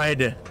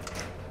god.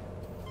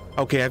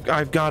 Okay,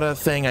 I've got a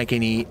thing I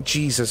can eat.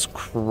 Jesus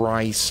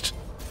Christ.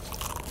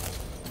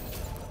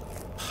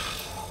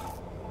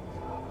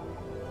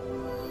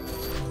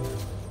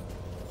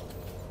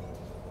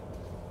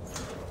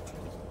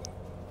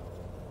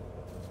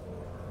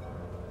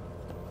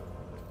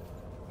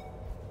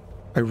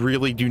 I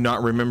really do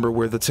not remember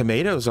where the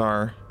tomatoes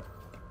are.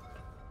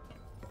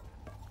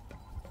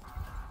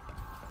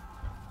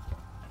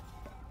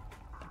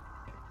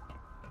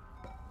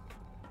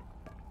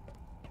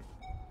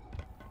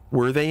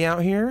 Were they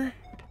out here?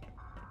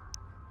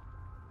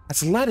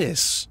 That's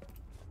lettuce.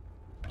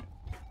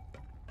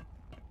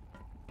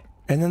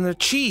 And then the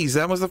cheese.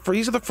 That was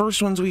these are the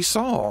first ones we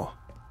saw.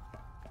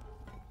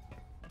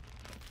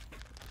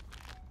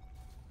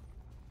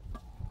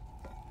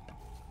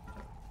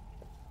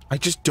 I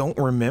just don't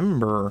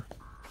remember.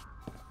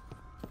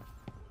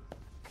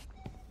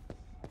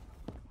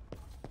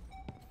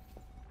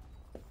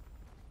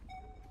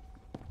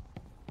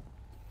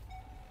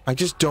 I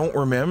just don't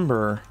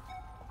remember.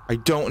 I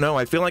don't know.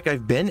 I feel like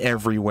I've been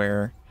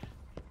everywhere.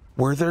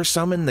 Were there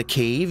some in the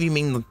cave? You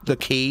mean the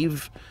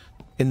cave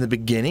in the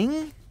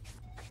beginning?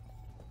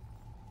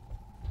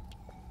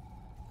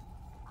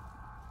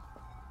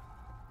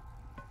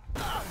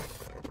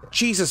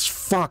 Jesus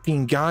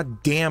fucking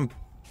goddamn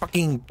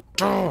fucking...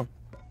 Oh.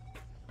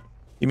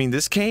 You mean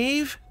this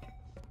cave?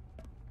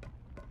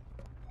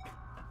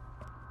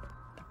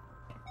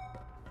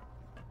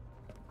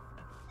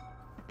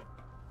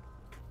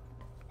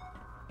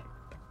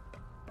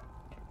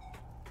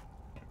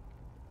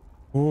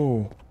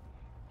 Ooh.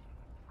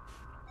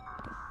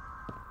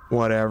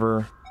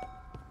 Whatever.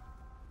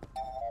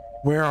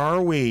 Where are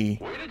we?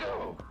 Way to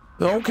go.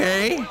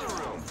 Okay.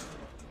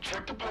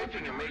 Check the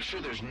piping and make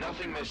sure there's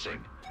nothing missing.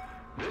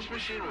 This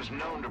machine was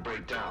known to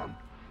break down.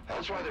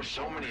 That's why there's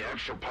so many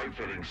extra pipe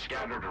fittings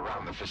scattered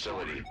around the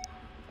facility.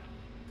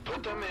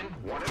 Put them in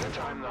one at a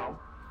time, though.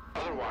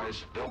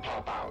 Otherwise, they'll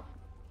pop out.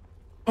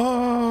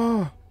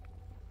 Oh.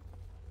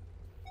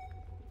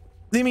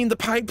 You mean the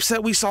pipes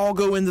that we saw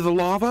go into the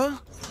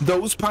lava?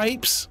 Those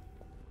pipes?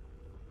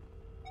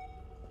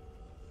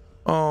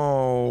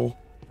 Oh.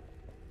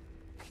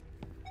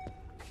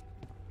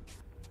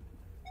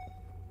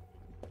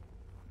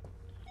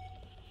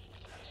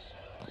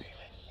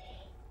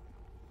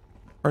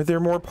 Are there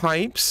more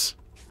pipes?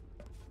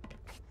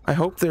 I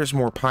hope there's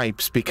more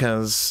pipes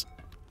because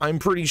I'm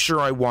pretty sure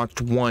I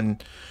watched one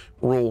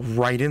roll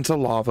right into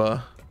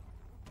lava.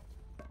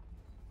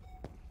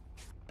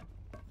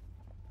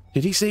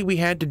 Did he say we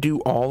had to do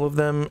all of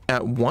them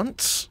at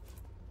once?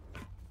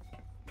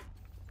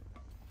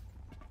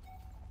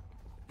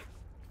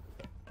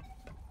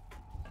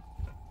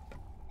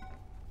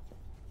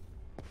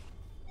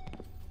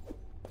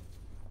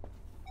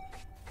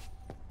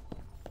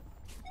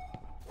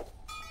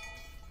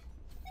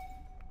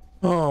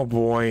 Oh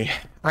boy,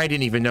 I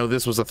didn't even know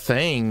this was a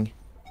thing.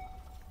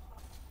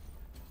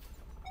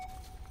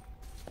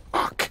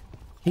 Fuck.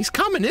 He's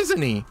coming,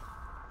 isn't he?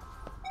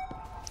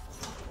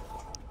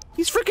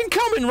 He's freaking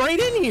coming right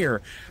in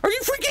here. Are you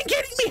freaking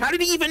kidding me? How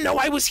did he even know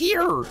I was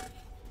here?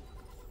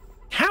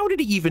 How did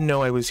he even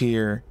know I was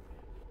here?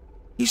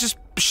 He's just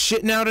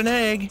shitting out an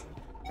egg.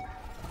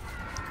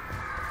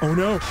 Oh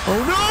no.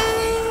 Oh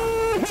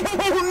no!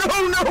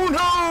 Oh no, no,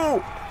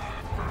 no!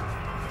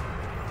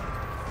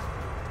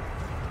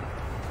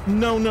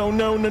 No, no,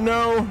 no, no,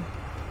 no.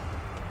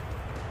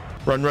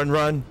 Run, run,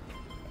 run.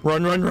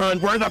 Run, run, run.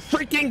 Where are the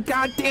freaking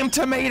goddamn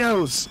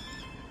tomatoes?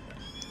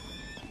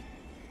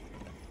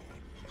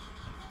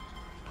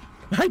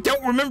 I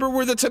don't remember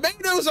where the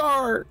tomatoes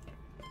are.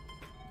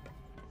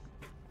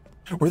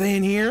 Were they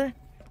in here?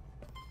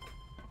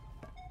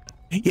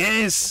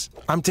 Yes.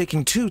 I'm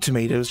taking 2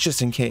 tomatoes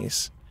just in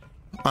case.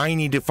 I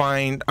need to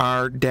find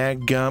our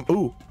daggum.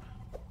 Ooh.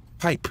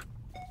 Pipe.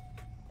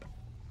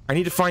 I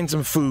need to find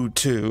some food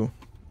too.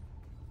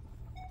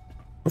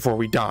 Before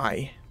we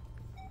die.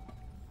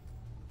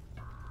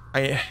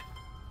 Let's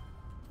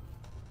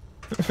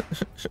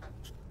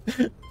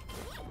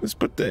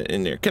put that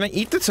in there. Can I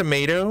eat the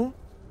tomato?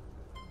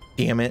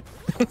 Damn it.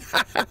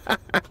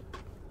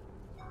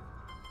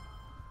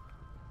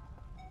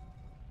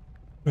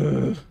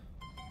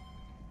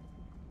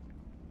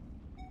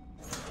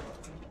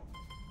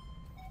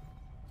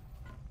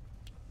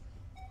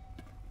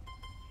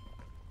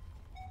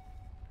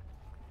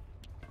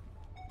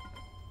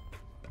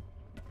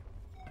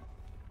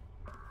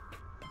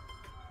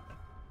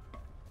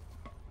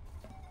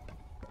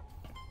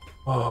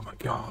 Oh my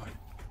god.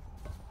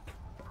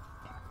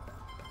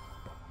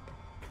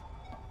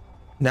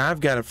 Now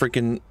I've got to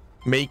freaking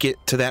make it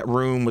to that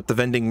room with the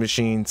vending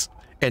machines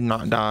and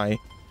not die.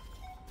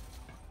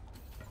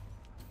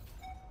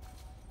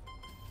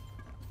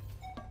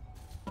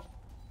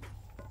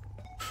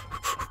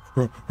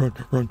 Run, run,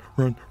 run,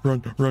 run,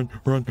 run, run,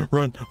 run,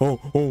 run. Oh,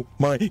 oh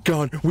my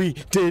god, we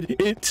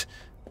did it.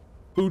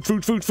 Food,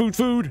 food, food, food,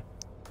 food.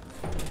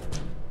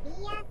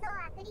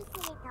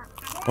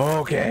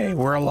 Okay,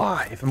 we're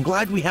alive. I'm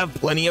glad we have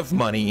plenty of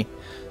money.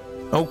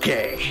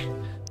 Okay.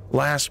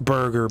 Last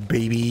burger,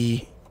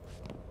 baby.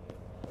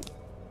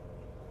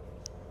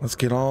 Let's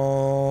get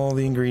all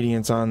the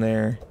ingredients on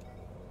there.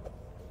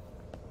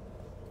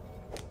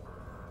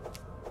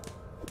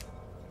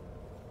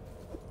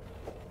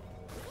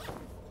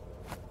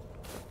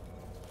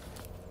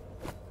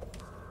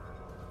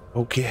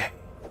 Okay.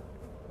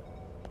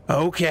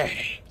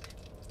 Okay.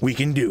 We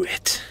can do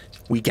it.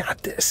 We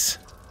got this.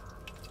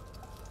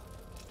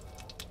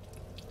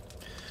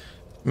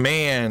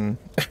 Man.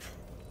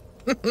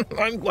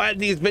 I'm glad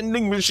these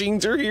vending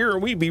machines are here or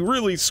we'd be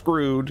really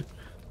screwed.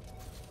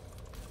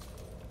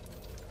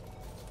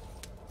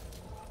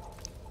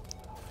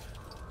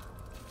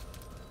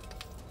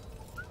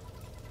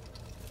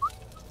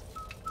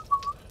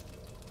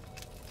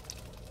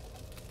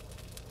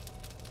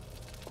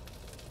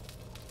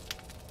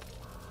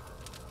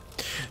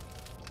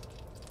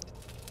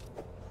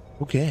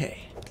 Okay.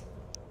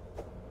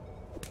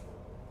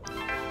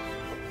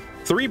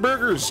 3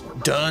 burgers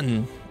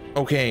done.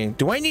 Okay,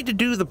 do I need to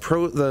do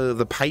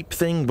the pipe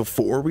thing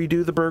before we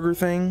do the burger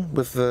thing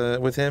with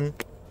him?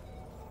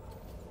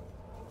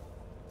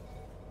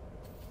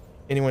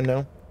 Anyone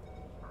know?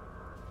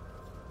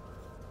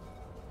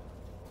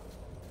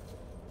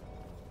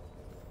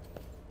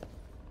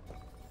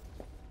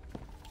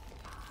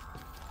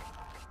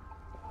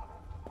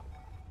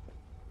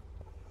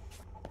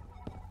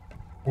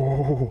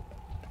 Oh.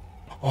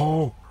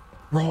 Oh,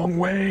 wrong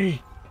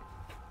way.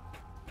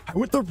 I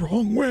went the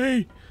wrong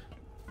way.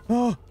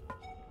 Oh.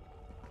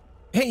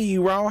 Hey,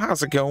 Raw,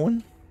 how's it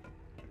going?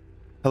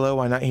 Hello,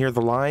 I not hear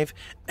the live?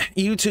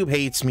 YouTube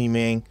hates me,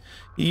 man.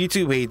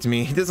 YouTube hates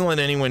me. It doesn't let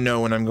anyone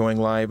know when I'm going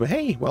live. But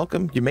hey,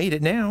 welcome. You made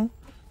it now.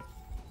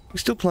 We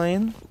still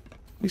playing.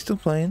 We still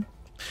playing.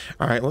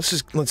 All right,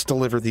 let's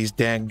deliver these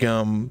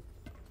daggum.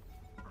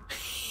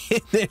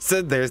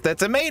 There's that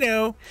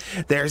tomato.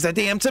 There's that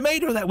damn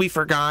tomato that we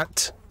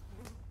forgot.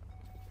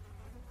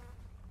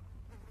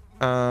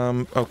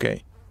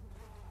 Okay.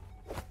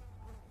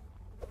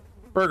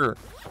 Burger.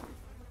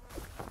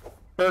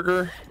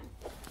 Burger.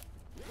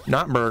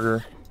 Not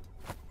burger.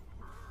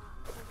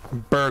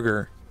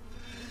 Burger.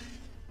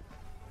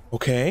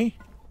 Okay.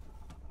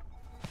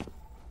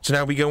 So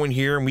now we go in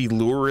here and we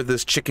lure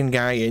this chicken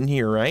guy in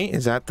here, right?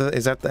 Is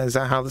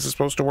that how this is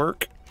supposed to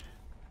work?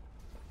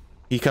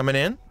 He coming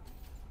in?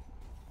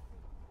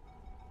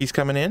 He's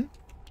coming in?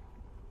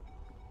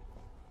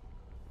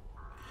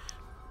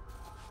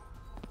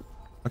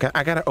 Okay,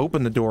 I gotta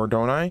open the door,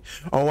 don't I?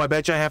 Oh, I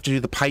bet you I have to do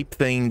the pipe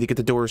thing to get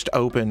the doors to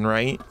open,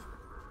 right?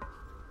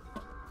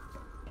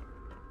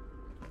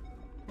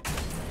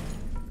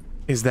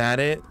 Is that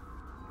it?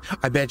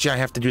 I bet you I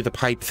have to do the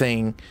pipe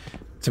thing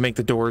to make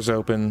the doors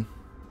open.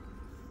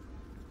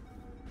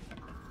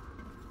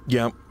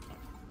 Yep.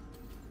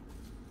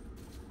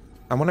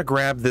 I'm gonna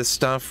grab this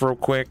stuff real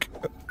quick.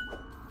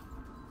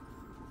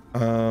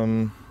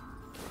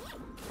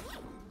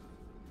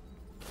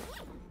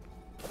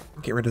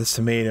 Get rid of this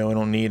tomato. I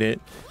don't need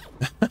it.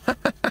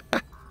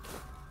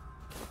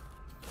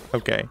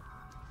 Okay.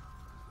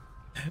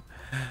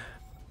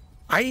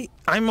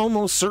 I'm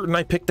almost certain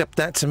I picked up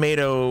that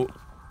tomato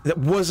that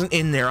wasn't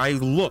in there. I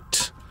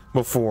looked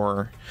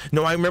before.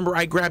 No, I remember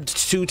I grabbed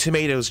 2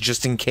 tomatoes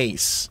just in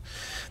case.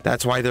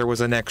 That's why there was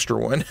an extra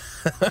one.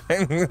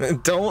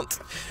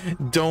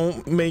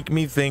 Don't make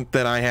me think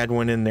that I had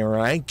one in there.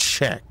 I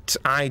checked.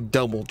 I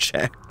double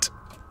checked.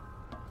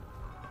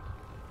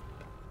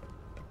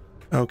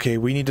 Okay,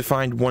 we need to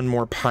find one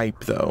more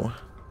pipe though.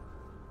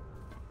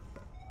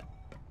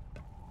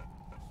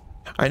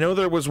 I know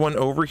there was one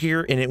over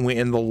here and it went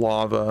in the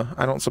lava.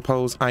 I don't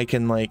suppose I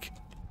can like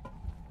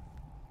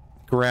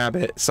grab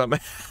it somehow.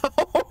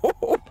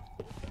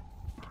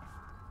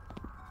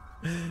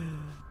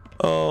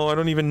 Oh, I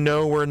don't even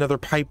know where another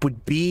pipe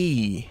would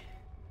be.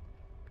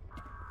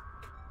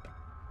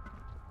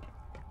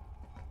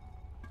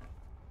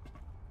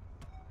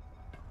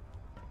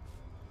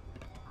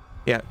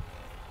 Yeah.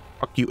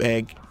 Fuck you,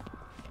 egg.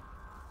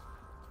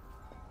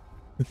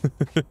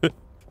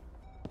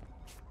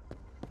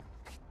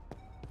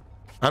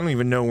 I don't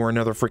even know where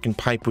another freaking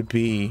pipe would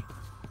be.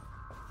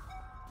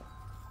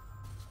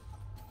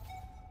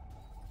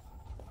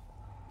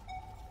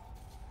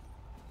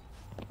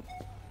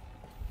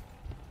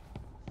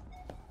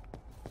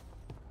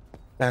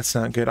 That's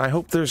not good. I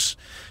hope there's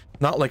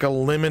not like a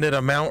limited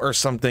amount or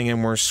something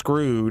and we're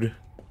screwed.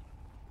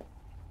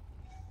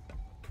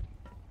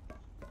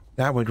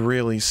 That would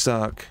really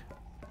suck.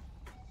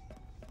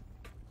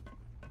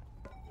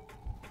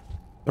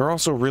 They're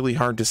also really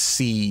hard to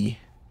see.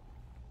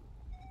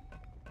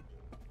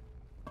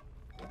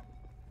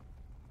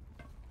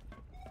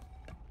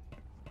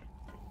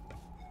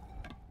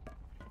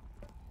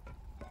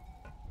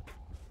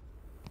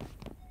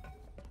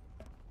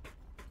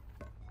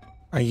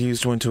 I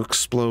used one to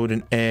explode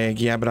an egg.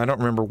 Yeah, but I don't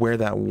remember where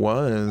that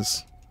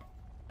was.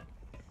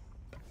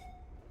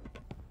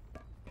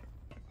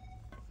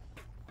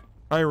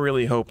 I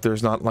really hope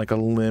there's not like a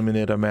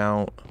limited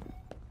amount.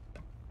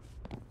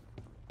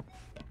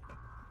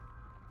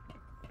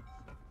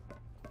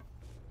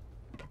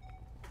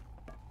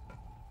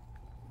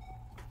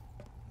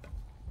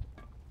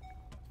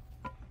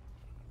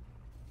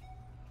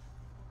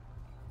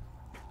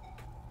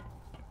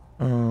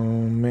 Oh,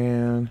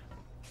 man.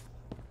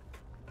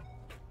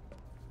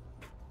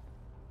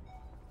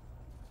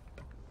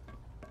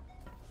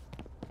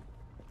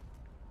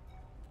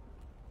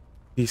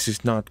 This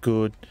is not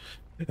good.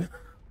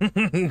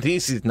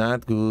 This is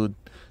not good.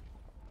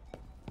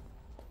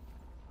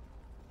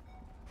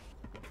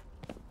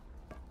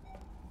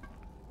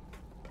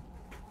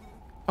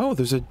 Oh,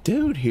 there's a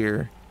dude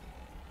here.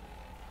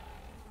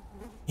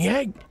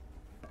 Yeah.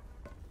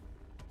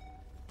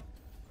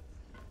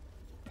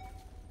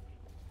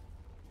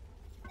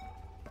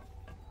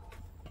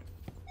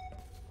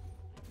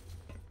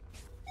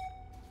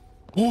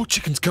 Oh,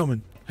 chicken's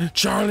coming.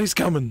 Charlie's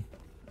coming.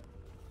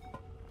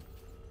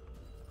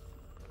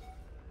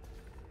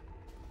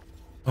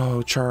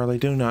 Oh, Charlie,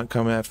 do not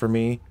come after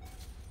me.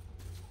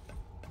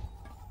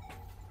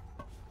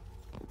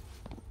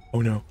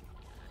 Oh, no.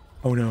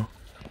 Oh, no.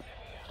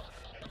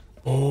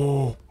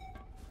 Oh.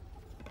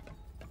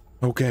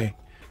 Okay.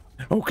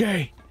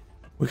 Okay.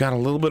 We got a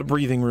little bit of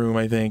breathing room,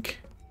 I think.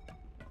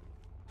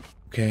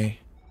 Okay.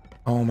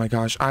 Oh, my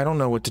gosh. I don't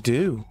know what to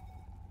do.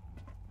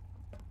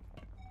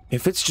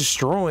 If it's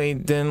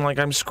destroyed, then, like,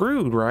 I'm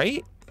screwed,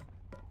 right?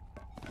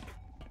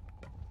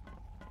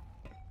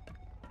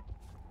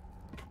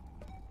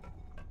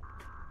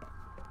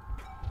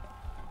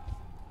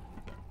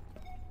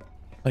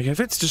 Like,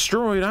 if it's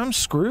destroyed, I'm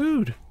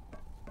screwed.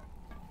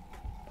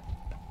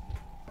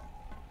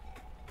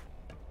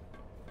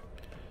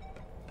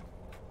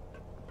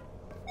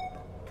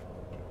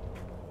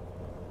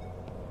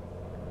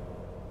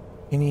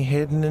 Any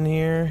hidden in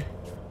here?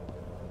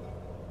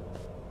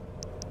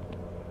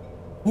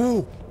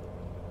 Whoa!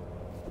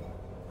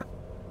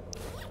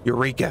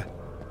 Eureka!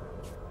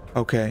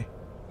 Okay.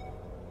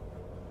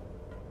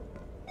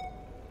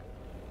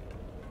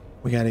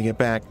 We gotta get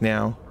back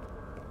now.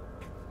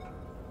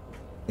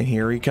 And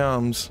here he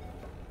comes.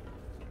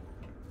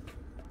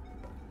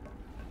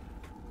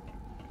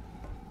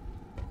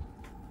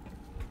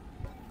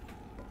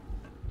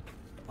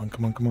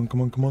 Come on, come on,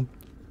 come on, come on.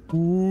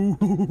 Ooh.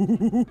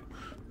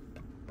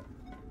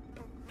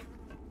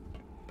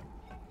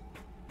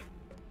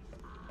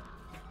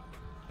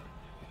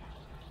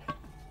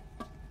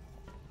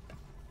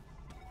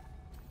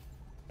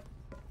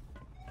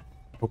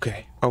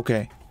 Okay,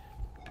 okay.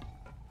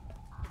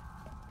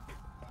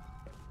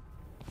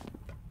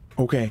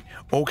 Okay,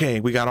 okay,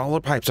 we got all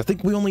the pipes. I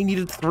think we only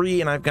needed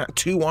 3, and I've got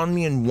 2 on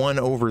me and 1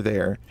 over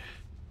there.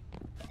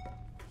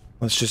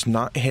 Let's just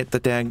not hit the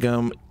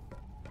dadgum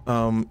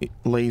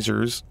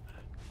lasers.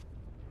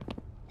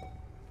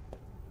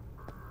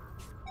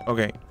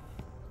 Okay.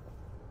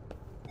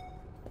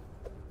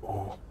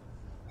 Oh.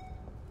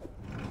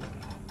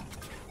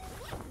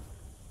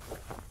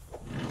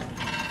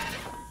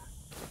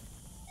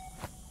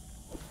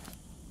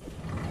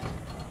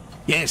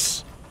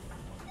 Yes!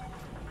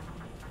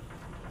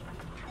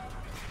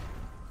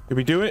 Did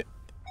we do it?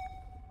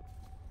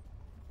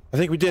 I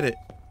think we did it.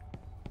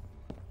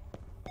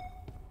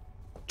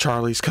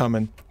 Charlie's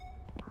coming.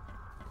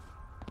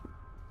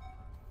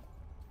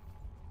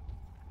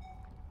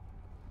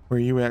 Where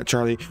are you at,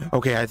 Charlie?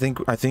 Okay, I think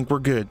we're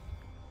good.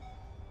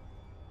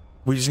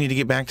 We just need to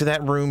get back to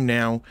that room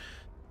now,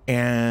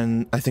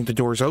 and I think the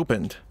door's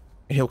opened.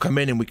 And he'll come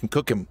in and we can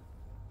cook him.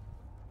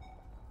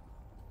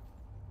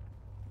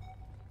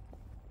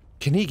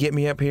 Can he get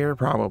me up here?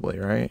 Probably,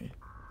 right?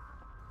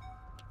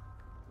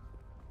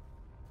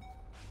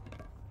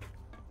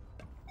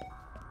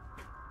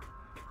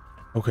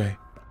 Okay.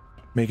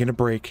 Making a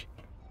break.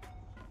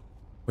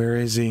 Where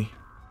is he?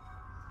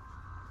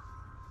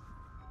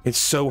 It's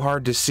so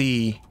hard to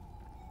see.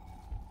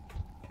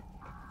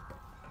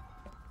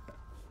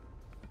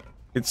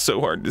 It's so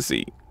hard to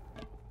see.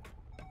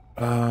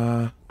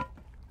 I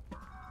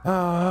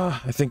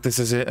think this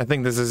is it. I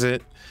think this is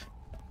it.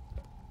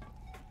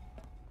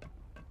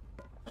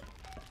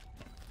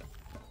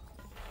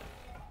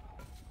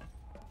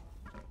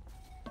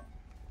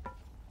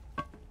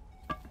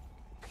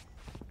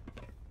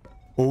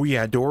 Oh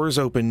yeah, door is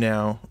open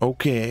now.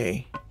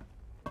 Okay.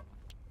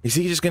 Is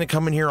he just gonna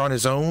come in here on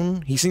his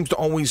own? He seems to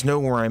always know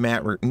where I'm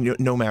at,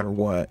 no matter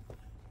what.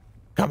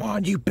 Come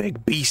on, you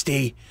big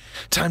beastie.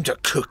 Time to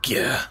cook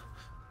you.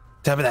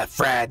 Time for that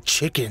fried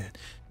chicken.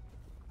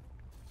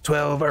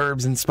 12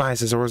 herbs and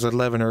spices, or was it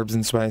 11 herbs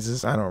and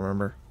spices? I don't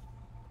remember.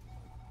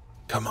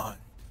 Come on.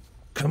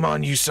 Come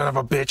on, you son of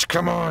a bitch.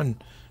 Come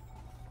on.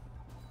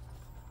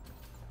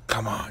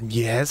 Come on.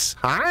 Yes.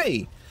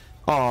 Hi.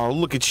 Oh,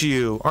 look at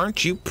you.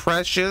 Aren't you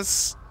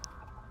precious?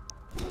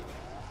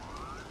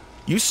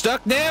 You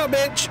stuck now,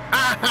 bitch.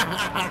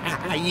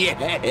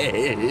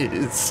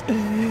 Yes.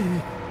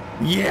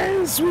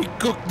 Yes, we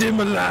cooked him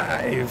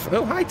alive.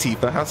 Oh, hi,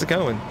 Tifa. How's it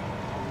going?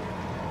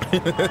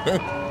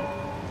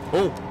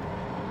 Oh,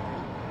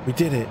 we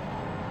did it.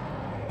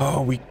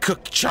 Oh, we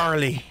cooked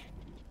Charlie.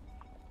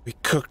 We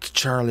cooked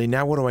Charlie.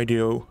 Now what do I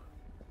do?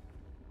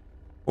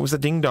 What was the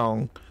ding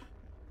dong?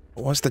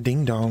 What's the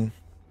ding dong?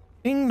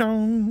 Ding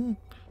dong.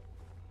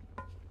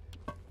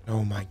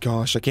 Oh my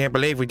gosh, I can't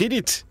believe we did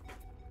it.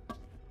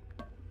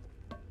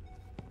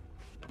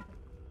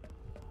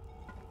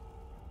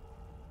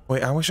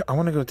 Wait, I want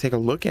to go take a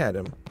look at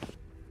him.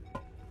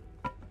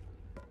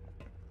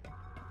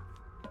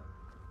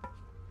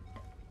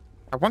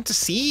 I want to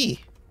see.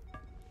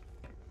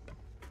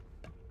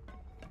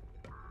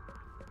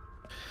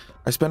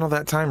 I spent all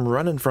that time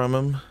running from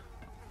him.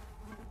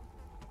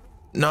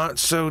 Not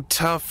so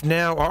tough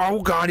now.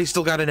 Oh god, he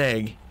still got an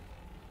egg.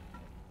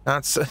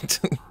 Not so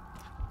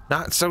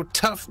not so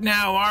tough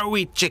now, are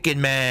we, chicken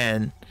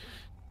man?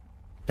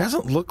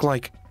 Doesn't look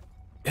like...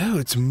 Oh,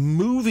 it's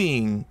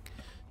moving.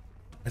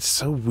 That's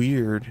so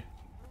weird.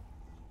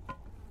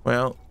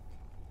 Well,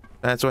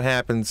 that's what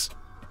happens.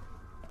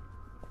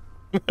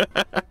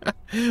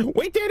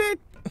 We did it!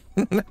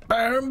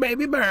 Burn,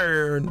 baby,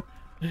 burn.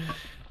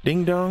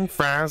 Ding dong,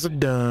 fries are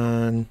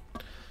done.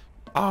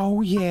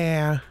 Oh,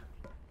 yeah.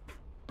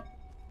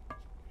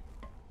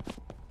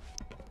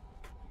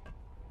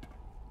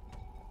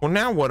 Well,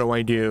 now what do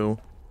I do?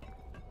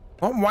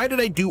 Oh, why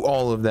did I do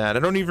all of that? I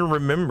don't even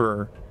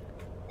remember.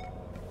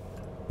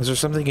 Is there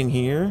something in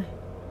here?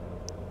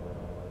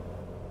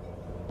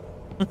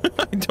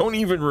 I don't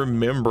even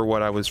remember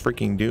what I was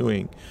freaking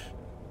doing.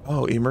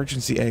 Oh,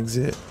 emergency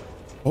exit.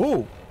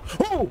 Oh!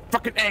 Oh!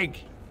 Fucking egg!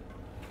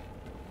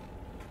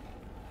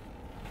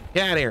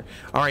 Get out of here.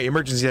 Alright,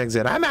 emergency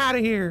exit. I'm out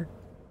of here.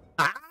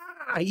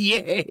 Ah,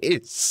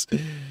 yes!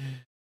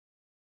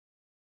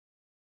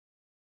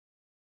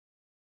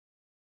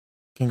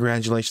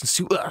 Congratulations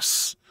to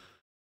us.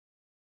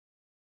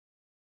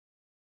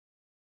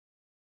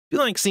 If you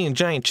like seeing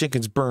giant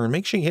chickens burn,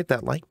 make sure you hit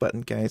that like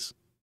button, guys.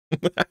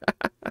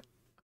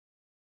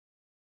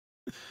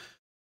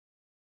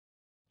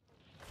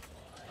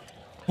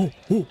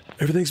 Oh,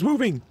 everything's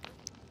moving.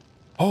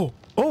 Oh,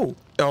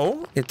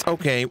 it's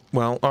okay.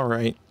 Well, all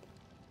right.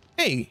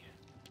 Hey,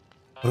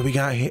 what do we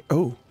got here?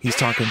 Oh, he's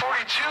talking. 42,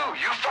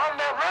 you found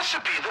that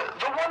recipe, the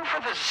one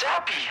for the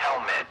Zappy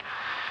helmet.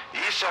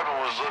 E7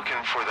 was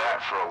looking for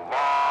that for a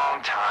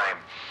long time.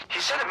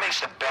 He said it makes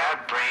the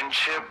bad brain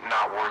chip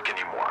not work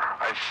anymore.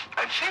 I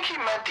think he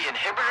meant the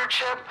inhibitor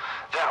chip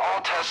that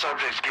all test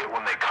subjects get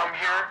when they come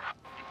here.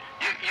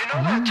 You know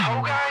that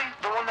toe guy?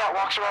 The one that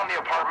walks around the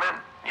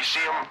apartment? You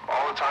see him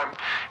all the time?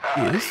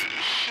 Yes.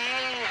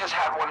 He has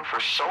had one for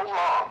so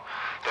long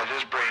that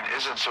his brain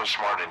isn't so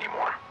smart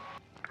anymore.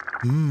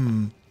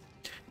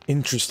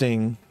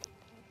 Interesting.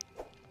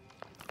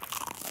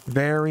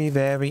 Very,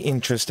 very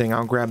interesting.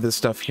 I'll grab this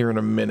stuff here in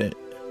a minute.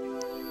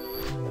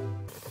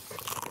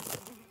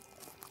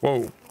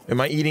 Whoa.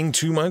 Am I eating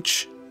too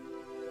much?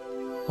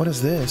 What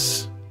is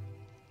this?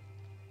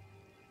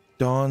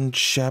 Dawn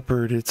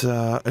Shepherd. It's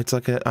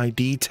like an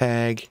ID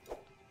tag.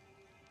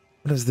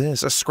 What is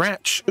this? A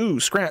scratch. Ooh,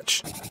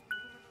 scratch.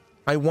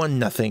 I won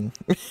nothing.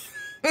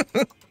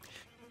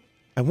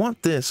 I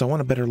want this. I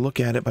want a better look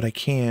at it, but I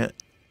can't.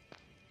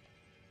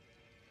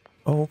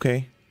 Oh,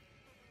 okay.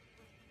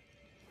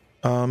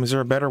 Is there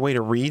a better way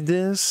to read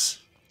this?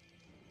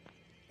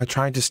 I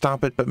tried to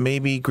stop it, but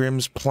maybe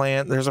Grimm's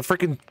plant. There's a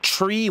freaking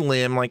tree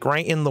limb, like,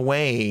 right in the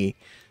way.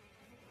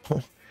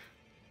 The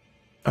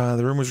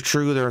rumors are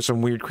true. There are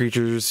some weird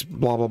creatures.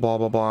 Blah, blah, blah,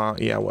 blah, blah.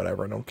 Yeah,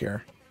 whatever. I don't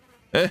care.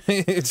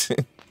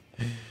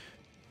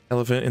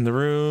 Elephant in the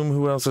room.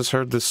 Who else has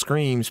heard the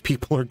screams?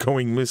 People are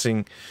going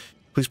missing.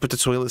 Please put the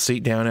toilet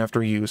seat down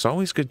after use.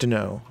 Always good to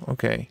know.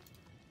 Okay.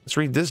 Let's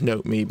read this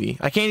note, maybe.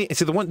 I can't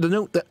see the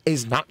note that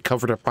is not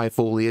covered up by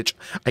foliage.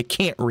 I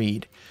can't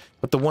read,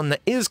 but the one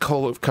that is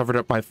covered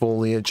up by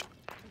foliage,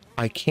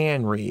 I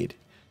can read.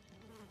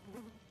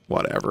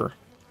 Whatever.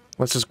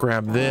 Let's just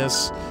grab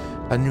this.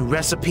 A new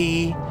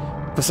recipe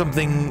for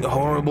something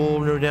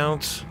horrible, no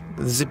doubt.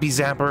 The zippy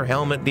zapper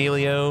helmet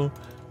dealio.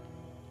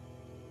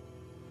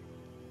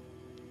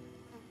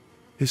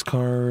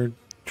 Discard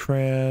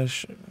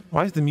trash.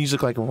 Why is the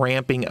music like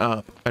ramping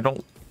up? I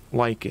don't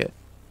like it.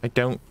 I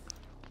don't.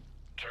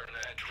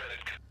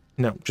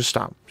 No, just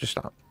stop. Just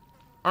stop.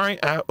 All right.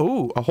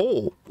 Ooh, a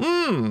hole.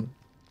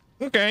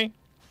 Okay.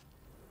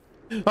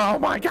 Oh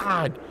my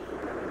God.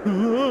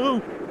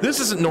 Ooh, this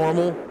isn't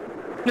normal.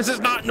 This is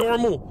not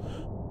normal.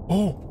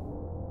 Oh.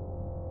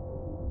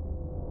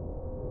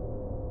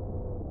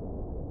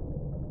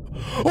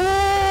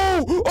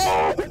 Oh!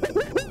 Oh!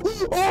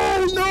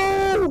 Oh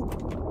no!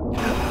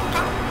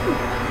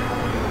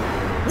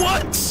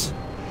 What?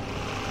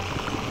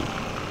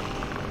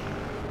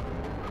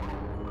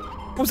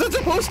 Was that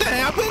supposed to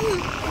happen?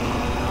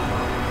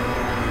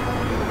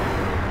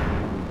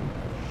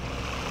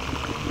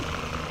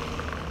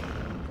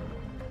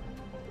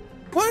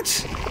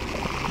 What?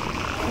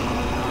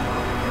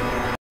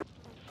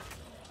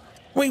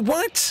 Wait,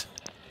 what?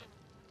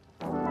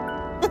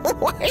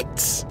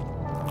 What?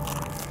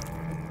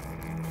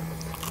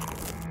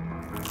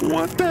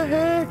 What the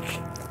heck?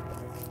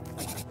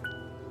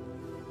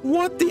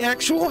 What the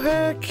actual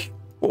heck?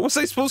 What was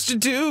I supposed to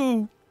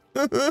do?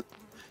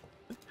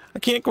 I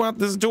can't go out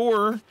this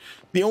door.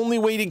 The only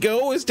way to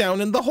go is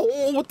down in the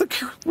hole with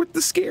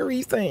the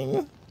scary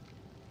thing.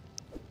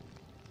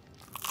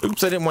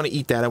 Oops, I didn't want to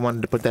eat that. I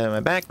wanted to put that in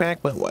my backpack,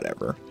 but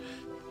whatever.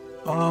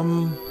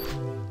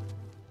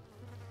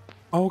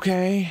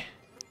 Okay.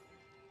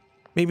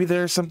 Maybe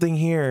there's something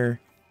here.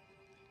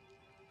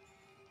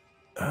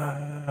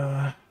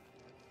 The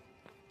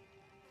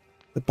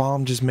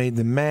bomb just made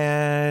them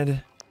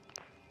mad.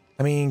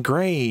 I mean,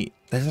 great.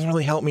 That doesn't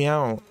really help me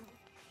out.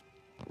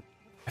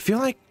 I feel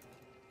like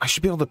I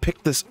should be able to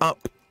pick this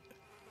up.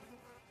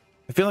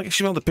 I feel like I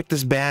should be able to pick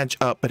this badge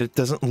up, but it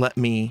doesn't let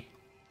me.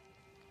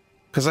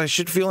 Because I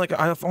also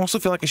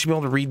feel like I should be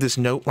able to read this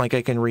note like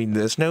I can read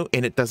this note,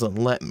 and it doesn't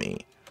let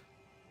me.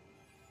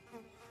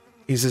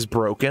 Is this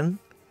broken?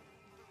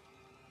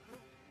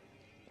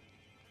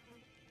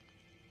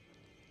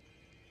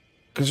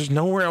 Because there's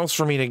nowhere else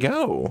for me to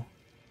go.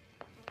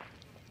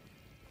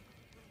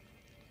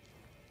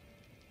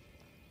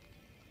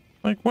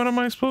 Like, what am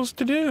I supposed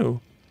to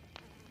do?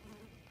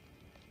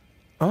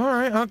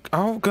 Alright,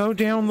 I'll go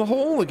down the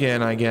hole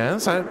again, I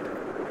guess. I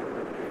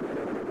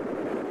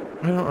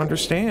don't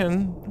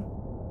understand.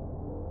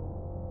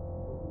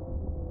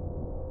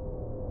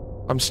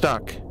 I'm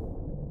stuck.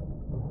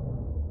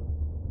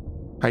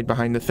 Hide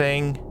behind the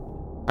thing.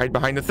 Hide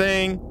behind the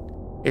thing.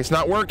 It's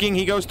not working.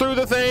 He goes through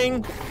the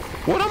thing.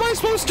 What am I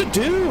supposed to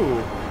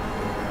do?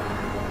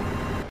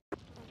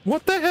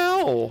 What the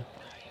hell?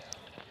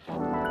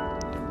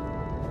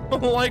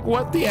 Like,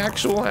 what the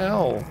actual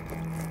hell?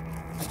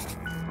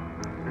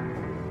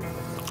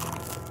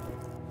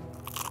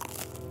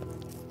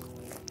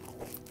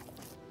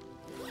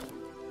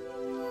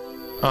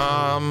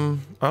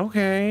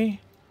 Okay.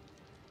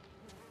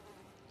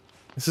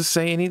 Does this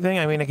say anything?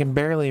 I mean, I can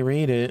barely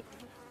read it.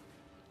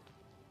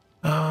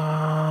 We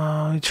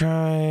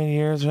tried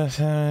years with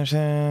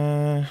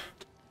they're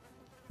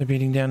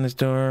beating down this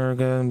door,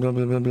 blah, blah,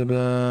 blah, blah,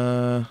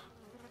 blah.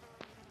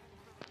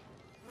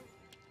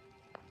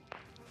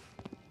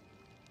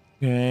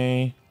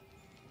 Okay.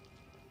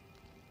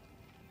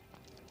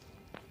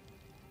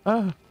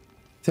 Oh,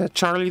 is that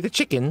Charlie the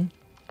chicken?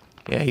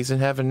 Yeah, he's in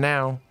heaven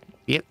now.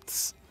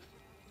 It's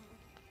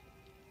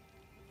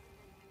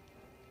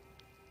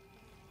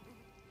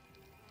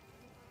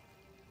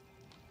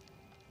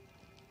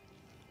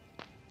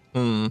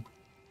Hmm.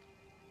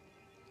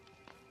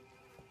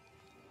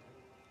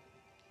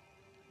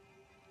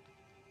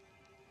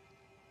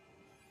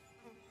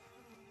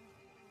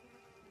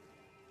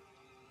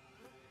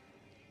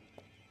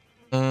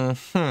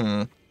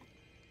 Hmm.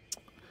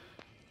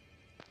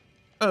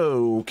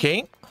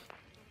 Okay.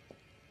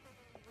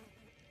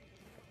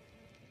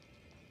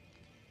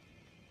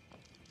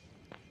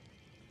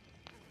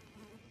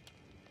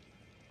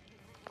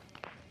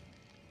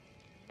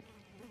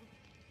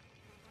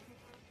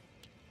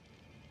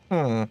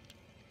 Hmm.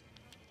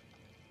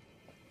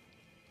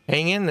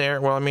 Hang in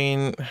there. Well, I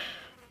mean,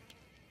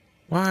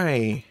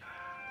 why?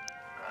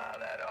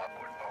 That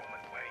awkward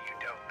moment where you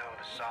don't know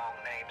the song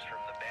names from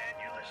the band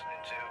you're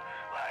listening to.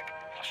 Like,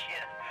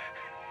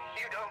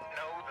 you don't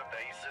know the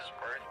bassist's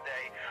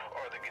birthday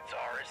or the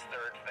guitarist's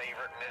third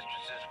favorite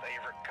mistress's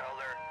favorite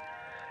color.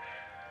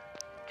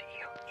 Do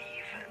you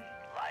even,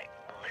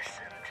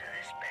 listen to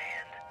this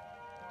band?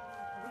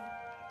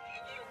 Do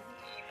you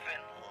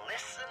even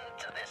listen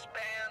to this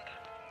band?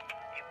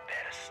 You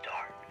better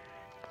start.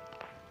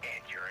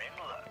 And you're in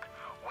luck.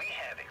 We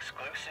have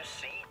exclusive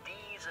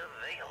CDs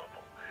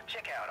available.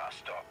 Check out our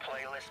store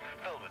playlist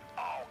filled with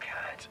all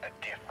kinds of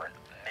different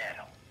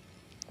metal.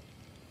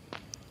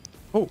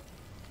 Oh.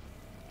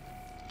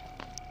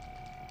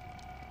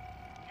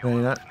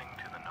 Really not.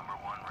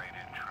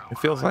 It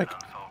feels like.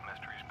 Unsolved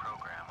Mysteries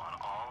program on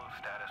all of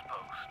Status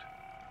Post.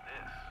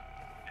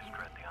 This is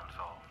Dread the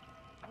Unsolved.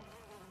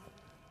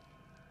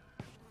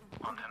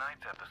 On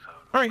tonight's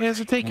episode. All right, guys.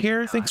 So take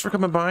care. Thanks for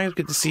coming by. It's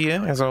good to see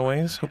you, as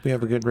always. Hope you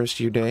have a good rest of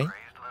your day.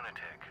 Crazed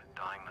lunatic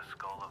dyeing the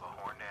skull of a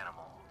horned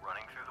animal,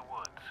 running through the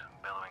woods,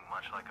 bellowing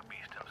much like a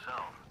beast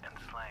himself, and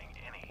slaying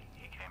any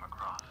he came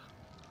across.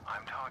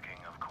 I'm talking,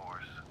 of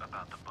course,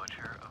 about the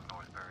Butcher of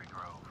Northbury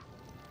Grove.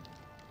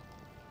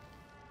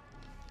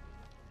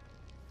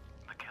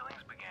 The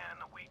killings began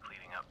the week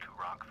leading up to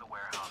Rock the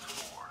Warehouse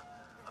 4,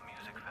 a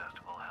music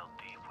festival held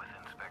deep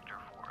within Spectre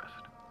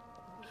Forest.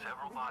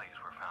 Several bodies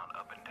were found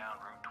up and down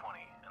Route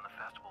 20, and the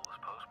festival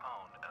was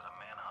postponed as a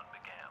manhunt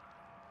began.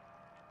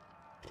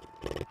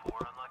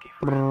 Four unlucky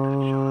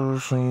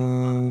friends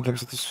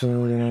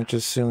They're not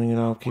just sealing it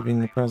off, keeping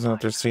the press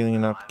out. They're sealing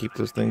it off to keep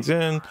those things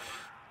in.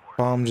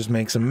 Bomb just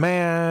makes them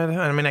mad.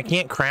 I mean, I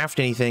can't craft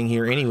anything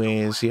here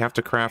anyways. You have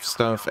to craft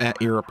stuff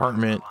at your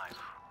apartment.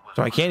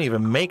 So I can't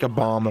even make a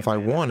bomb if I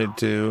wanted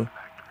to.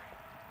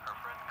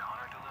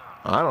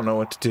 I don't know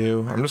what to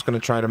do. I'm just going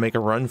to try to make a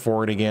run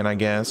for it again, I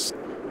guess.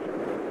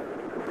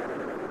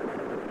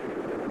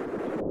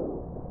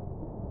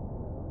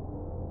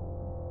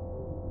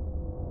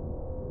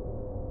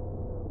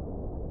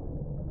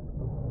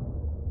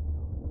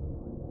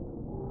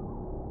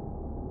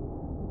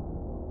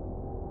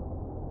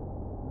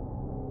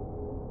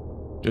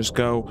 Just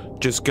go,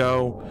 just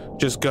go,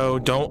 just go.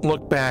 Don't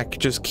look back.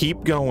 Just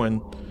keep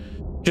going.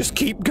 Just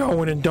keep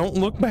going and don't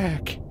look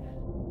back.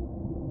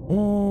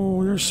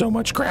 Oh, there's so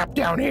much crap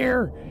down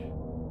here.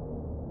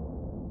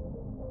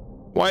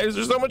 Why is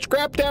there so much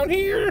crap down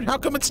here? How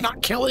come it's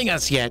not killing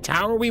us yet?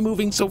 How are we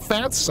moving so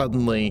fast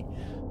suddenly?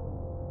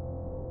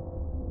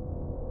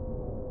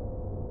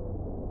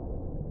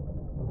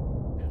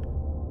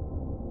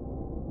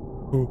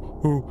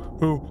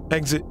 Ooh,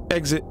 exit,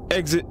 exit,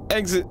 exit,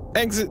 exit,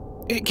 exit.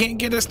 It can't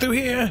get us through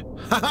here.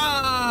 Ha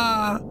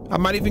ha! I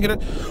might even get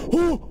it.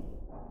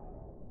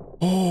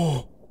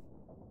 Oh,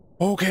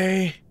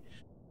 okay.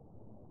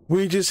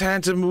 We just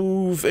had to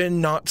move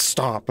and not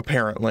stop,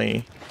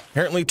 apparently.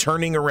 Apparently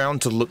turning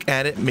around to look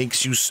at it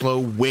makes you slow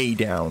way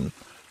down.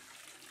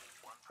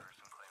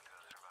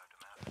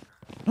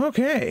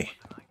 Okay.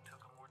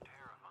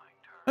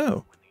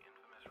 Oh.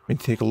 Let me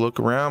take a look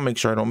around, make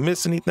sure I don't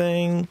miss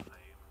anything.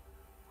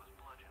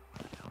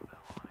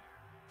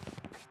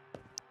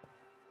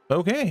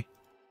 Okay.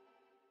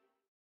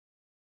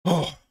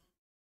 Oh.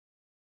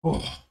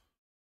 Oh.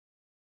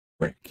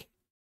 Frick.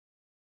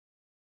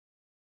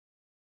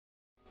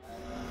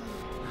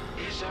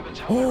 E7's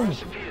helmet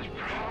recipe is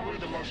probably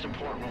the most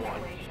important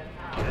one.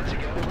 Put it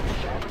together with the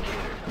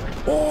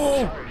fabricator. Oh.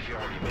 Sorry if you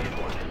already made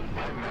one.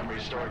 My memory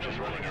storage is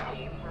running out.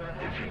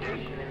 If you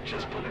did,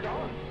 just put it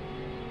on.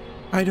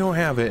 I don't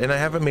have it, and I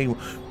haven't made.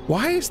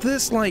 Why is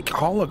this like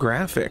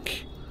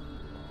holographic?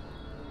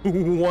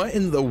 What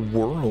in the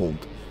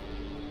world?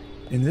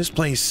 In this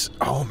place,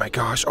 oh my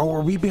gosh. Oh,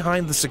 are we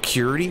behind the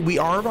security? We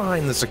are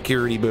behind the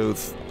security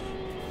booth.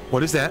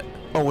 What is that?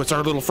 Oh, it's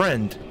our little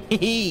friend.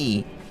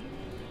 Hee.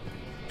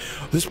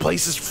 This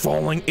place is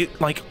falling. It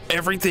like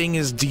everything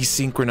is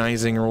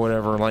desynchronizing or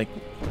whatever. Like,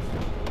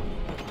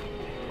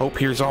 oh,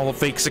 here's all the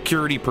fake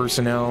security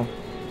personnel.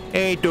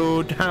 Hey,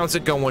 dude, how's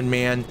it going,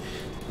 man?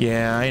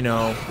 Yeah, I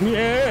know.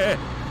 Yeah.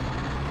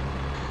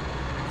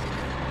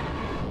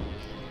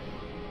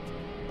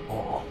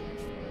 Oh,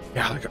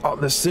 yeah. Like, oh,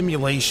 the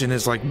simulation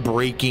is like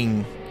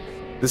breaking.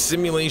 The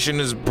simulation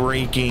is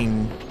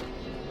breaking.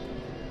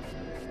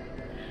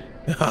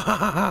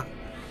 The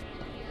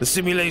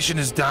simulation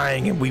is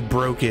dying and we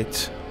broke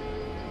it.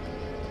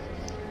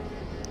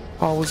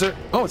 Oh, is there?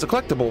 Oh, it's a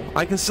collectible.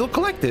 I can still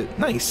collect it.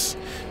 Nice.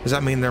 Does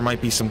that mean there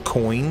might be some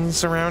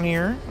coins around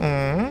here?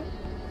 Mm-hmm.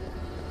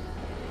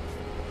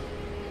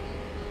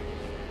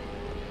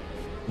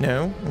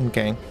 No?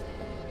 Okay. I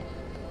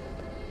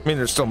mean,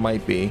 there still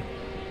might be.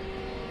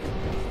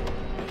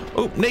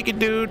 Oh, naked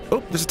dude.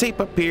 Oh, there's a tape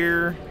up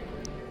here.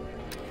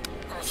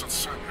 Acid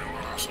Samuel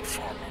and Acid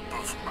Farmer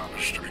both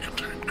managed to be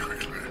contained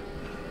quickly.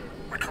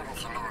 We cut off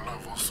the lower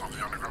levels of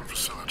the underground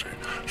facility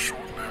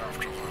shortly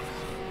after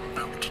the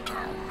melt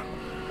down.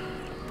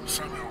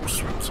 Samuel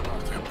swims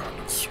about the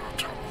abandoned sewer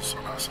tunnels,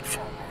 and Acid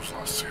Farmer was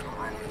last seen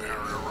roaming the area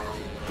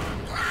around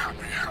the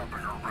Happy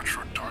Hamburger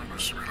Retro Dino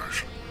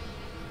simulation.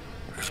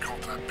 He's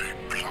got that big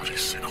bloody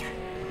sickle.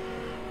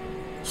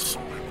 Saw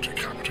him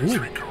decapitate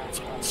 3 guards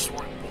on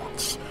swipe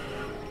once.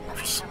 But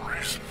for some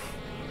reason,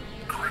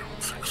 Grim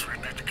thinks we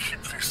need to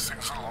keep these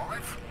things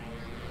alive?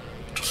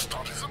 To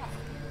study them?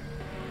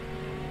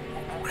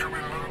 What can we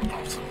learn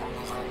about them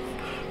other than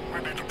we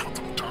need to put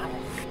them down?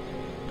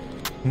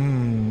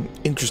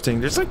 Interesting.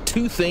 There's like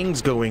 2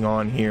 things going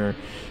on here.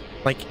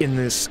 Like in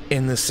this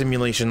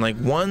simulation. Like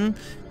one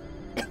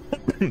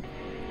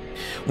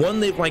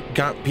they've like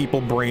got people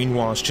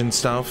brainwashed and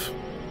stuff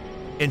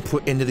and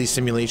put into these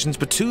simulations,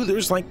 but 2,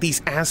 there's like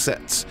these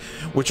assets,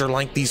 which are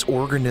like these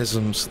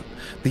organisms,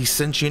 these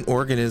sentient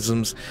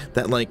organisms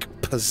that like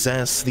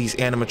possess these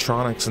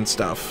animatronics and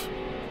stuff.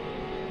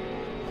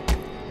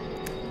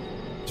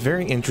 It's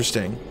very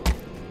interesting.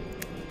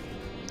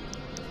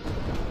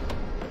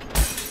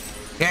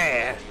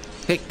 Yeah,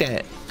 take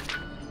that.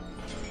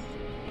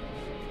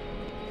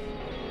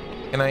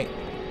 Can I?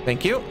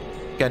 Thank you.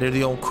 Gotta do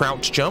the old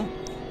crouch jump.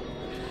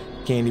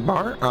 Candy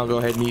bar. I'll go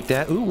ahead and eat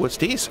that. Ooh, what's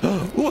this?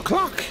 Ooh, a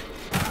clock.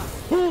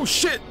 Oh,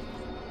 shit.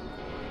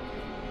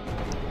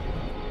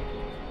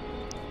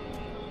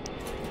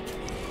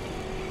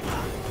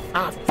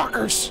 Ah,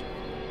 fuckers.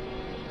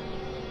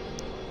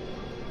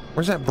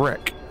 Where's that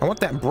brick? I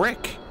want that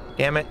brick.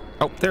 Damn it.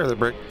 Oh, there's the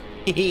brick.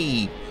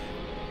 Hee.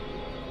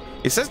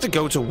 It says to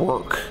go to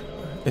work.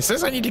 It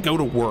says I need to go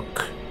to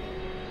work.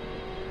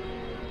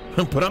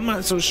 But I'm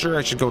not so sure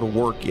I should go to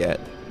work yet.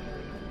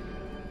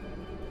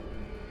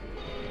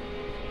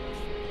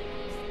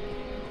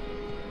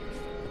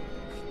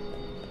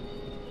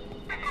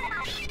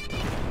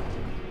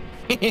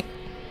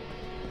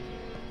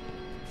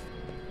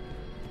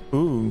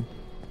 Ooh.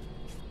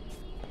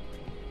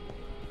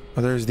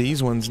 Oh, there's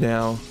these ones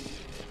now.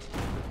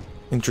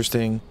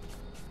 Interesting.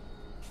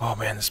 Oh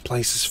man, this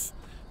place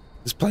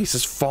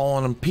is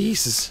falling in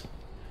pieces.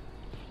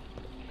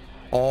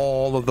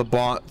 All of the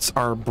bots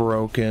are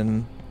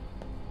broken.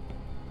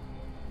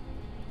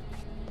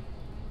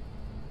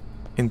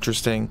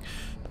 Interesting.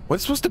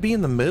 What's supposed to be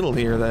in the middle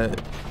here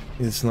that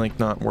is like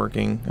not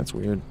working? That's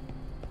weird.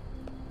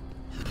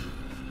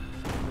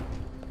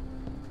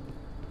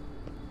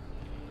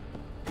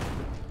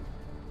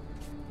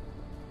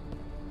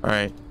 All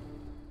right.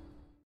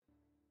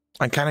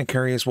 I'm kind of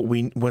curious what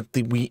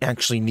we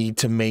actually need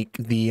to make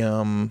the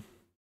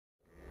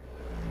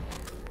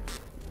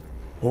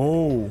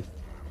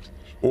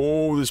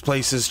Oh, this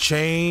place is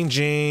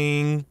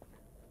changing.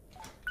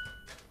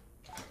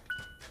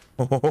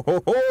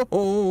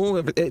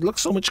 Oh, it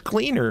looks so much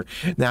cleaner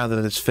now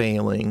that it's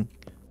failing.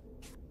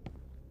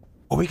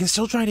 Oh, we can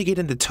still try to get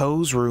into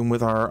Toe's room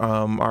with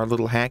our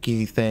little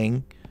hacky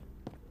thing.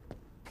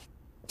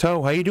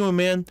 Toe, how you doing,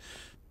 man?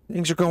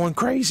 Things are going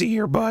crazy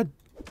here, bud.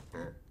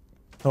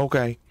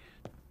 Okay.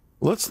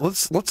 Let's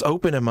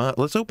open him up.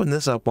 Let's open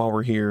this up while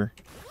we're here.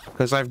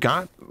 Because I've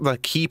got the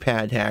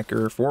keypad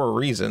hacker for a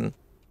reason.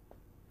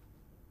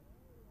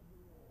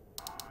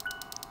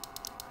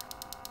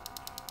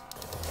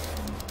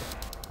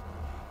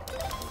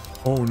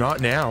 Oh, not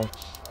now.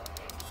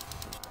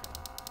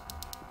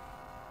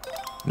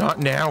 Not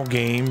now,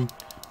 game.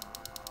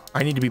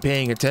 I need to be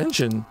paying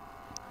attention.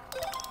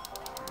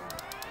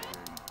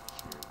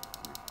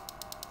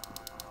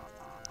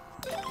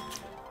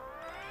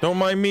 Don't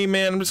mind me,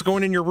 man. I'm just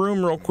going in your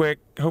room real quick.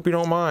 Hope you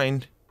don't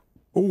mind.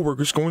 Oh, we're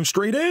just going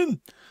straight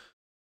in.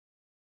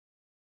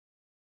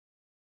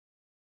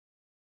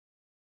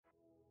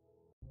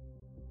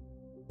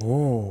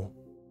 Oh.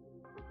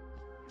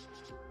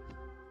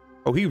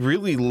 Oh, he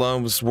really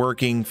loves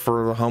working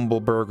for the Humble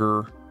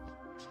Burger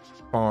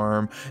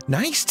farm.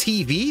 Nice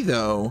TV,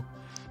 though.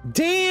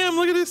 Damn,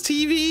 look at this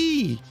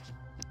TV.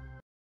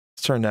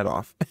 Let's turn that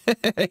off.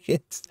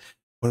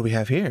 What do we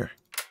have here?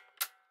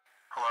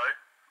 Hello,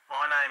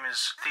 my name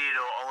is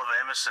Theodore Oliver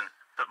Emerson,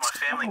 but my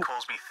family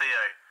calls me Theo.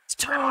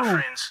 And my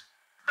friends,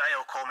 they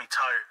all call me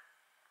Toe.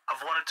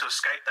 I've wanted to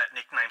escape that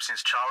nickname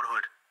since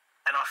childhood,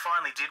 and I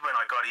finally did when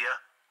I got here.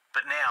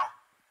 But now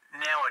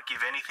I'd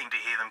give anything to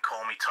hear them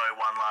call me Toe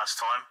one last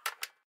time.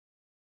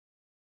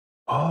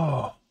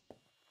 Oh.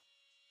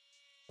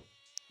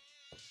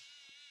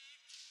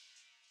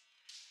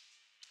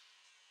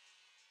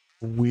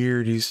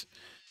 Weird. He's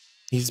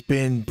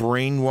been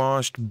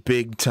brainwashed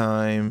big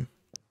time.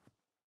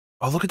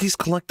 Oh, look at these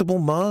collectible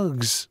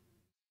mugs.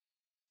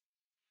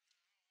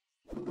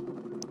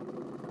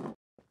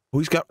 Oh,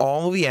 he's got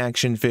all of the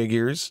action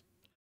figures.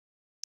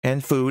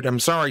 And food. I'm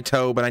sorry,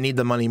 Toe, but I need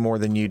the money more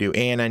than you do.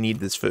 And I need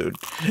this food.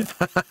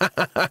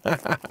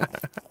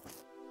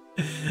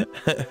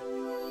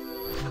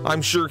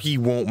 I'm sure he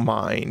won't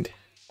mind.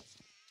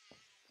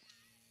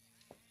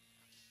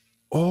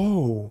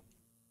 Oh.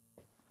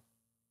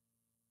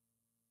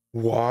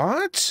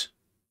 What?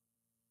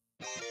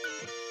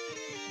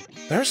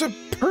 There's a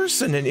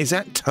person, and is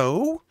that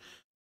Toe?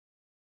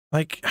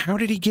 Like, how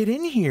did he get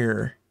in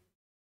here?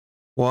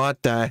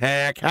 What the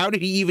heck? How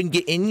did he even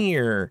get in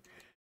here?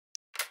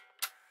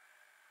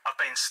 I've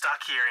been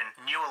stuck here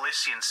in New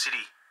Elysian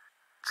City.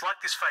 It's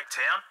like this fake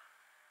town.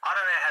 I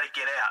don't know how to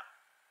get out.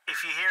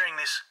 If you're hearing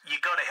this, you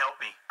gotta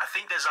help me. I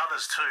think there's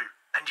others too.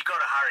 And you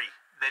gotta hurry.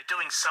 They're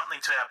doing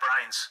something to our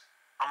brains.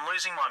 I'm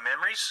losing my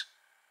memories.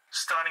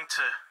 Starting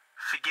to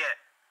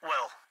forget,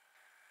 well,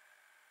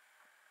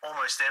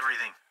 almost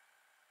everything.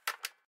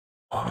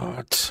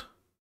 What?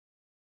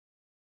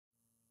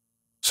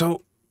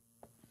 So,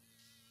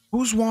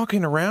 who's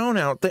walking around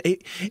out there?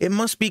 It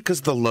must be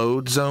because the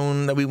load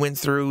zone that we went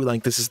through,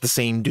 like, this is the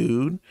same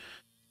dude.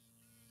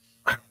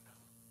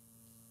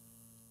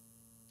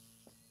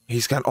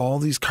 He's got all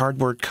these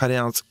cardboard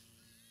cutouts.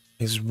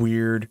 He's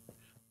weird.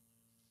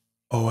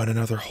 Oh, and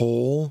another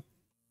hole.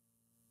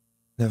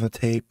 Another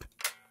tape.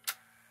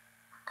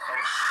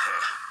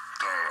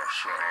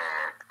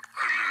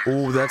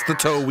 Oh, that's the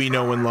Toe we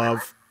know and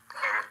love.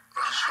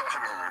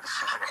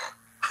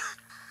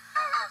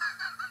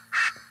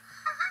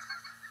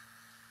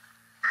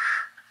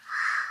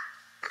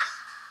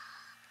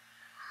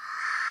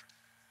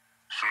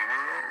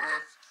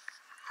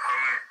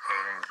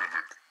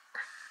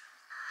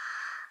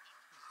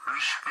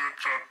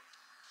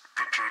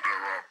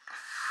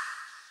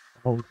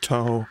 Oh,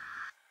 Toe.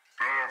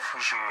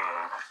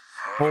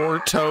 Poor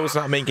Toe's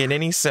not making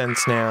any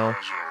sense now.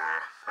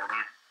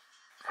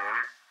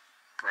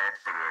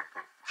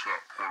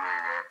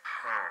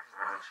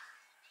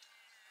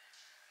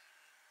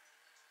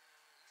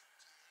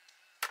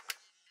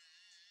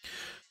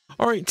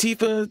 All right,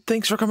 Tifa,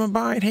 thanks for coming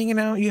by and hanging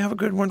out. You have a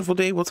good, wonderful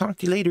day. We'll talk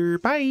to you later.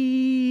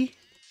 Bye.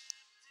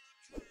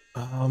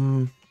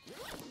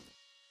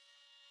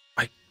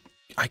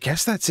 I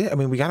guess that's it. I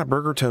mean, we got a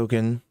burger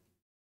token.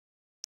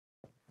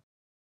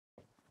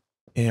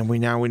 And we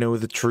know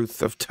the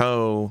truth of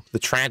Toe, the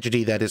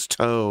tragedy that is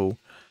Toe.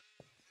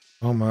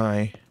 Oh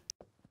my.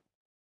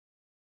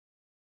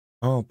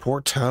 Oh,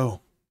 poor Toe.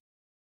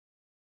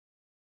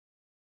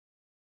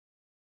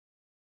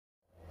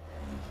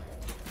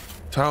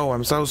 Toe,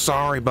 I'm so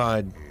sorry,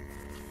 bud.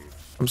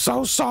 I'm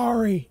so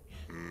sorry.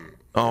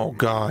 Oh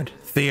God,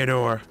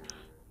 Theodore.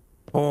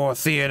 Oh,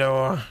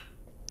 Theodore.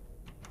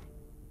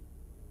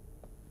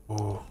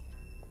 Oh.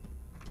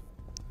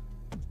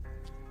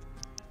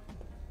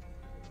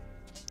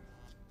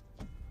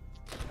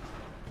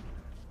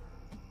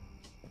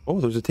 Oh,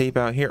 there's a tape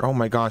out here. Oh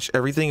my gosh,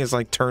 everything is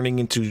like turning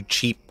into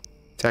cheap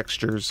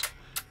textures.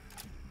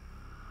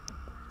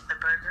 The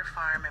Burger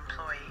Farm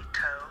employee,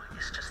 Toe,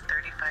 is just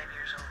 35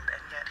 years old,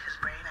 and yet his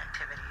brain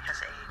activity has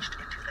aged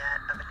into that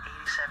of an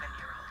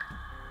 87-year-old.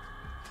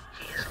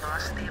 He has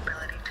lost the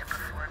ability to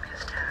perform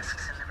his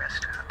tasks in the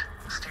restaurant,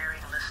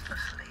 staring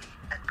listlessly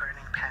at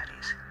burning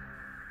patties.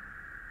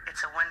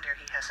 It's a wonder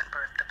he hasn't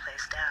burnt the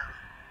place down.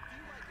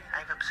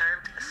 I've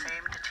observed the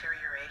same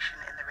deterioration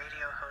in the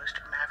radio host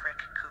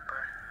Maverick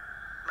Cooper.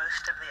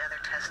 Most of the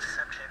other test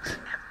subjects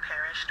have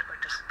perished or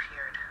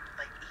disappeared,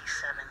 like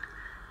E7.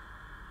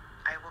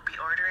 I will be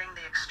ordering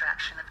the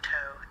extraction of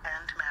Toe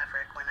and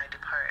Maverick when I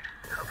depart.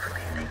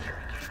 Hopefully they can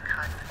regain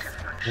cognitive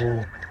function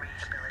with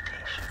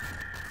rehabilitation.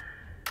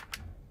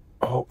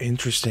 Oh,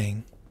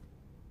 interesting.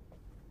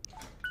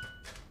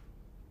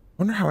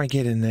 Wonder how I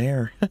get in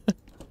there. I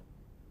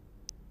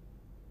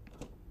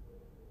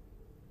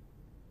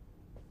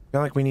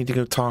feel like we need to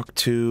go talk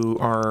to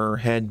our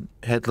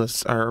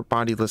our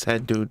bodiless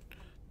head dude.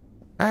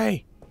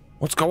 Hey,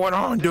 what's going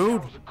on,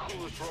 dude? The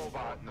coolest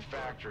robot in the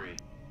factory.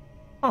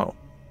 Oh.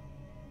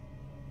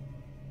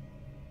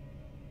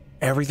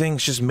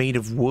 Everything's just made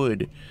of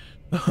wood.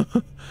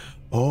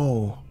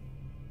 Oh.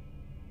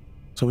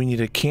 So we need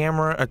a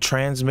camera, a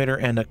transmitter,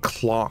 and a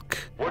clock.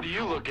 What are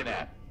you looking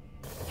at,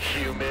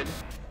 human?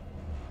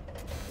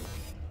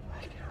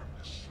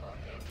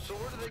 So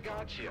where do they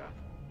got you?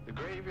 The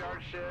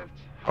graveyard shift?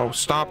 Oh,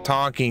 stop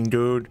talking,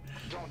 dude.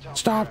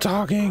 Stop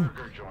talking.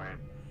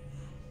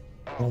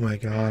 Oh my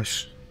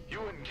gosh. You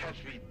wouldn't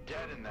catch me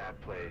dead in that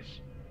place.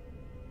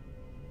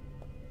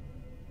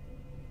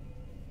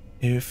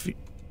 If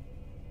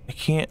I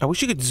can't, I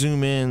wish you could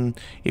zoom in.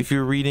 If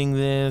you're reading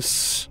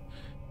this,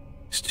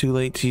 it's too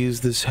late to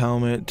use this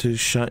helmet to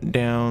shut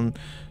down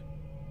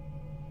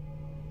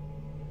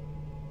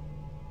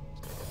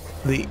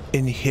the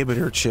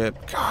inhibitor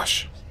chip.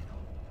 Gosh.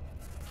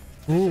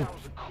 Ooh.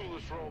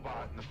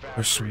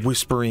 There's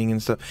whispering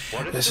and stuff.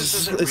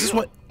 Is this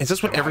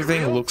what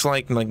everything looks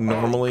like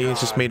normally?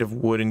 It's just made of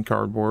wood and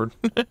cardboard.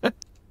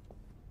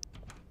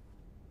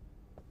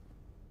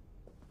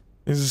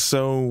 This is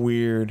so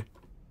weird.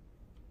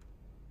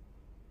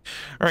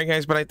 All right,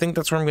 guys, but I think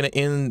that's where I'm going to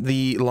end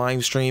the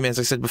live stream. As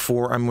I said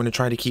before, I'm going to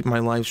try to keep my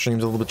live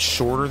streams a little bit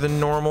shorter than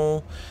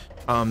normal.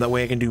 That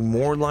way I can do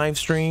more live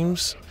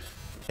streams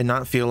and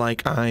not feel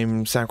like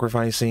I'm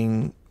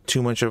sacrificing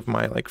too much of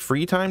my like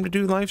free time to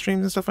do live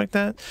streams and stuff like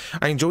that.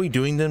 I enjoy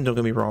doing them, don't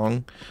get me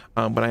wrong,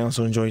 but I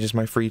also enjoy just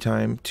my free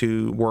time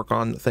to work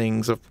on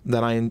things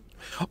that I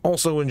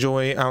also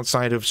enjoy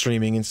outside of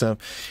streaming and stuff.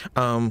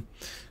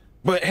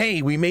 But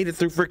hey, we made it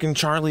through freaking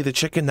Charlie the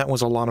Chicken. That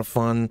was a lot of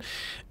fun,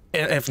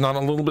 if not a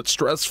little bit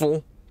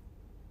stressful.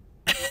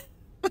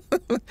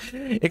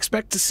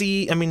 Expect to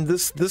see, I mean,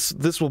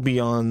 this will be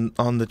on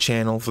the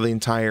channel for the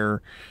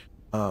entire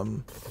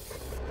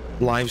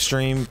live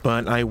stream,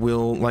 but I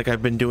will, like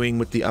I've been doing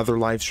with the other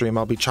live stream,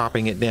 I'll be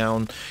chopping it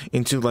down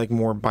into like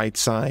more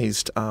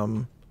bite-sized,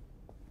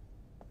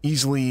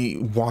 easily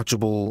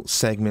watchable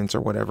segments or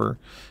whatever.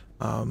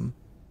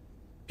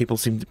 People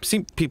seem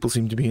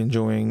to be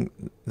enjoying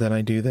that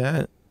I do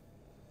that.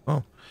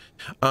 Oh,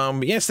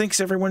 yes, thanks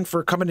everyone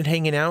for coming and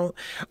hanging out.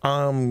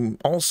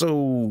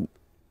 Also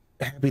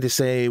happy to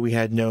say we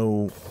had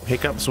no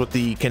hiccups with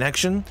the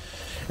connection.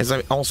 As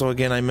I also,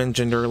 again, I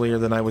mentioned earlier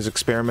that I was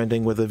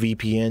experimenting with a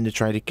VPN to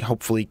try to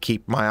hopefully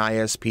keep my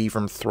ISP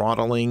from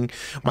throttling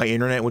my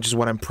internet, which is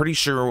what I'm pretty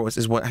sure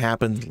is what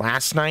happened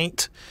last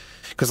night.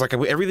 Because like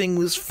everything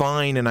was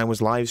fine and I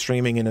was live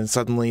streaming, and then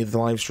suddenly the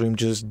live stream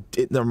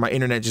my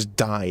internet just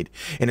died.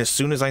 And as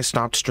soon as I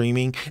stopped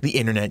streaming, the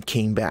internet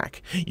came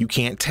back. You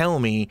can't tell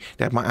me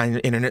that my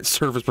internet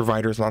service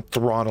provider is not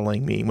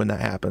throttling me when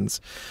that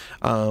happens.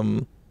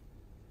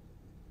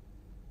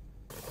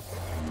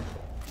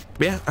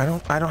 Yeah, I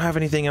don't have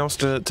anything else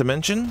to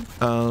mention.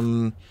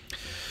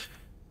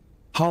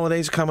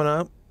 Holidays coming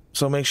up,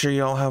 so make sure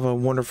y'all have a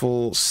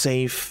wonderful,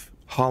 safe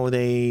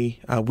holiday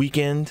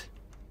weekend.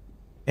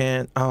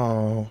 And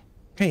oh,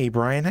 hey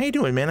Brian, how you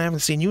doing, man? I haven't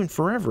seen you in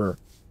forever.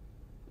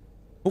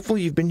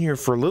 Hopefully you've been here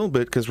for a little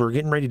bit, because we're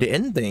getting ready to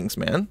end things,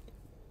 man.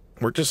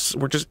 We're just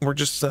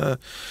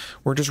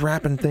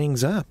wrapping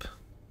things up.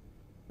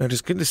 It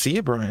is good to see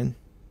you, Brian.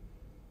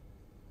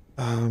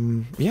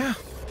 Yeah.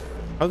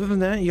 Other than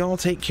that, y'all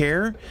take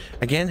care.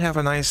 Again, have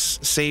a nice,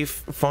 safe,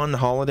 fun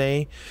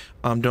holiday.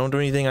 Don't do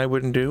anything I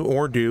wouldn't do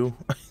or do.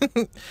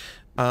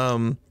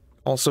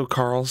 Also,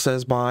 Carl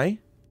says bye.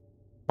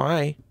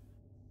 Bye.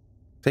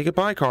 Say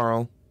goodbye,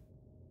 Carl.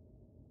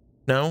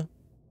 No?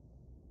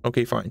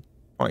 Okay, fine.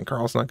 Fine,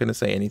 Carl's not going to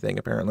say anything,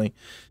 apparently.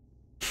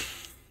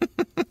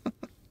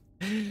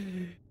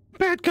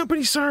 Bad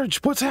Company Sarge,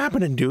 what's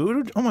happening,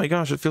 dude? Oh my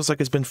gosh, it feels like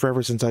it's been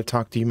forever since I've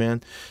talked to you,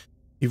 man.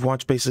 You've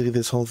watched basically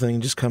this whole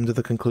thing, just come to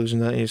the conclusion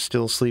that you're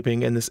still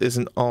sleeping, and this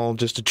isn't all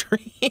just a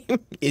dream.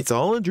 It's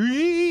all a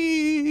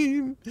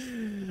dream.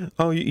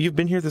 Oh, you've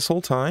been here this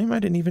whole time? I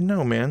didn't even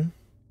know, man.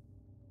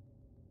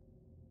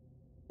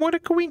 What a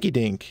coinky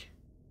dink.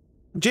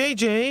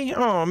 JJ,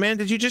 oh man,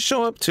 did you just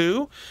show up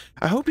too?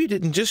 I hope you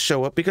didn't just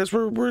show up, because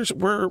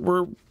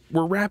we're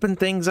wrapping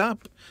things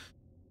up.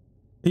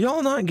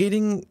 Y'all not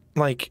getting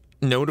like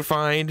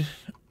notified,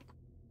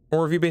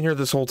 or have you been here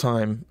this whole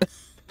time?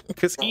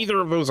 Because either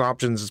of those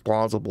options is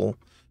plausible.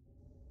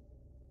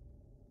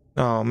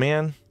 Oh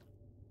man.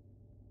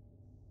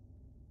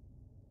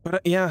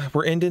 But yeah,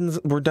 we're ending.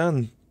 We're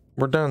done.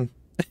 We're done.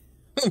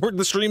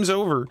 The stream's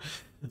over.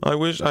 I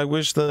wish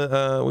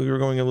the we were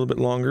going a little bit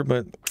longer,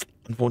 but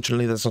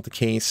unfortunately that's not the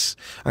case.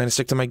 I'm gonna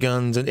stick to my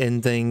guns and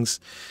end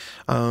things.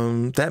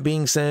 That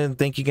being said,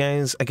 thank you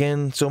guys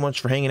again so much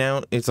for hanging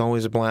out. It's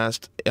always a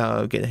blast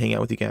get to hang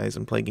out with you guys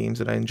and play games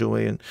that I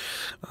enjoy, and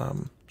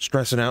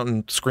stressing out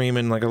and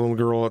screaming like a little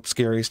girl at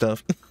scary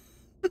stuff.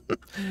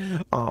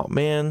 Oh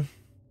man,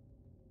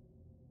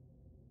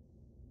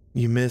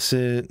 you miss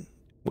it.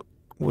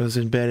 Was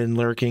in bed and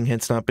lurking,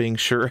 hence not being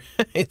sure.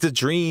 It's a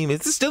dream.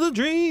 It's still a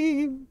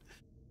dream.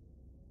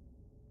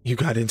 You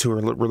got into a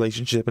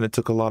relationship and it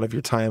took a lot of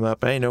your time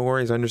up. Hey, no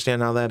worries. I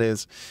understand how that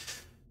is.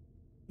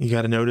 You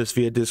got to notice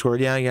via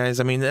Discord. Yeah, guys.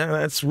 I mean,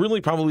 that's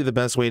really probably the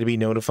best way to be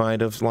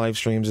notified of live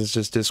streams is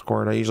just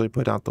Discord. I usually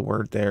put out the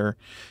word there.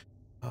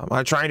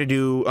 I try to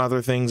do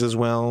other things as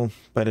well,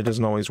 but it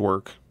doesn't always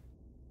work.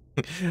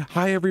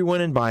 Hi,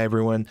 everyone, and bye,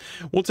 everyone.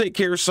 We'll take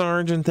care,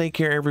 Sarge, and take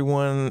care,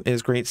 everyone.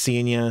 It's great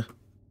seeing you.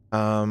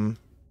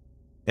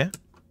 Yeah.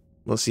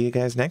 We'll see you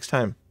guys next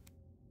time.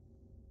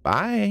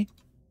 Bye.